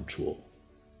kind of control.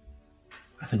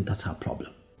 I think that's her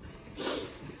problem.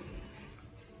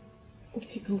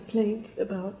 He complains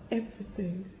about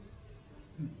everything.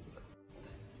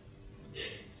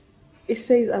 He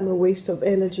says I'm a waste of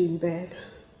energy in bed.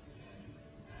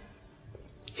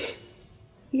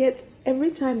 Yet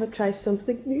every time I try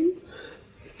something new,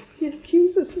 he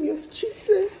accuses me of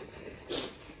cheating.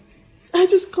 I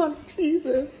just can't please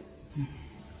him.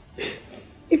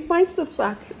 He finds the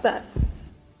fact that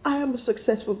I am a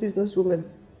successful businesswoman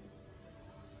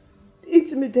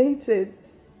intimidating.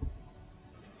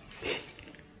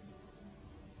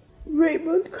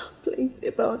 Raymond complains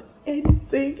about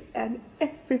anything and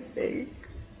everything.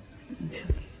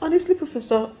 Honestly,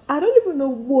 Professor, I don't even know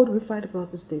what we fight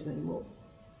about these days anymore.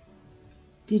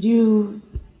 Did you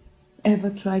ever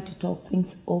try to talk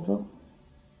things over?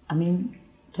 I mean,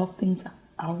 talk things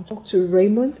out? Talk to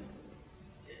Raymond?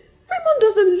 Raymond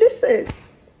doesn't listen.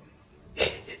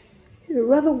 He'd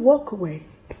rather walk away.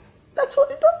 That's what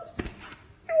he does.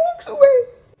 He walks away.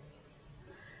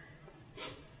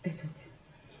 It's okay.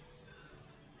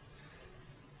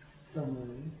 Don't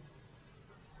worry.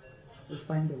 We'll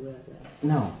find a way out.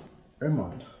 No,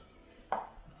 Raymond.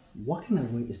 Walking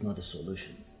away is not the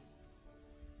solution.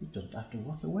 You don't have to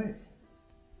walk away.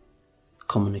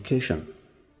 Communication.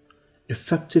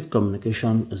 Effective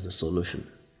communication is the solution.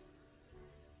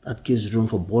 That gives room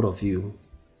for both of you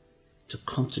to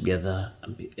come together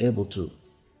and be able to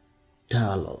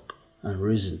dialogue and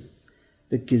reason.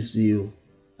 That gives you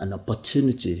an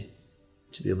opportunity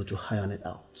to be able to iron it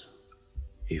out.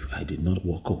 If I did not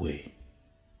walk away,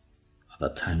 at the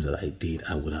times that I did,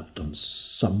 I would have done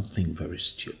something very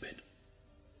stupid.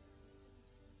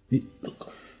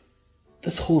 Look,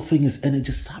 this whole thing is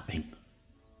energy sapping.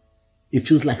 It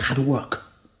feels like hard work.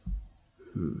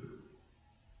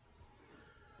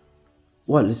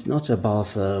 Well, it's not about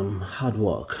hard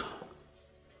work.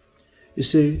 You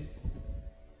see,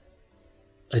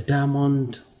 a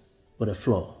diamond with a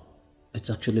flaw, it's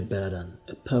actually better than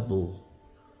a pebble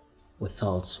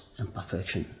without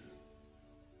imperfection.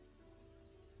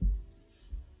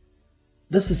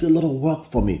 This is a lot of work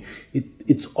for me.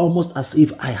 It's almost as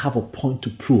if I have a point to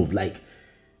prove, like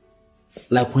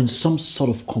when some sort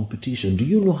of competition. Do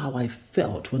you know how I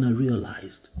felt when I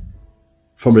realized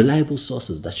from reliable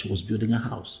sources that she was building a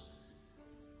house?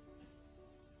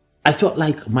 I felt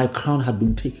like my crown had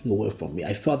been taken away from me.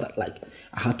 I felt that like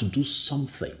I had to do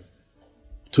something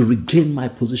to regain my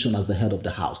position as the head of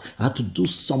the house. I had to do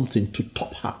something to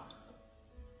top her.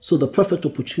 So the perfect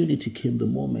opportunity came the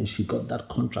moment she got that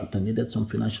contract and needed some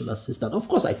financial assistance. Of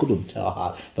course, I couldn't tell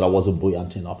her that I wasn't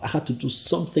buoyant enough. I had to do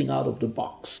something out of the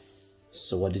box.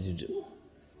 So what did you do?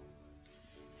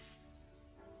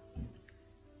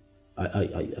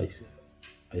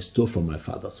 I stole from my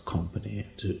father's company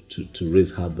to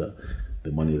raise her the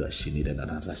money that she needed.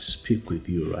 And as I speak with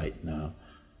you right now,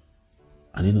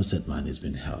 an innocent man is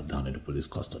being held down in the police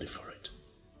custody for it.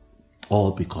 All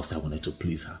because I wanted to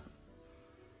please her.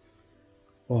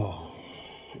 Oh,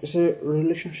 you see,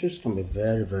 relationships can be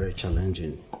very, very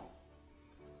challenging.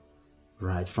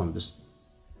 Right from the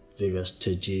various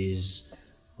stages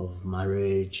of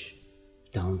marriage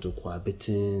down to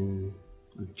cohabiting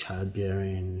and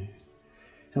childbearing.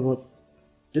 Yeah, but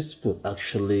this could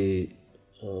actually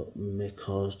make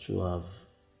us to have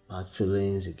bad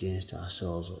feelings against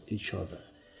ourselves or each other.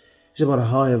 It's about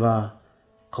however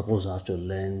couples have to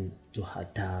learn to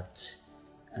adapt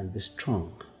and be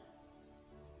strong.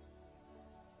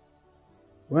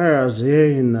 Whereas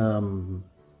here in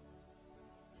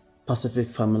Pacific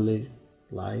Family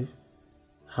Life,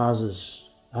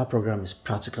 our program is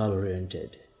practical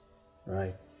oriented,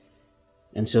 right?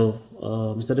 And so,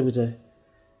 Mr. Debute,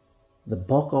 the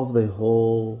bulk of the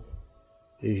whole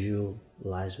issue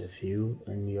lies with you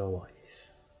and your wife.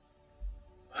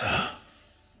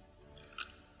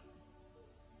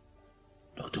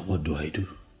 Doctor, what do I do?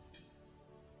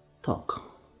 Talk.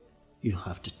 You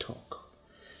have to talk.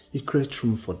 You create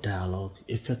room for dialogue,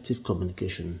 effective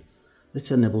communication.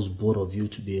 This enables both of you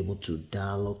to be able to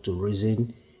dialogue, to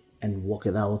reason, and work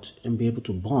it out, and be able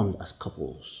to bond as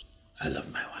couples. I love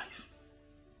my wife.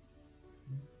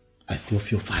 I still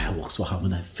feel fireworks for her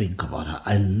when I think about her.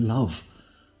 I love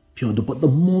Piodo, but the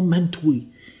moment we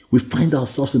find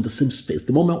ourselves in the same space,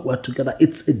 the moment we're together,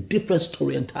 it's a different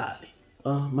story entirely.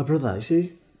 My brother, you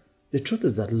see, the truth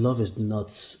is that love is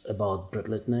not about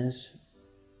breathlessness.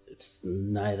 It's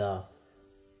neither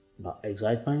about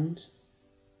excitement,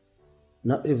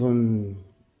 not even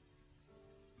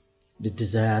the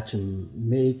desire to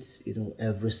mate,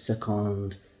 every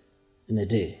second in a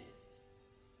day,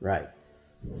 right?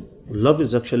 Love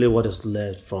is actually what is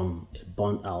left from a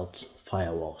burnt out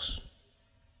fireworks.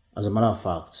 As a matter of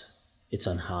fact, it's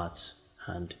an heart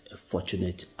and a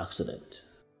fortunate accident.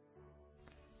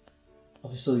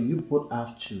 Okay, so you both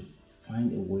have to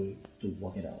find a way to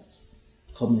work it out.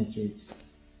 Communicate,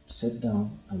 sit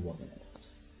down and work it out.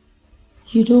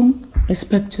 You don't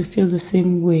expect to feel the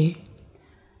same way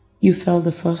you felt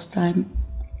the first time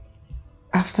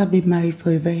after being married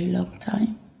for a very long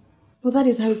time. But that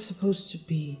is how it's supposed to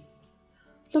be.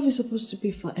 Love is supposed to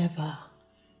be forever.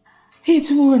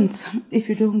 It won't if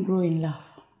you don't grow in love.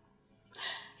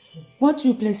 What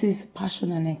replaces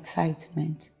passion and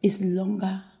excitement is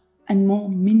longer and more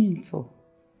meaningful.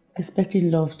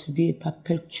 Expecting love to be a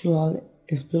perpetual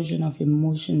explosion of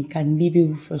emotion can leave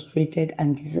you frustrated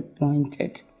and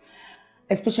disappointed.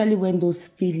 Especially when those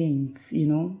feelings,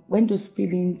 when those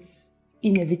feelings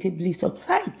inevitably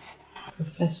subsides.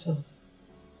 Professor,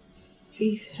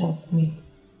 please help me.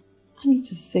 I need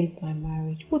to save my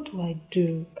marriage. What do I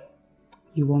do?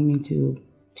 You want me to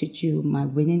teach you my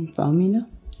winning formula?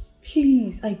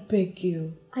 Please, I beg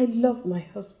you. I love my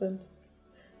husband.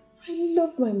 I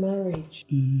love my marriage.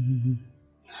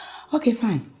 Okay,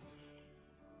 fine.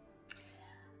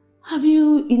 Have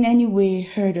you in any way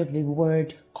heard of the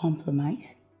word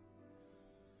compromise?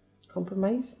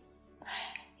 Compromise?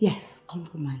 Yes,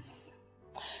 compromise.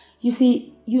 You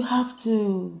see, you have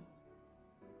to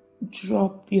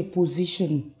drop your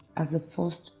position as a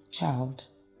first child.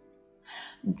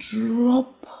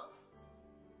 Drop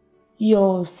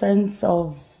your sense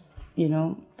of,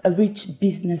 a rich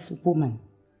businesswoman.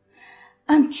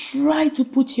 And try to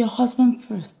put your husband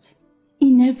first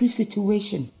in every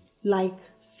situation. Like,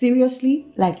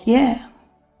 seriously? Like, yeah.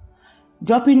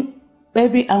 Dropping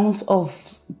every ounce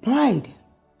of pride.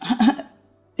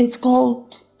 It's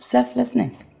called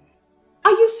selflessness.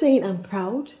 Are you saying I'm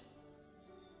proud?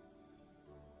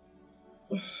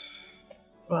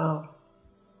 Wow.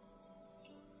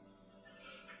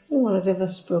 No one has ever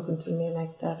spoken to me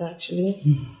like that,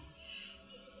 actually.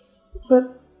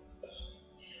 But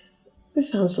this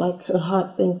sounds like a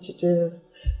hard thing to do.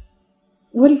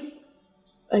 What if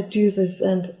I do this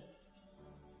and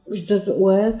it doesn't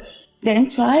work? Then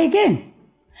try again.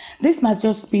 This might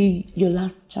just be your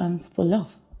last chance for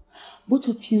love. Both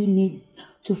of you need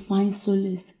to find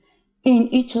solace in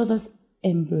each other's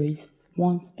embrace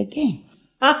once again.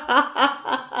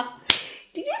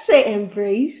 Did you say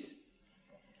embrace?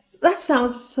 That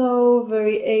sounds so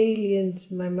very alien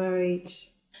to my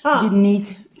marriage. You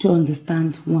need to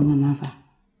understand one another,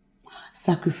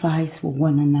 sacrifice for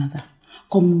one another,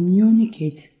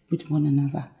 communicate with one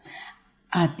another.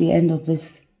 At the end of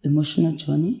this emotional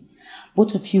journey,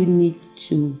 both of you need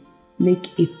to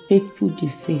make a faithful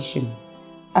decision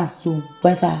as to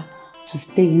whether to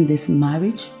stay in this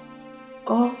marriage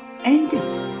or end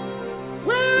it.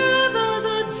 Wherever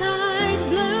the tide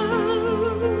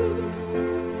blows,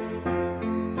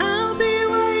 I'll be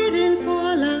waiting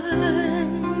for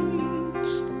light.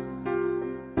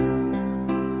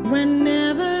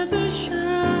 Whenever the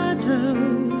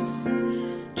shadows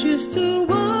choose to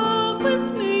walk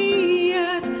with me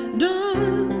at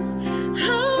dawn,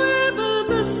 however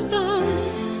the storm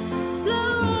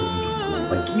blows,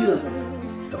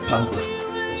 the panther was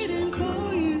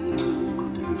walking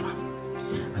along the river,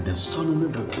 and then suddenly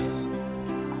there was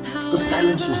the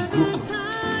silence was broken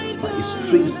by a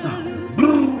strange sound.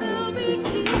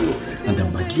 And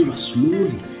then Bagheera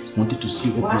slowly wanted to see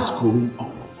what was going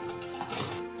on.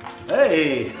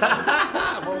 Hey!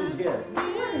 Mommy's here.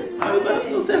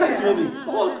 Don't say hi to mommy.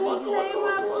 Come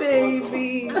on.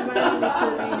 Baby, my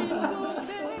sweetie.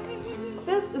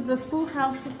 This is a full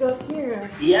house you've got here.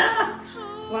 Yeah?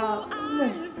 Wow.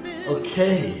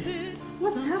 Okay.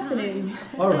 What's happening?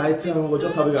 Alright, we're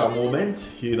just having our moment,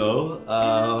 you know.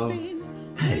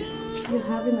 Hey. You're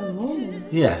having a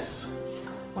moment? Yes.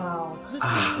 Wow.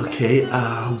 Okay,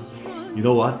 you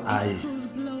know what? I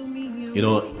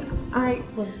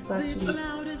was actually...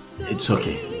 It's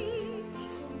okay.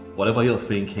 Whatever you're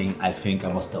thinking, I think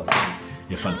I must have done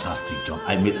a fantastic job.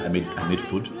 I made food.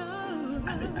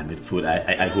 I made food.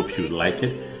 I hope you like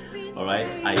it. Alright?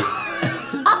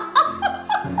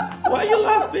 Why are you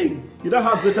laughing? You know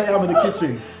how great I am in the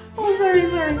kitchen. Oh,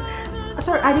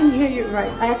 sorry, I didn't hear you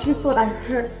right. I actually thought I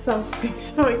heard something,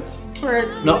 so it spurred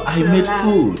me. No, I made laugh.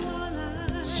 food.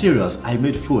 Serious, I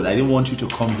made food. I didn't want you to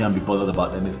come here and be bothered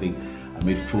about anything. I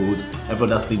made food.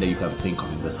 Every other thing that you can think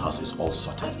of in this house is all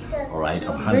sorted. Alright,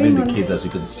 I'm handling the kids. As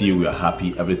you can see, we are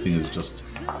happy. Everything is just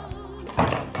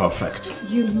perfect.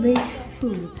 You made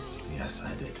food? Yes,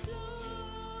 I did.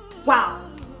 Wow.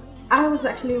 I was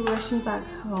actually rushing back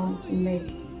home to make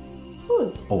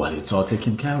food. Oh, well, it's all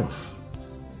taken care of.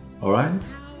 Alright?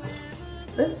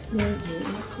 This maybe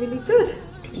is really good.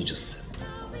 Can you just sit?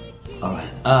 Alright.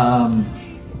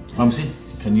 Mamsi,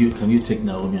 can you take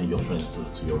Naomi and your friends to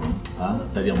your room? Huh?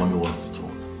 Daddy and Mommy wants to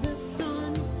talk.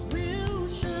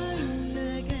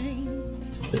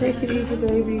 Take it easy,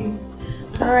 baby.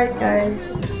 Alright, guys.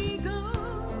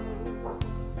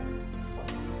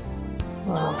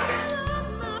 Wow.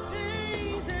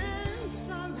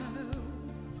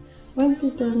 When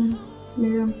did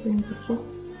Miriam bring the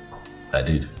kids? I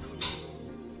did.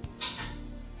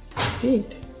 You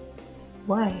did?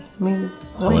 Why? I mean,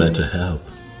 I wanted to help.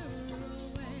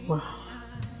 Wow.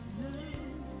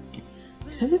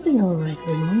 Is everything alright,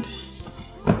 Raymond?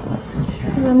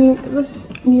 Because I mean, this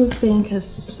new thing has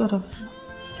sort of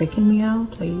freaking me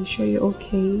out. Are you sure you're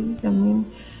okay? I mean...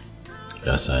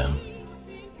 Yes, I am.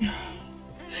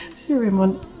 See,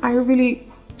 Raymond, I really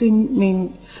didn't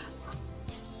mean...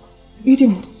 You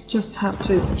didn't just have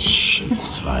to... Shh,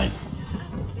 it's fine.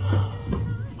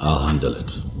 I'll handle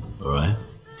it, alright?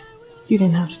 You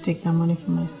didn't have to take that money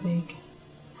for my sake.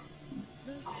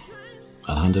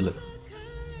 I'll handle it.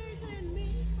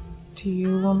 Do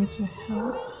you want me to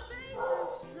help?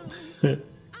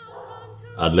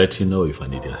 I'd let you know if I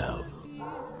need your help.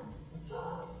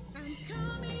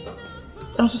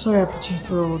 I'm so sorry I put you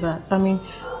through all that. I mean,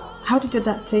 how did your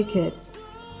dad take it?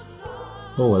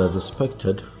 Oh, well, as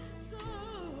expected.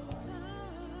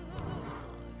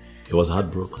 He was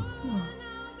heartbroken.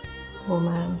 Oh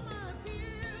man.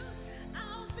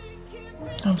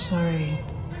 I'm sorry.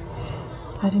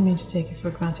 I didn't mean to take it for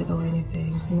granted or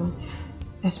anything, you know.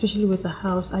 Especially with the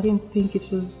house. I didn't think it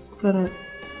was gonna...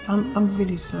 I'm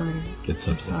really sorry. It's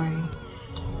okay. Sorry.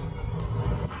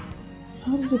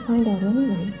 How did you find out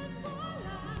anyway?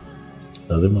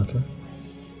 Does it matter?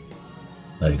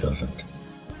 No, it doesn't.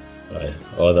 Right.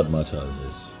 All that matters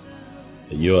is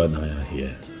that you and I are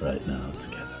here right now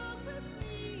together.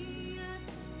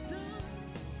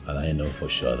 And I know for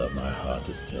sure that my heart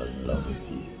is still in love with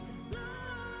you.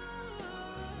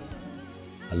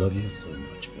 I love you so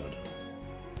much, God.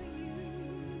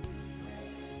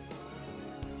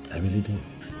 I really do.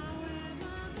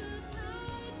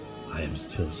 I am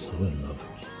still so in love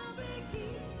with you.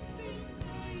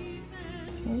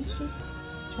 Can you just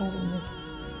try to make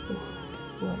this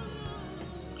work?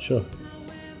 Sure.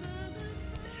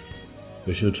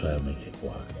 We should try and make it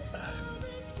work.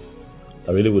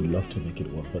 I really would love to make it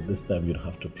work, but this time you'd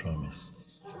have to promise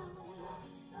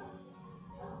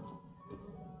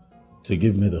to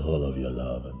give me the whole of your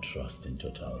love and trust in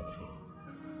totality.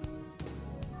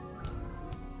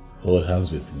 Hold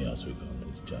hands with me as we go on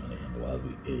this journey and while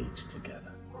we age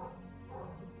together.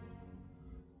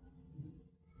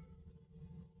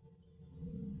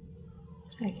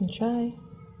 I can try.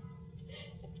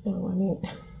 No, I mean,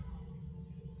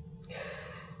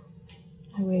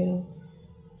 I will.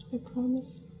 I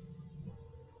promise.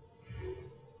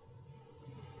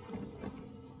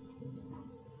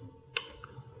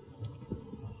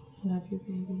 I love you,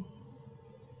 baby.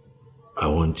 I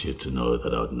want you to know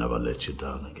that I would never let you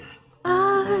down again.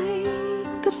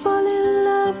 I could fall in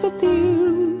love with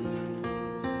you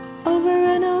over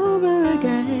and over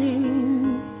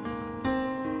again.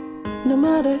 No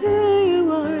matter who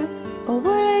you are or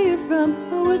where you're from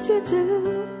or what you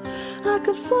do, I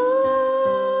could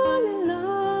fall in love.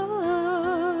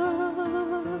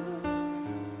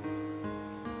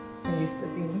 I used to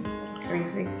be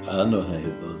crazy. I don't know how he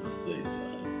does these things, man.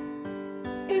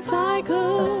 If I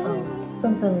could,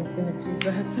 don't tell me he's gonna do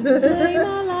that. lay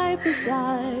my life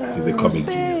aside. He's a comic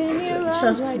genius, I tell you.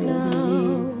 Trust right me,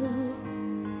 now,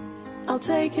 I'll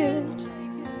take it.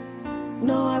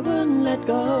 No, I wouldn't let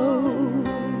go.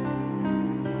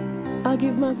 I'll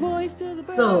give my voice to the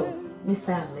bird. So, Mr.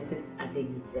 and Mrs.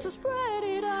 Adegite. To spread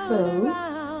it all So?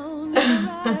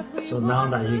 around. So now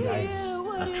that you guys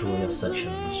are through your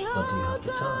sections, what do you have to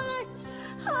tell us?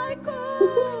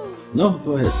 No,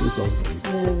 go ahead, say something.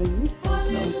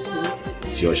 No,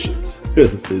 it's your shit.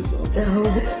 Say something.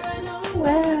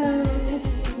 Wow.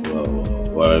 Wow,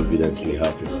 we're evidently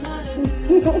happy.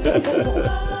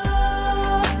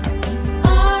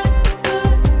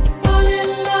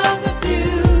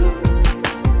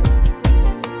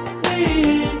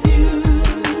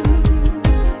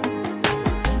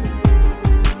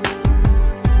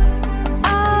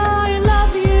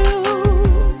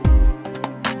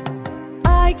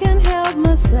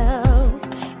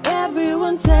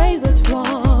 Everyone says it's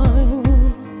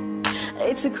wrong.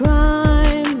 It's a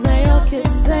crime, they all keep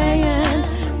saying,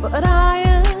 but I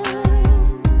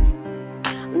am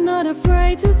not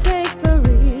afraid to take the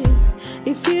risk.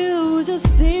 If you just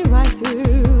see right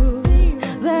through